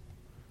girls.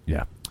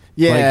 Yeah.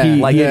 Yeah,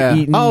 Like he had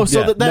eaten- Oh, so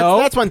Yeah. that's No,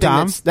 one thing.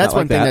 Tom, That's not one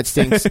like thing that. that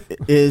stinks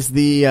is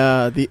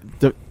the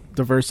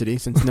diversity.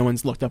 Since no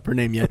one's looked up her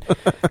name yet,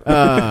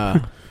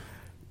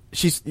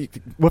 she's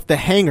with the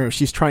hanger.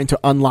 She's trying to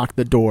unlock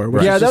the door.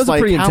 where Yeah, she's that just was a like,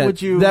 pretty how intense.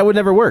 would you? That would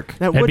never work.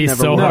 That it'd would be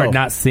never so work. hard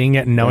not seeing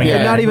it and knowing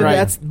Yeah. it. Not even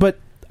right. but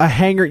a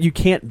hanger, you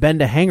can't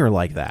bend a hanger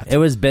like that. It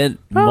was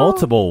bent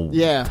multiple.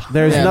 Yeah,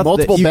 There's yeah, nothing-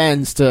 multiple you-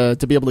 bends to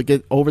be able to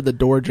get over the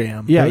door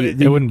jam. Yeah,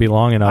 It It wouldn't be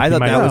long enough. I He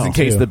thought might that was have in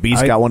case to. the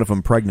beast got one of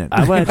them pregnant.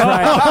 I'm going to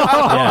try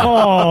it.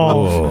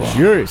 Oh,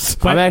 Yes.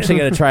 I'm actually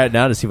going to try it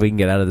now to see if we can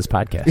get out of this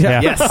podcast. yeah.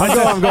 Yes.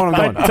 I'm going.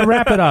 But to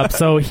wrap it up,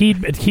 so he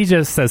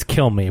just says,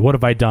 "Kill me." What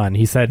have I done?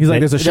 He said, He's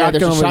like, that- there's a Yeah, shotgun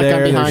there's a over shotgun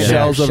there. behind There's it.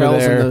 shells over Shells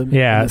there. in the-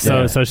 yeah.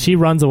 So she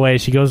runs away.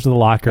 She goes to the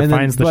locker, And then-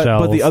 finds the but,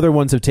 shells. But the other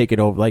ones have taken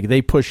over. Like,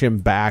 they push him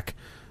back.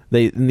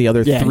 And the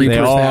other Yeah, three they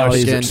all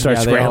personalities start they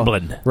all-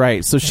 scrambling.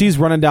 right. So she's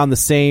running down the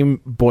same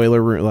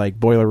boiler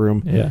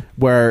room, Yeah.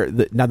 where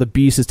now the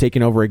beast is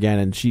taking over again,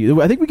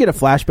 and I think we get a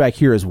flashback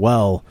here as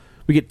well.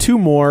 We get 2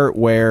 more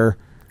where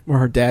Where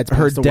her dad's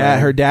her passed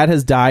away. dad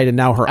has died, and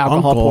now her Alcohol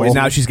uncle poisoning.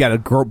 Now she's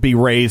got to be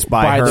raised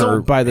by the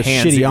shitty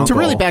handsy uncle. To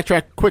really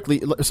backtrack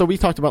quickly, so we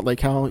talked about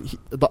like how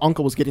the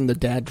uncle was getting the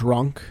dad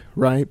drunk,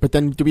 right? But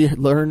then do we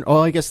learn?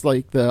 Oh, I guess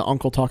like the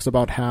uncle talks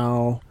about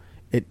how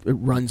it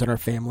runs in our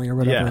family or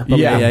whatever. Yeah. But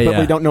Yeah. but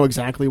we don't know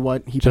exactly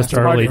what he Just passed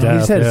away early from. death.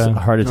 He said it's Yeah. a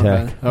heart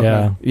attack.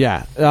 Okay.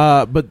 Yeah.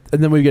 Yeah, and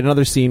then we get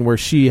another scene where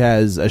she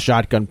has a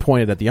shotgun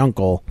pointed at the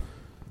uncle.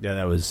 Yeah,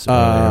 that was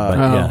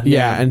Yeah,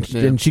 Yeah.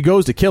 and she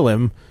goes to kill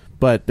him,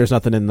 but there's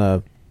nothing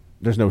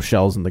there's no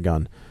shells in the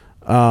gun.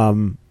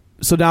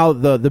 So now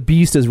the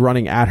beast is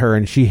running at her,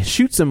 and she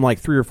shoots him like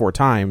 3 or 4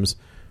 times,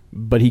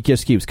 but he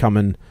just keeps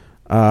coming.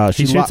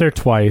 He shoots her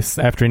twice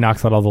after he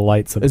knocks out all the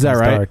lights. Is that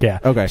right? Dark. Yeah.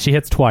 Okay. She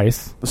hits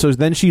twice. So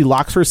then she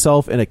locks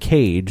herself in a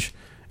cage,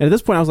 and at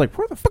this point I was like,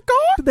 where the fuck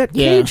did that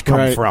cage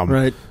come from?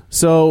 Right.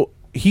 So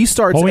he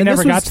starts. Well, we and never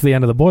this got was- to the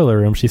end of the boiler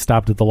room. She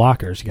stopped at the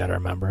lockers. You got to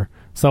remember.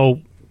 So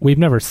we've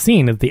never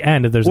seen at the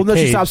end if there's Well, a no,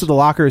 cage. she stops at the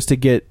lockers to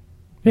get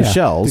the Yeah.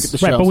 shells. To get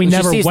the Right, shells. but we And she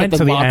never sees went that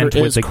to the locker end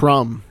with is the-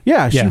 Crumb.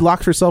 Yeah, she Yeah.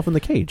 locks herself in the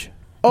cage.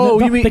 The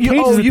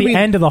cage is at the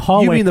end of the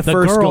hallway. You mean the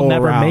first girl go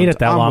never around. made it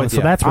that I'm long, with so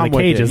you. that's where I'm the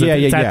with cage you. is. Yeah,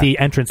 It's yeah, at yeah. the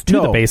entrance to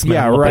No, the basement.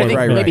 yeah, of the right, boiler.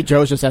 right, Yeah. Maybe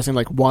Joe's just asking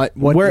like, what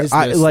where is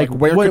I, this? like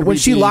where when, could when we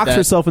she be locks that-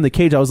 herself in the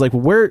cage, I was like,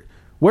 where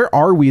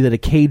are we that a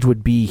cage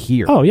would be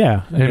here? Oh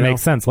yeah, and You it know?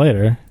 makes sense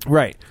later.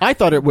 Right. I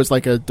thought it was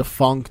like a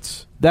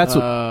defunct. That's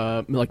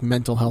like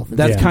mental health.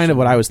 That's institution. kind of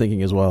what I was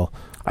thinking as well.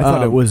 I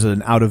thought it was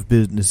an out of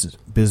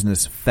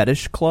business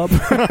fetish club.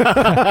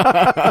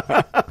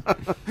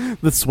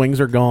 The swings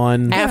are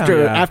gone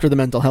after the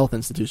mental health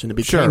institution. It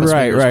became Sure. a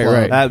swingers Right.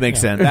 club. That makes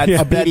sense. That, A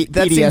that, BD-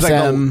 that seems like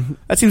BDSM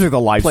that seems like the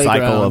life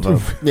cycle of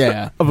playground. a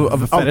Yeah.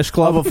 of a fetish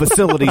club. of a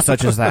facility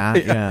such as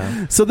that.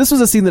 Yeah. So this was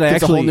a scene that I It's a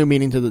actually whole new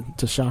meaning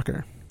to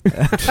Shocker.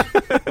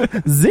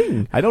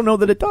 zing. I don't know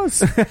that it does.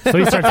 So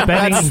he starts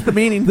bending. That's the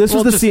meaning. This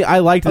Well, was the just scene I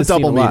liked. a This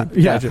scene double a lot.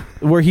 meaning. Yeah, Gotcha.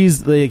 where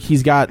he's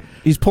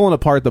pulling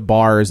apart the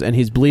bars and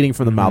he's bleeding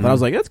from the mouth. And I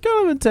was like, that's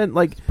kind of intense.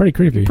 Like Pretty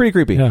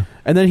creepy. Yeah.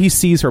 And then he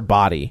sees her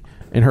body.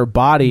 And her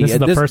body. This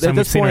is at the first time at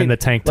we've this seen her in point,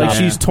 the tank Like top.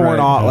 she's torn Right.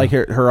 off. Yeah. Like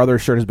her other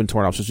shirt has been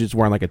torn off, so she's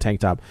wearing like a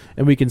tank top.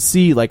 And we can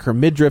see like her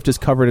midriff is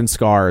covered in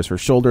scars. Her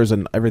shoulders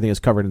and everything is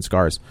covered in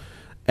scars.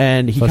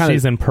 And he So kind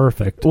she's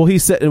imperfect. Well, he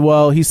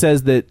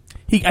says that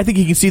I think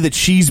he can see that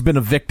she's been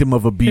a victim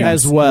of abuse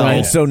as well.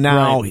 And so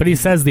now, But he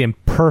says the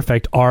imperfect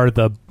imperfect are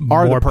the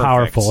more perfect.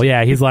 powerful.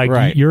 Yeah, he's like,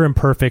 Right. you're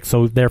imperfect,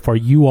 so therefore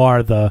you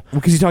are the...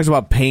 Because he talks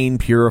about pain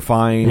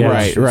purifying. Yeah.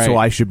 Right. So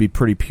I should be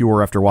pretty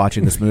pure after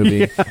watching this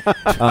movie.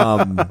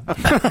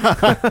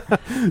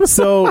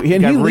 So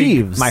and he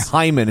leaves. My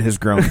hymen has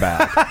grown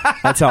back.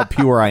 That's how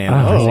pure I am.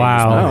 Oh,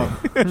 wow.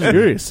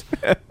 Jeez.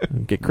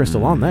 Get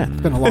Crystal on that.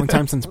 It's been a long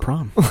time since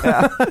prom.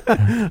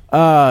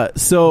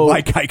 So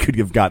Like I could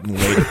have gotten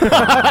laid.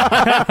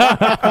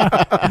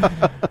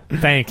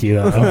 Thank you.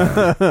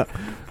 Though.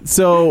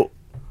 So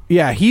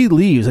yeah, he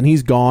leaves and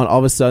he's gone. All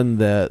of a sudden,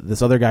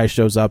 this other guy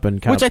shows up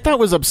and Which I thought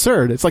was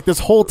absurd. It's like this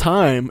whole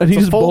time, And he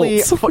it's just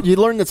fully, bolts. you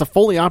learn it's a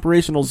fully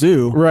operational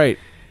zoo, right.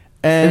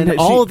 and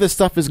all of this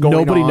stuff is going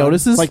on. Nobody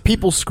notices? Like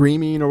people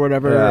screaming or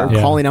whatever, Yeah.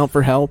 or calling out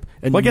for help.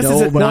 And Well, I guess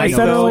it's at nobody night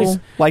knows.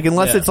 though. Like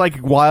unless it's like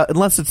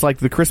unless it's like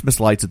the Christmas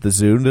lights at the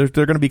zoo, they're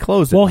going to be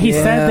closed. Well, he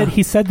said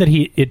that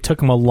it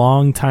took him a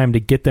long time to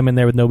get them in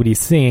there with nobody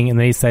seeing, and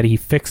then he said he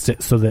fixed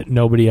it so that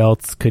nobody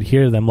else could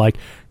hear them. Like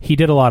he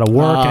did a lot of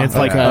work, and it's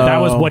like that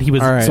was what he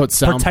was So it's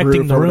protecting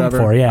soundproof the or room whatever.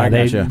 for. Yeah, I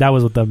gotcha. that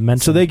was what the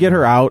mention. So they get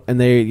her out and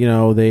they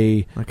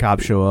the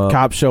cops show up.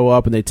 cops show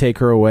up and they take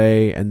her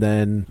away and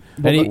then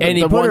And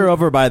he put her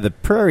over by the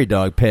prairie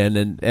dog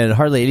pen, and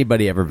hardly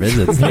anybody ever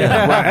visits.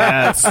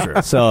 That's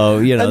true. So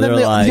and they're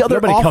then like, the other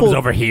nobody awful, comes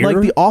over here.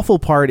 Like the awful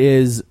part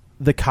is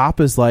the cop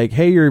is like,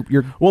 "Hey, you're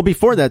Well,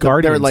 before that, they're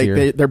Guardians like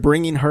here. they're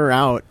bringing her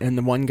out, and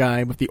the one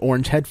guy with the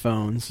orange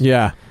headphones,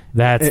 yeah."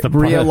 that's it the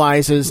part.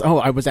 realizes,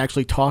 I was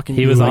actually talking.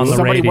 He to was you. on the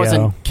somebody radio.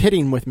 wasn't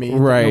kidding with me.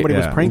 Right, Nobody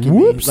yeah. was pranking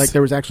Whoops. me. Like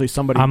there was actually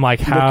somebody. I'm like,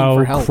 looking how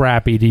for help.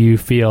 crappy do you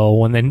feel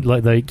when then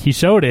like he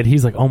showed it?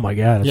 He's like, oh my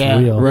god, it's Yeah.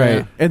 real. Right.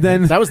 Yeah. And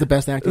then That was the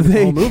best acting in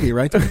the whole movie,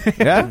 right?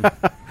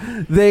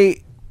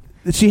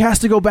 she has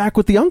to go back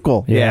with the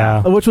uncle.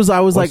 Yeah. Which was that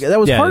was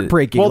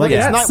heartbreaking. Well, like,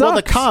 it's that not. Well, the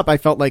sucks. cop, I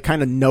felt like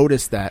kind of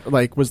noticed that.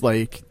 Like was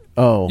like,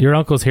 Oh. Your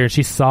uncle's here.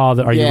 She saw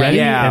that. Are you Yeah. ready?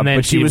 Yeah, and then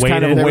but she was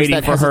kind of waited. waiting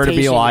that for her to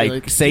be hesitation,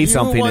 like, say "Do you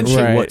something, want and she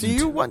to- wouldn't. Do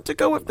you want to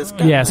go with this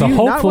guy? Yeah, so Do you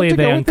not want hopefully to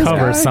they go with this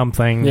uncover guy?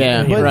 something.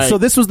 Yeah, But, right. So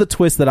this was the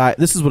twist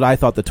this is what I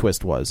thought the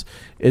twist was,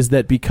 is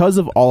that because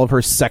of all of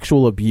her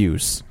sexual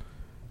abuse,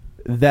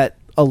 that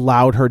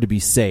allowed her to be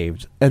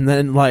saved. And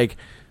then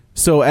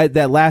so at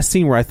that last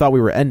scene where I thought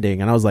we were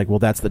ending, and I was like, well,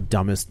 that's the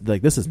dumbest,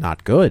 this is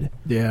not good.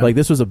 Yeah. Like,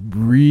 this was a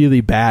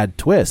really bad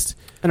twist.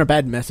 And a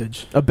bad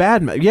message.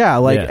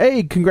 Yeah.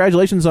 Hey,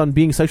 congratulations on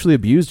being sexually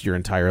abused your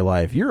entire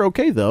life. You're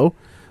okay, though.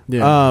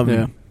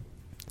 Yeah.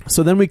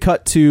 So then we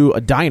cut to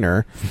a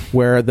diner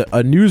where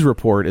a news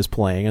report is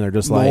playing, and they're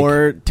just like...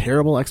 More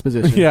terrible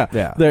exposition.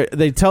 Yeah.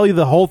 They tell you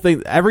the whole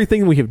thing,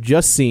 everything we have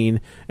just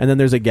seen, and then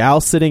there's a gal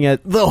sitting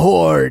at... The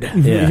Horde.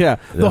 Yeah,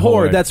 the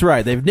Horde. That's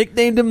right. They've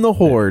nicknamed him the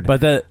Horde.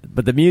 But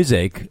the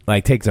music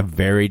takes a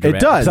very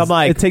dramatic... It does. I'm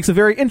like, it takes a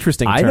very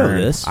interesting turn. I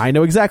know this. I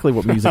know exactly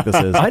what music this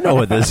is. I know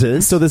what this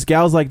is. So this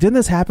gal's like, didn't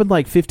this happen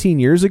 15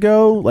 years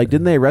ago?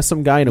 Didn't they arrest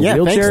some guy in a Yeah,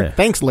 wheelchair?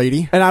 thanks,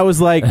 lady. And I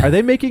was like, are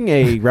they making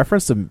a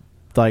reference to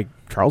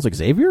Charles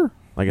Xavier?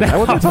 Is that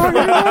what they're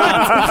talking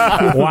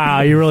about?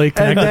 Wow, you really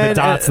connected the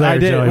dots there, I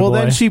did. Joey Well, boy.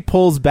 then she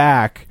pulls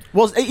back.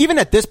 Well, even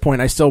at this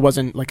point, I still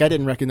wasn't I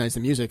didn't recognize the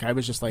music. I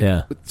was just like,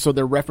 Yeah. So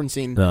they're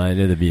referencing No, I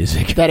knew the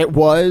music. that it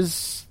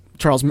was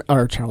Charles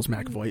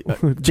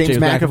McAvoy, James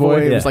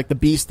McAvoy. It was Yeah. the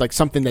Beast,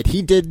 something that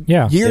he did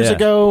years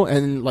ago,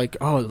 and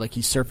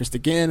he surfaced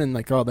again, and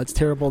that's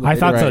terrible. I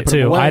thought so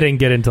too. I didn't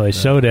get it until they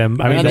showed him.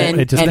 I mean,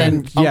 and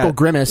then Uncle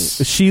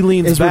Grimace. She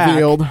leans is back,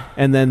 revealed.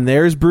 and then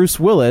there's Bruce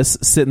Willis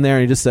sitting there,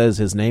 and he just says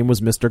his name was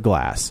Mr.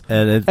 Glass.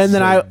 And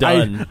then I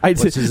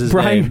which is his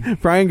Brian name.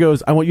 Brian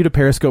goes, I want you to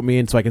Periscope me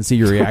in so I can see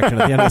your reaction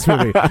at the end of this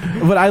movie.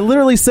 But I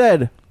literally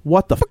said,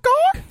 "What the fuck?"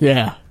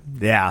 Yeah.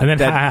 Yeah. And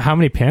then how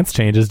many pants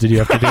changes did you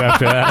have to do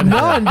after that?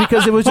 None,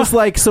 because it was just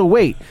so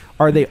wait,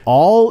 are they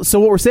all? So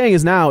what we're saying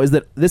is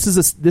that this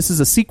is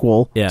a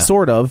sequel,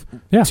 sort of,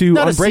 to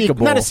Not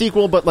Unbreakable. not a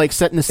sequel, but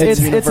set in the same It's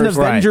universe. an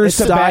Avengers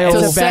It's style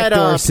to set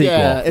backdoor up, sequel.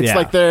 Yeah, it's Yeah.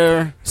 like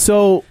their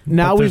So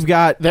now we've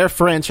got their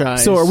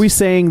franchise. So are we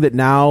saying that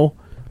now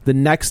the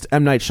next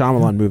M. Night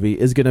Shyamalan movie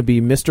is going to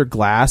be Mr.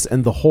 Glass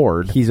and the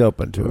Horde He's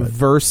open to it.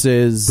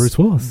 versus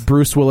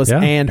Bruce Willis. Yeah.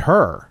 Yeah. and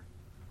her?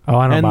 Oh,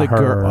 I don't And know the about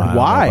her. girl. I don't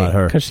know Why? about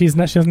her. Because she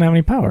doesn't have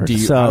any powers.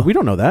 We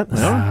don't know that.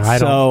 I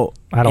don't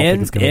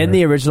think it's gonna in work.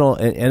 the original,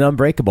 in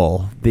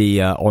Unbreakable,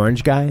 the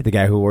orange guy, the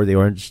guy who wore the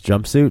orange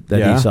jumpsuit that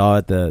Yeah. he saw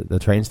at the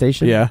train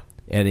station, Yeah.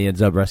 and he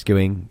ends up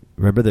rescuing.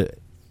 Remember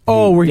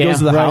Where he Yeah, goes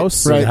to the right,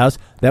 house. the house?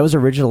 That was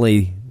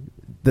originally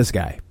this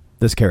guy,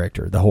 this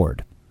character, the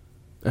Horde.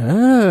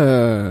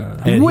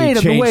 And Wait he a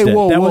minute, changed wait, it.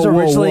 whoa, that was whoa, whoa,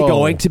 originally whoa.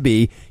 going to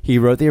be. He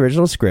wrote the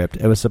original script.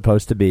 It was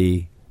supposed to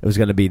be. It was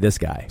going to be this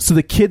guy. So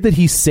the kid that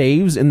he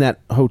saves in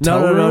that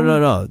hotel room?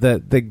 No.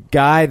 The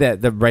guy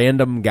the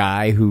random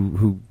guy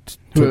who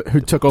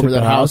took over the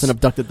that house house and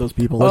abducted those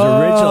people.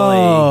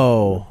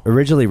 was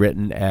originally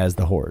written as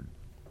the Horde.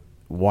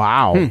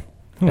 Wow. And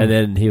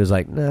then he was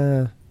like,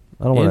 nah,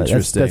 I don't want to.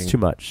 Interesting. That's too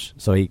much.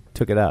 So he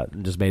took it out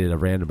and just made it a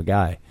random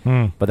guy.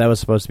 But that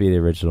was supposed to be the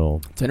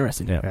original. It's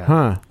interesting. Yeah.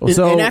 Huh.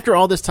 And after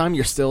all this time,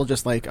 you're still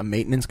just a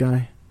maintenance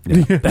guy.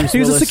 He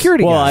was a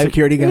security guy.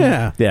 Security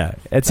guy. Yeah.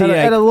 At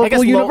a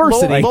local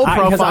university. Low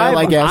profile,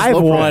 I guess. I've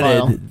low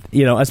wanted,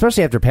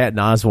 especially after Patton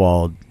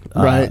Oswalt.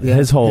 Right.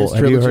 His whole.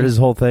 Have you heard his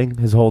whole thing?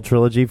 His whole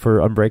trilogy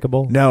for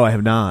Unbreakable? No, I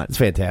have not. It's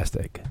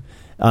fantastic.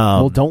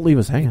 Well, don't leave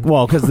us hanging.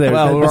 Well, because the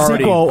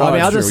sequel.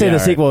 I'll just say the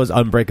sequel was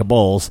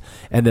Unbreakables,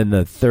 and then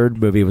the third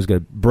movie was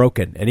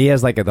Broken, and he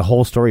has like the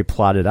whole story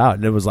plotted out,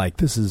 and it was like,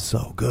 this is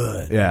so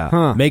good.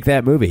 Yeah, make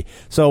that movie.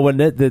 So when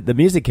the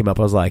music came up,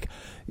 I was like,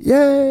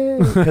 yay,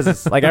 because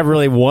it's like I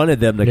really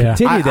wanted them to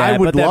continue that. I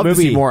would love to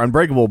see more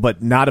Unbreakable,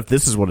 but not if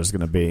this is what it's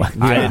going to be. I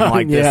didn't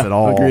like this at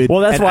all. Agreed.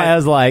 Well, that's why I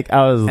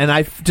was, and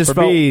I just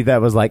for me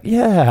that was like,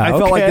 I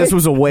felt like this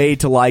was a way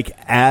to like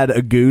add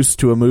a goose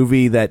to a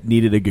movie that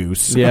needed a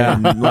goose. Yeah,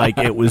 and, like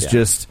it was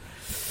just,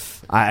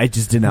 I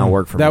just did not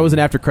work for me. That was an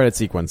after credit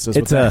sequence. Is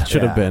what that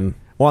should have been.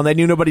 Well, and they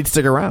knew nobody'd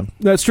stick around.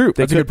 That's true.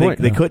 That's a good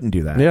point. They couldn't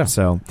do that. Yeah.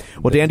 So,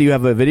 well, Dan, do you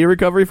have a video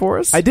recovery for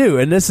us? I do,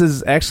 and this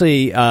is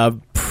actually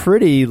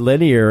pretty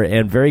linear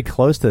and very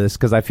close to this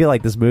because I feel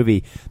like this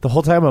movie, the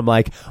whole time I'm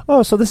like,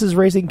 oh, so this is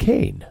Raising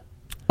Cain.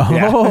 Oh,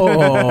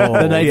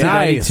 the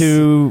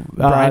 1992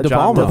 Brian De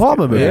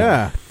Palma movie.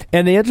 Yeah.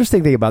 And the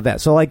interesting thing about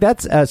that, so like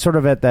that's sort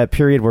of at that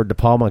period where De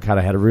Palma kind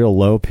of had a real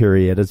low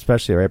period,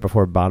 especially right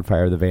before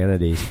Bonfire of the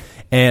Vanities.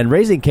 And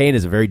Raising Cain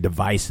is a very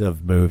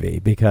divisive movie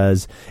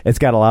because it's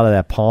got a lot of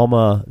that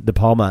De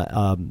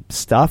Palma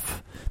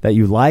stuff that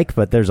you like,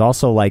 but there's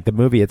also like the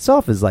movie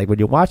itself is like when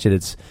you watch it,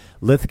 it's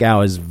Lithgow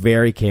is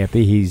very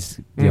campy. He's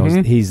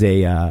he's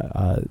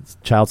a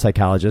child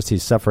psychologist.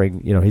 He's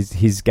suffering.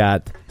 He's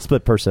got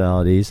split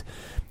personalities.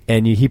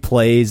 And he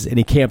plays and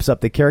he camps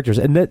up the characters,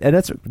 and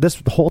that's this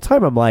the whole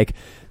time. I'm like,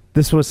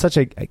 this was such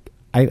a.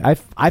 I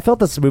felt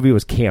this movie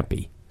was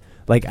campy,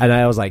 like, and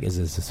I was like, is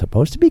this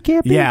supposed to be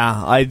campy?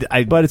 Yeah,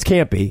 but it's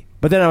campy.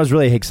 But then I was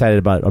really excited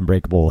about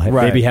Unbreakable,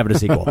 maybe having a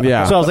sequel.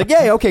 Yeah, so I was like,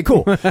 yay, okay,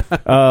 cool.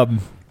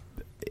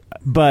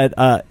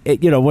 But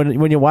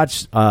when you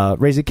watch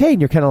Raising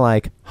Cain, you're kind of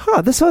like,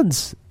 this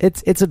one's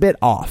it's a bit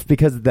off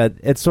because that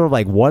it's sort of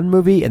like one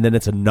movie and then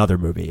it's another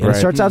movie, and it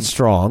starts out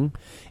strong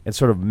and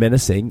sort of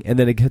menacing, and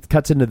then it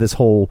cuts into this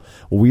whole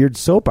weird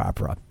soap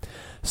opera.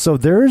 So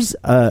there's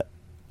a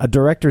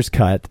director's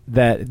cut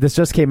that this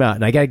just came out,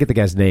 and I got to get the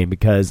guy's name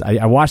because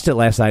I watched it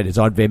last night. It's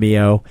on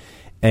Vimeo,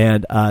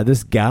 and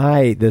this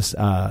guy, this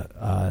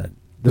guy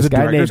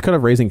director's cut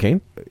of Raising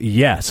Cain.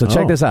 Yeah, so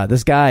check this out.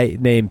 This guy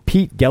named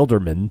Pete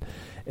Gelderman,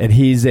 and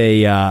he's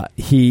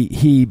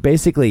he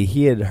basically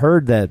he had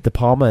heard that De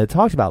Palma had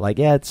talked about like,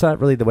 it's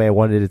not really the way I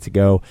wanted it to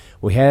go.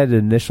 We had an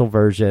initial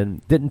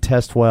version, didn't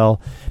test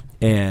well,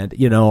 and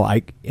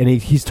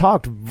he's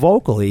talked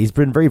vocally. He's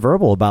been very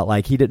verbal about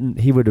like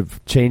he would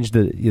have changed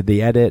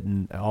the edit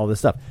and all this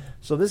stuff.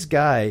 So this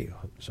guy,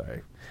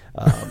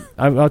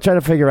 I'm trying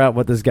to figure out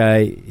what this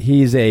guy.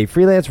 He's a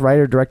freelance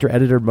writer, director,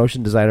 editor,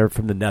 motion designer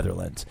from the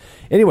Netherlands.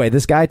 Anyway,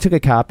 this guy took a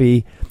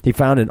copy. He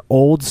found an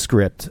old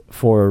script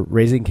for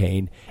Raising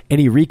Cain, and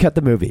he recut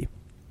the movie.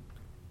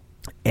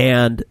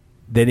 And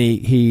then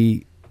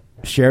he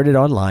shared it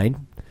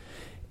online,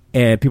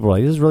 and people were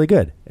like, "This is really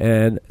good."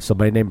 And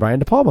somebody named Brian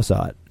De Palma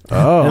saw it.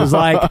 Oh, it was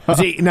like,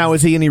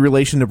 is he any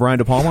relation to Brian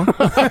De Palma?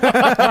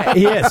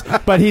 He is,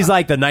 but he's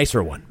like the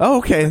nicer one. Oh,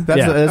 okay.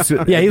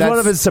 He's one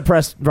of his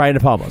suppressed Brian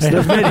De Palmas.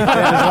 There's many.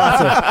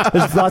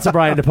 There's lots of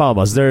Brian De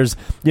Palmas. There's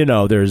the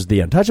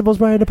Untouchables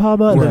Brian De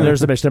Palma, and then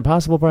there's the Mission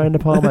Impossible Brian De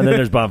Palma, and then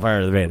there's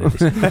Bonfire of the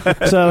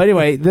Vanities. So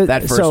anyway,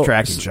 that first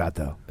tracking shot,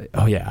 though.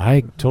 Oh yeah,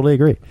 I totally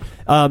agree.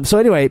 So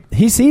anyway,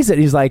 he sees it.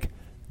 He's like,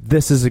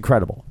 this is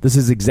incredible. This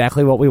is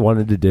exactly what we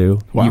wanted to do.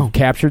 Wow. You've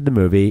captured the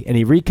movie, and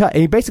he recut.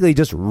 And he basically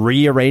just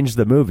rearranged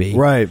the movie.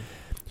 Right.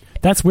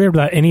 That's weird.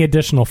 Without any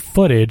additional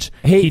footage,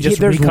 he just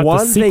there's recut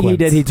one the thing he sequence.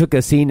 did. He took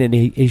a scene and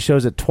he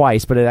shows it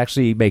twice, but it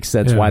actually makes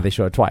sense why they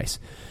show it twice.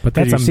 But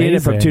that's you're seeing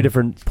it from amazing. two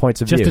different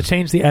points of view. Just to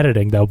change the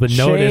editing, though, but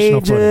no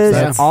additional footage.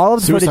 Changes all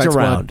of the footage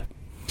around.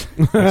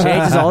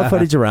 Changes all the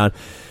footage around.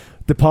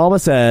 De Palma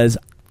says,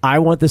 "I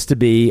want this to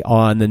be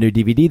on the new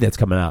DVD that's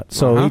coming out."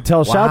 So he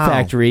tells Shout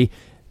Factory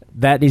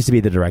that needs to be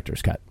the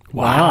director's cut.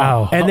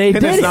 Wow. And they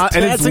did it.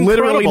 And it's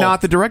literally not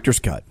the director's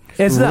cut.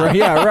 It's not.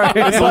 Yeah, right.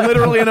 It's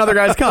literally another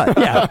guy's cut.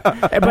 Yeah.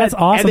 That's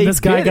awesome.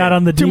 This guy got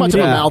on the DVD. Too much of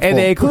a mouthful. And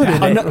they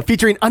included it.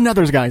 Featuring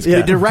another guy's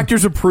The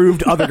director's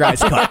approved other guy's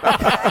cut.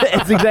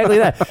 It's exactly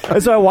that.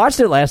 And so I watched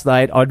it last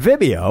night on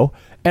Vimeo,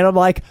 and I'm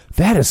like,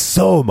 that is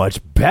so much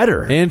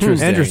better.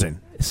 Interesting.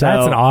 So,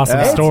 That's an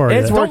awesome story.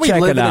 It's worth Don't we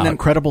checking live in out. an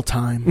incredible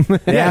time?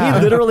 Yeah,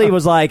 he literally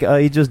was like,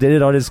 he just did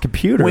it on his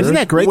computer. Well, isn't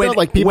that great? Though?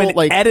 Like people, when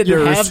like editors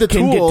you have the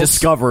can tools. get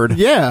discovered.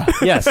 Yeah.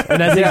 Yes,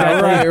 and that's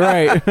exactly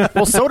right.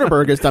 Well,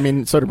 Soderbergh is. I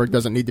mean, Soderbergh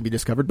doesn't need to be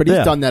discovered, but he's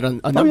done that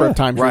a number of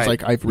times. Where he's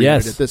like, I've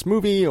reedited this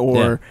movie,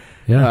 or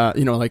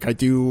like I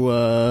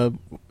do.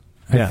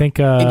 I think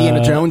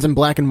Indiana Jones in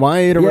black and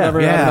white or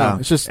whatever. Yeah. I don't know.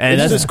 It's just And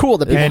it's just cool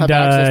that people and have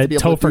access to be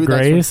able Topher to do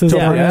Grace that. is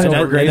on it.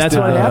 Topher Grace. That's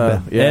what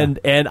happened. yeah.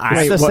 And I have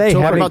Wait, to what say,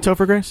 about having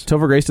Topher Grace?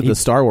 Topher Grace did the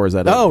Star Wars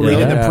edit. Oh,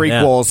 really? In the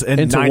prequels in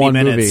Into 90 one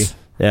minutes. movie.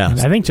 Yeah.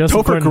 I think Joseph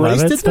Topher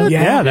Grace did that?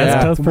 Yeah,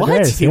 that's Topher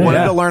Grace. He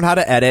wanted to learn how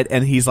to edit,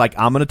 and he's like,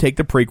 I'm going to take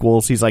the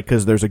prequels. He's like,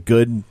 because there's a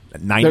good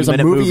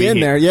 90-minute movie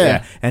in there,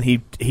 yeah. And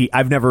he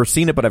I've never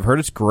seen it, but I've heard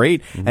it's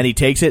great. Mm-hmm. And he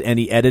takes it and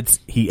he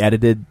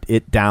edited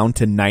it down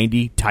to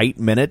 90 tight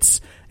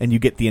minutes, and you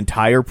get the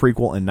entire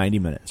prequel in 90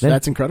 minutes.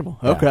 That's incredible.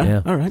 Okay.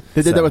 Yeah. All right.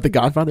 They did that with The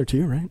Godfather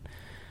too, right?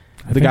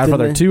 The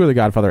Godfather 2 or The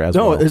Godfather as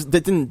well? No,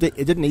 didn't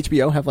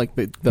HBO have like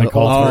the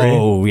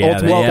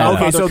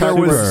okay, so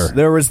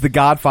there was the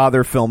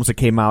Godfather films that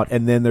came out,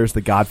 and then there's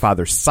the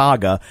Godfather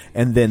saga,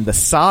 and then the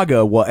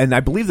saga and I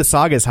believe the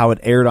saga is how it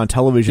aired on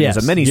television as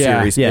a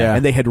miniseries,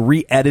 and they had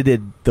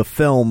re-edited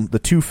the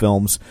two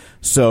films,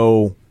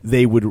 so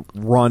they would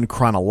run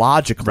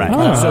chronologically.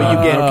 Right. So you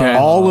get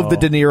all of the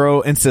De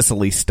Niro and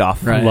Sicily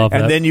stuff, right. Love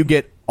and that. then you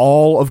get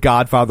all of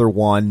Godfather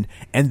 1,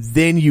 and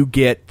then you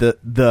get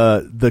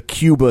the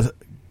Cuba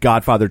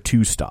Godfather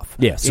 2 stuff.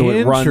 Yeah, so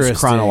it runs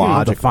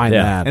chronologically. Find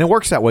that. And it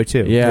works that way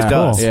too. Yeah, it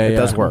does. Cool. It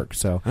does work.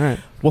 So, all right.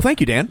 Well,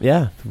 thank you, Dan.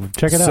 Yeah,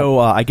 check it out. So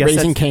I guess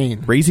Raising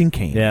Cane. Raising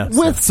Cane. Yeah,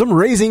 with some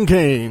Raising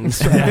Canes.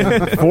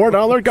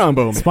 $4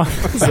 combo.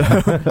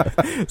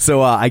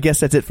 So I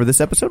guess that's it for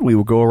this episode. We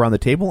will go around the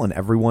table, and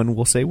everyone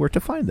will say where to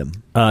find them.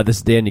 This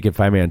is Dan. You can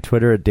find me on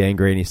Twitter at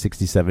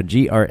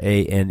DanGraney67,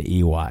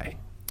 GRANEY.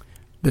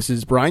 This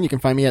is Brian. You can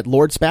find me at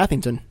Lord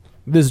Spathington.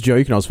 This is Joe.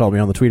 You can also follow me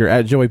on the Twitter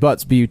at Joey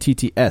Butts,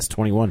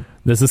 BUTTS21.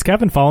 This is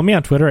Kevin. Follow me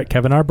on Twitter at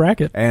Kevin R.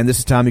 Brackett. And this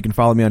is Tom. You can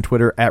follow me on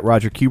Twitter at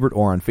Roger Kubert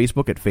or on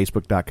Facebook at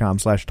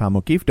Facebook.com/Tom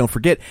O'Keefe. Don't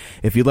forget,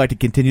 if you'd like to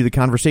continue the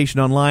conversation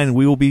online,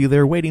 we will be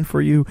there waiting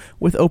for you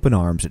with open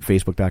arms at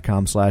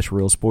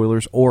Facebook.com/Real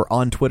Spoilers or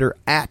on Twitter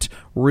at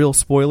Real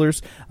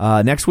Spoilers.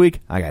 Next week,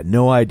 I got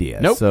no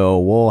idea. Nope. So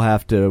we'll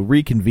have to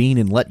reconvene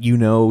and let you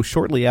know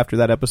shortly after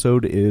that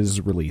episode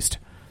is released.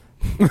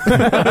 That's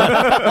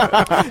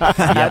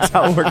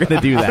how we're going to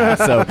do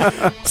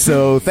that.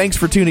 So thanks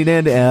for tuning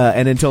in,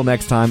 and until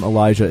next time,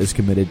 Elijah is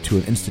committed to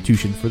an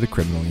institution for the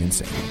criminally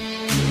insane.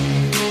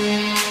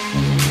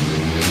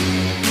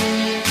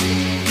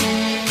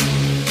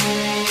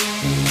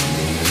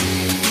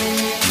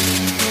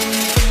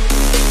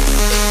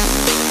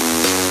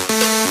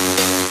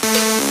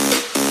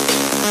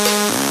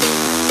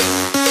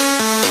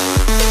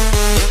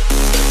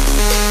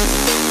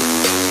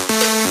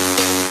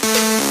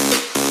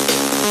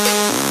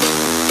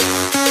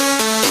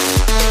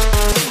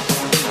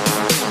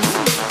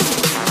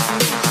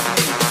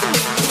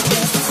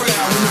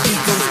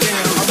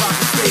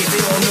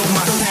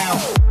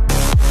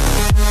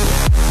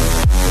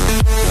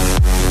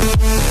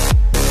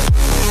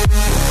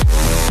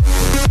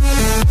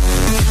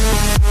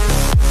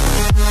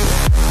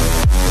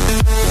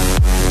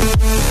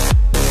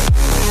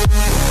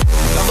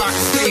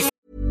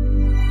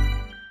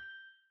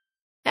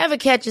 Ever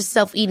catch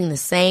yourself eating the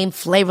same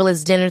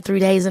flavorless dinner 3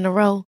 days in a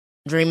row?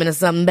 Dreaming of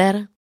something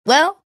better?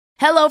 Well,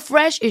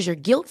 HelloFresh is your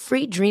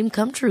guilt-free dream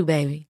come true,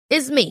 baby.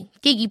 It's me,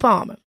 Keke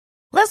Palmer.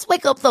 Let's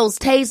wake up those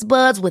taste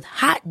buds with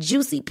hot,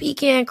 juicy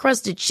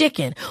pecan-crusted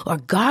chicken or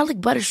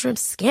garlic butter shrimp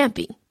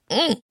scampi.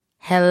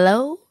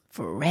 Hello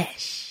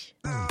Fresh.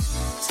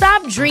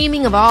 Stop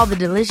dreaming of all the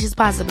delicious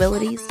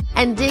possibilities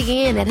and dig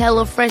in at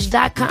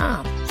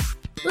HelloFresh.com.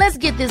 Let's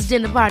get this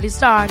dinner party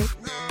started.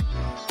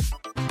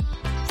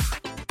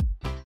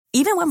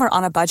 Even when we're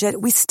on a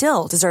budget, we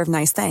still deserve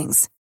nice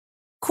things.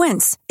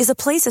 Quince is a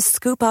place to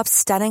scoop up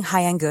stunning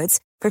high-end goods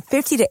for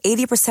 50 to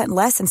 80%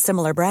 less than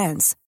similar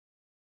brands.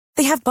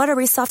 They have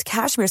buttery soft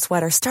cashmere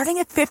sweaters starting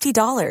at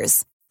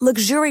 $50,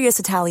 luxurious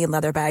Italian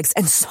leather bags,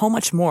 and so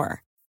much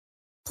more.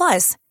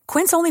 Plus,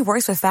 Quince only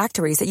works with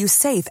factories that use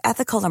safe,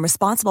 ethical, and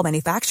responsible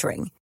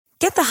manufacturing.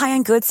 Get the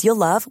high-end goods you'll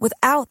love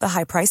without the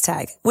high price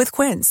tag with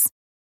Quince.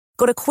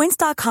 Go to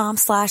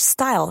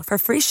quince.com/style for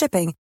free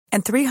shipping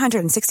and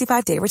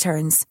 365-day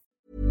returns.